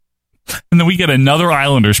house? And then we get another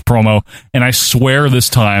Islanders promo, and I swear this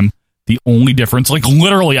time, the only difference,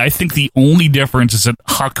 literally, I think the only difference is that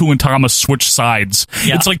Haku and Thomas switch sides.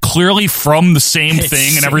 Yeah. It's clearly from the same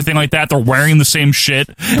thing and everything like that. They're wearing the same shit.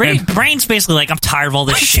 Brain's basically I'm tired of all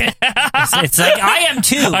this shit. It's I am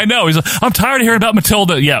too. I know. He's I'm tired of hearing about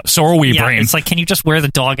Matilda. Yeah, so are we, Brain. It's can you just wear the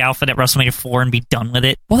dog outfit at WrestleMania 4 and be done with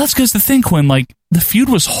it? Well, that's because the thing, Quinn, the feud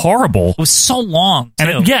was horrible. It was so long,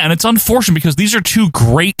 too. And it's unfortunate because these are two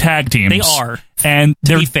great tag teams. They are. And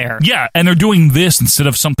to be fair. Yeah, and they're doing this instead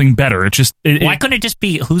of something better. It's just... Why couldn't it just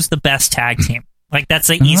be who's the best tag team? That's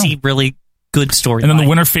an easy, really good story. And then the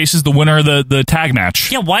winner faces the winner of the tag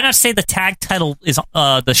match. Yeah, why not say the tag title is...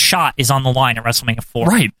 the shot is on the line at WrestleMania 4?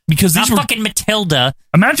 Right, because these were... fucking Matilda.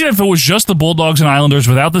 Imagine if it was just the Bulldogs and Islanders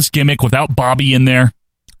without this gimmick, without Bobby in there.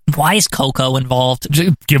 Why is Coco involved?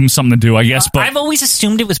 Just give him something to do, I guess. But I've always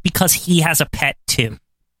assumed it was because he has a pet, too.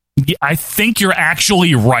 I think you're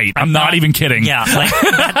actually right. I'm not even kidding. Yeah,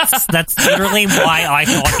 that's literally why I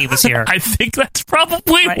thought he was here. I think that's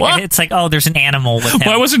probably why. It's there's an animal with him.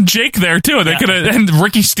 Why wasn't Jake there, too? They could have... And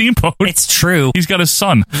Ricky Steamboat. It's true. He's got his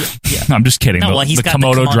son. Yeah. No, I'm just kidding. No, he's got the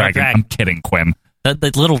Komodo dragon. I'm kidding, Quinn.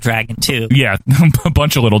 The little dragon, too. Yeah, a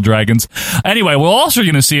bunch of little dragons. Anyway, we're also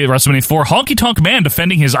going to see at WrestleMania 4 Honky Tonk Man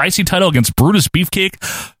defending his IC title against Brutus Beefcake.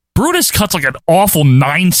 Brutus cuts an awful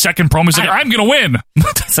 9-second promo. He's I'm going to win.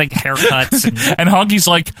 It's haircuts. And Honky's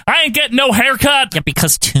I ain't getting no haircut. Yeah,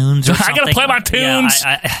 because tunes or something. I got to play my tunes.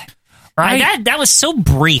 Yeah, right? That was so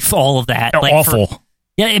brief, all of that. Awful.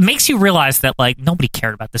 Yeah, it makes you realize that nobody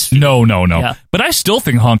cared about this feud. No. Yeah. But I still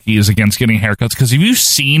think Honky is against getting haircuts because have you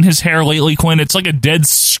seen his hair lately, Quinn? It's like a dead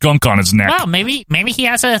skunk on his neck. Well, maybe he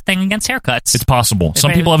has a thing against haircuts. It's possible.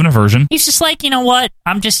 Some people have an aversion. He's just you know what?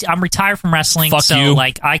 I'm retired from wrestling, Fuck so you.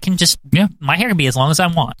 I can just my hair can be as long as I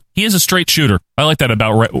want. He is a straight shooter. I like that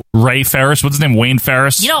about Ray Ferris. What's his name? Wayne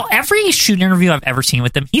Ferris. Every shoot interview I've ever seen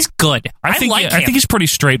with him, he's good. I think he's pretty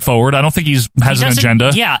straightforward. I don't think he has an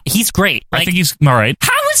agenda. Yeah, he's great. I think he's all right.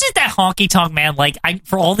 How is it that Honky Tonk Man,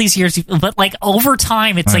 for all these years, but over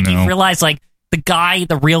time, it's you realize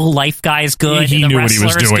the real life guy is good. He knew what he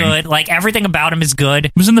was doing. Good. Everything about him is good.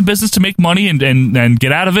 He was in the business to make money and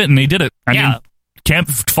get out of it, and he did it. I mean, can't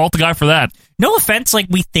fault the guy for that. No offense,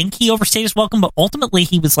 we think he overstayed his welcome, but ultimately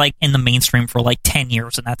he was in the mainstream for 10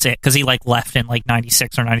 years, and that's it, because he left in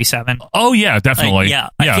 96 or 97. Oh yeah, definitely.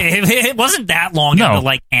 It wasn't that long in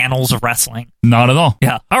the annals of wrestling. Not at all.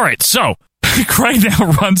 Yeah. All right, so Craig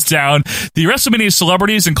now runs down the WrestleMania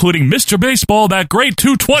celebrities, including Mr. Baseball, that great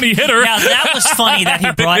 220 hitter. Now, that was funny that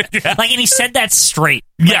he brought, and he said that straight.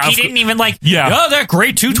 Like, he didn't even oh, that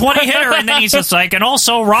great 220 hitter. And then he's just like, and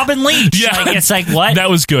also Robin Leach. Yeah. Like, it's like, what? That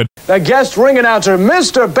was good. The guest ring announcer,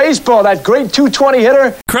 Mr. Baseball, that great 220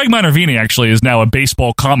 hitter. Craig Minervini actually is now a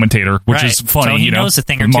baseball commentator, which is funny. So he knows a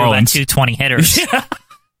thing or two about 220 hitters. Yeah.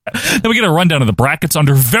 Then we get a rundown of the brackets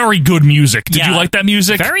under very good music. Did you like that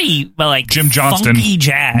music? Very, Jim Johnston. Funky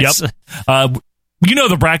jazz. Yep. You know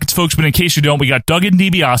the brackets, folks, but in case you don't, we got Duggan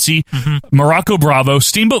DiBiase, Morocco Bravo,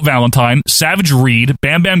 Steamboat Valentine, Savage Reed,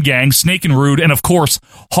 Bam Bam Gang, Snake and Rude, and of course,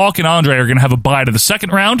 Hawk and Andre are going to have a bye to the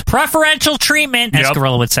second round. Preferential treatment, as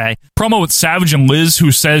Gorilla would say. Promo with Savage and Liz,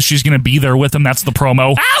 who says she's going to be there with him. That's the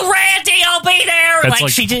promo. Oh, Randy, I'll be there!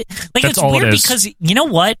 That's she did. Like, that's it's all weird it is. because, you know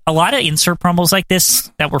what? A lot of insert promos like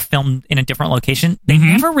this that were filmed in a different location, they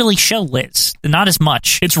never really show Liz. Not as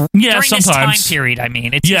much. It's during sometimes. this time period, I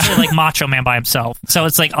mean. It's usually like Macho Man by himself. So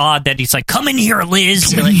it's like odd that he's like, come in here,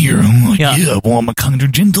 Liz. Come in here. I'm like, well, I'm a kind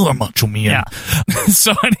of gentle Macho Man. Yeah.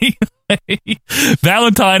 So anyway,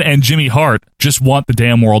 Valentine and Jimmy Hart just want the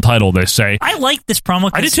damn world title, they say. I like this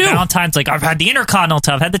promo I did because too. Valentine's like, I've had the Intercontinental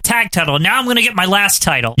title, I've had the tag title, now I'm going to get my last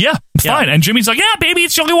title. Yeah, fine. And Jimmy's like, yeah, baby,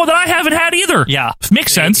 it's the only one that I haven't had either. Yeah.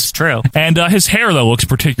 Makes sense. It's true. And his hair, though, looks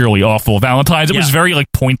particularly awful. Valentine's, it was very,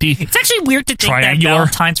 pointy. It's actually weird to think triangular.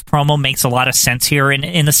 that Valentine's promo makes a lot of sense here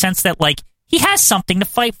in the sense that, he has something to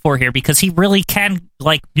fight for here because he really can,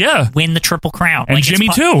 win the Triple Crown. And Jimmy,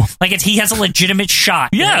 too. He has a legitimate shot.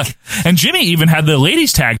 Yeah. And Jimmy even had the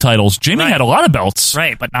ladies' tag titles. Jimmy had a lot of belts.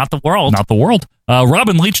 Right, but not the world. Not the world.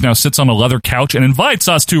 Robin Leach now sits on a leather couch and invites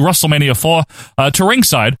us to WrestleMania 4 to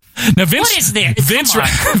ringside. Now, What is this?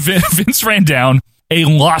 Vince ran down a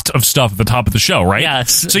lot of stuff at the top of the show, right?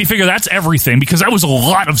 Yes. So you figure that's everything because that was a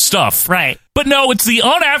lot of stuff. Right. But no, it's the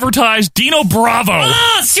unadvertised Dino Bravo.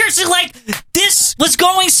 Oh, seriously, this was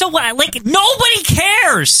going so well. Nobody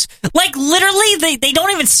cares. Literally, they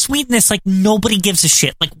don't even sweeten this. Nobody gives a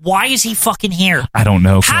shit. Why is he fucking here? I don't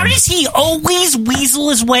know. How does he always weasel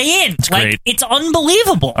his way in? It's great. It's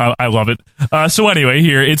unbelievable. I love it. So anyway,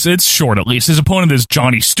 here, it's short at least. His opponent is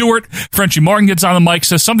Johnny Stewart. Frenchie Martin gets on the mic,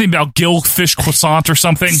 says something about Gillfish croissant or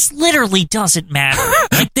something. This literally doesn't matter.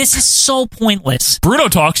 This is so pointless. Bruno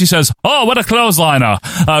talks. He says, oh, what a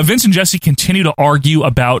clothesliner. Vince and Jesse continue to argue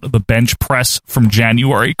about the bench press from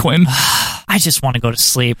January, Quinn. I just want to go to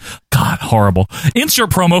sleep. God, horrible. Insert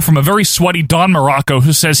promo from a very sweaty Don Morocco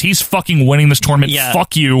who says he's fucking winning this tournament. Yeah.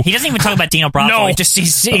 Fuck you. He doesn't even talk about Dino Bravo. No. He's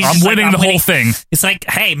just I'm winning the whole thing. It's like,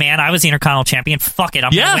 hey, man, I was the Intercontinental Champion. Fuck it.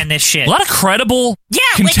 I'm going to win this shit. A lot of credible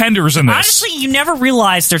contenders in this. Honestly, you never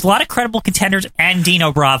realize there's a lot of credible contenders and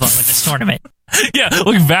Dino Bravo in this tournament. Yeah,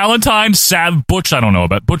 Valentine, Sav, Butch, I don't know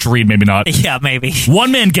about. Butch Reed, maybe not. Yeah, maybe.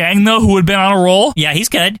 One Man Gang, though, who had been on a roll. Yeah, he's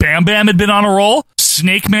good. Bam Bam had been on a roll.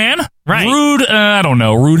 Snake Man. Right. Rude, I don't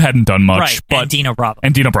know. Rude hadn't done much. Right, but and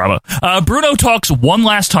Dino Bravo. Bruno talks one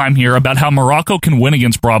last time here about how Morocco can win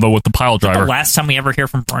against Bravo with the pile driver. The last time we ever hear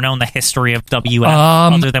from Bruno in the history of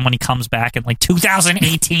WF, other than when he comes back in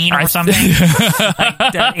 2018 or something.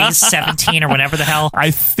 He's 17 or whatever the hell. I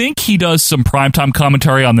think he does some primetime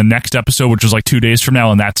commentary on the next episode, which is 2 days from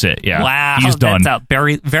now, and that's it. Yeah. Wow. He's done. That's a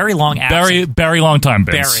very, very long absence. Very long time,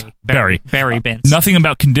 Vince. Very Vince. Nothing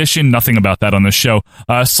about condition, nothing about that on this show.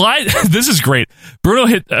 Slide, this is great. Bruno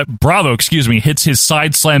hits his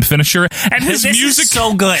side slam finisher, and his music is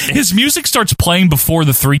so good. His music starts playing before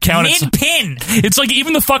the 3 count. Mid-pin. It's like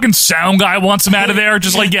even the fucking sound guy wants him out of there.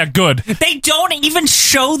 Just good. They don't even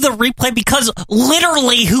show the replay because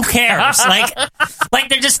literally, who cares?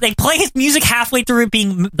 They play his music halfway through it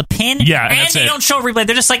being the pin. Yeah, and they don't show a replay.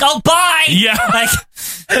 They're just like, oh, bye. Yeah.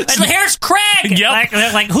 And here's Craig. Yep.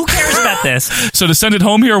 Who cares about this? So to send it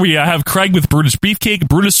home here, we have Craig with Brutus Beefcake.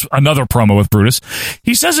 Brutus, another promo with Brutus.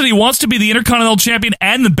 He says that he wants to be the Intercontinental Champion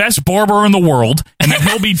and the best barber in the world, and that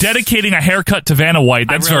he'll be dedicating a haircut to Vanna White.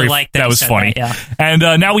 That's that was funny. That, yeah.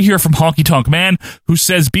 And now we hear from Honky Tonk Man, who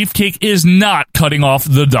says Beefcake is not cutting off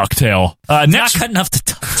the ducktail. Not cutting off the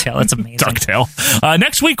ducktail. That's amazing. Ducktail.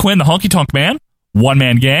 Next week, Quinn, the Honky Tonk Man, One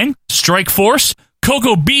Man Gang, Strike Force,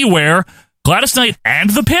 Coco Beware, Gladys Knight, and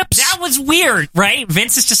the Pips. That was weird, right?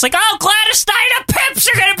 Vince is just like, oh, Gladys Knight and Pips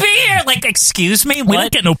are going to be here. Excuse me? We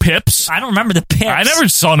didn't get no Pips. I don't remember the Pips. I never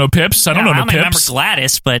saw no Pips. I don't know no Pips. I remember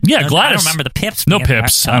Gladys, but Gladys. I don't remember the Pips. No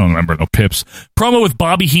Pips. I don't remember no Pips. Promo with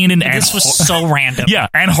Bobby Heenan. This was so random. Yeah,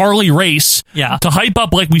 and Harley Race. Yeah. To hype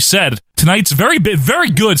up, like we said, Tonight's very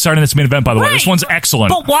good starting this main event, by the way. This one's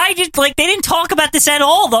excellent. But why did, they didn't talk about this at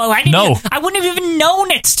all, though. I wouldn't have even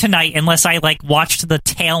known it's tonight unless I, watched the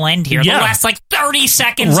tail end here. Yeah. The last, 30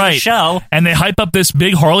 seconds of the show. And they hype up this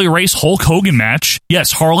big Harley Race Hulk Hogan match.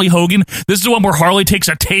 Yes, Harley Hogan. This is the one where Harley takes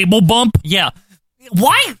a table bump. Yeah.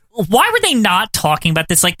 Why were they not talking about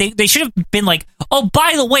this? They should have been oh,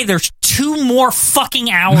 by the way, there's 2 more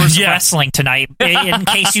fucking hours of wrestling tonight, in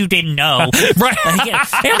case you didn't know. Right.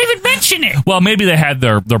 They don't even mention it. Well, maybe they had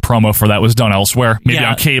their promo for that was done elsewhere. Maybe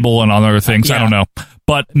on cable and on other things. Yeah. I don't know.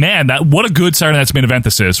 But, man, what a good Saturday Night's main event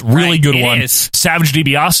this is. Really good one. Is. Savage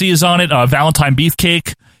DiBiase is on it. Valentine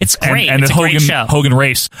Beefcake. It's great. And it's the a great show. Hogan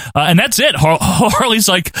race. And that's it. Harley's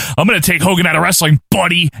like, I'm going to take Hogan out of wrestling,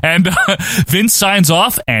 buddy. And Vince signs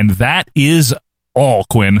off, and that is all,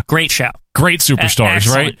 Quinn. Great show. Great superstars,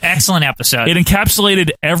 right? Excellent episode. It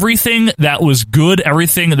encapsulated everything that was good,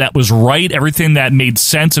 everything that was right, everything that made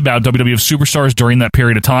sense about WWF superstars during that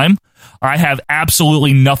period of time. I have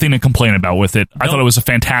absolutely nothing to complain about with it. I thought it was a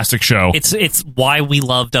fantastic show. It's why we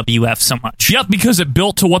love WF so much. Yep, because it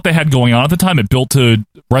built to what they had going on at the time. It built to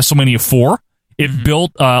WrestleMania 4. It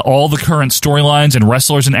built all the current storylines and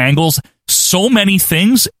wrestlers and angles. So many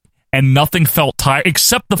things, and nothing felt tired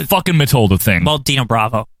except the fucking Matilda thing. Well, Dino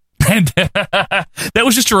Bravo. And that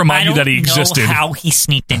was just to remind you that he existed. I don't know how he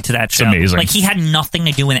sneaked into that show. It's amazing. He had nothing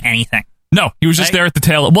to do with anything. No, he was just there at the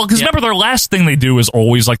tail. Well, because remember, their last thing they do is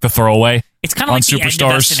always the throwaway. It's kind of like Superstars. The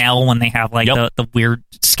end of SNL when they have the weird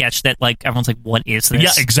sketch that everyone's like, what is this?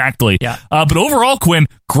 Yeah, exactly. Yeah. But overall, Quinn,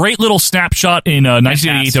 great little snapshot in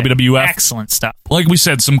 1988 WWF. Excellent stuff. Like we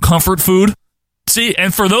said, some comfort food. See,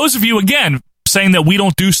 and for those of you, again, saying that we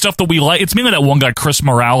don't do stuff that we like, it's mainly that one guy, Chris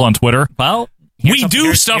Morale, on Twitter. Well, we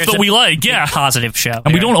do stuff that we like, yeah. Positive show.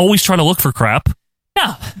 And we don't always try to look for crap.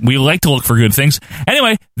 No. We like to look for good things.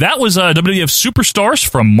 Anyway, that was WWF Superstars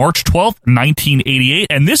from March 12th, 1988.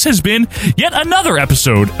 And this has been yet another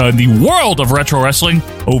episode of the world of retro wrestling,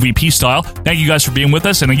 OVP style. Thank you guys for being with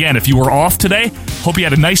us. And again, if you were off today, hope you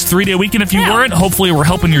had a nice 3-day weekend. If you weren't, hopefully we're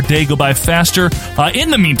helping your day go by faster. In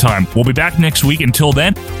the meantime, we'll be back next week. Until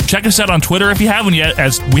then, check us out on Twitter if you haven't yet,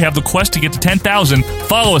 as we have the quest to get to 10,000.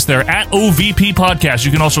 Follow us there at OVP Podcast.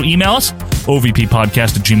 You can also email us,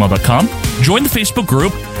 ovppodcast@gmail.com. Join the Facebook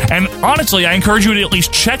group, and honestly, I encourage you to at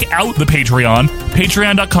least check out the Patreon,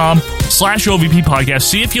 patreon.com/OVP Podcast.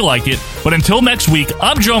 See if you like it. But until next week,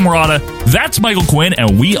 I'm Joe Murata, that's Michael Quinn,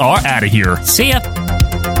 and we are out of here. See ya.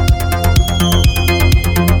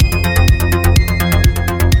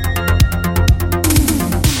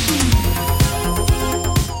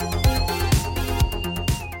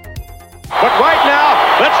 But right now,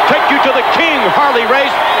 let's take you to the King Harley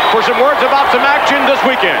Race for some words about some action this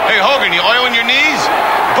weekend. Hey, Hogan, you oiling your knees?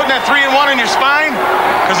 Putting that 3-in-1 in your spine?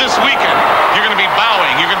 Because this weekend, you're going to be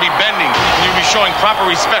bowing, you're going to be bending, and you're going to be showing proper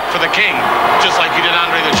respect for the King, just like you did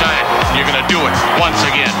Andre the Giant. And you're going to do it once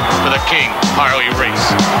again for the King Harley Race.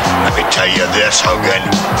 Let me tell you this, Hogan.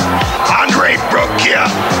 Andre broke you.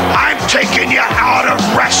 I'm taking you out of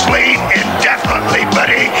wrestling.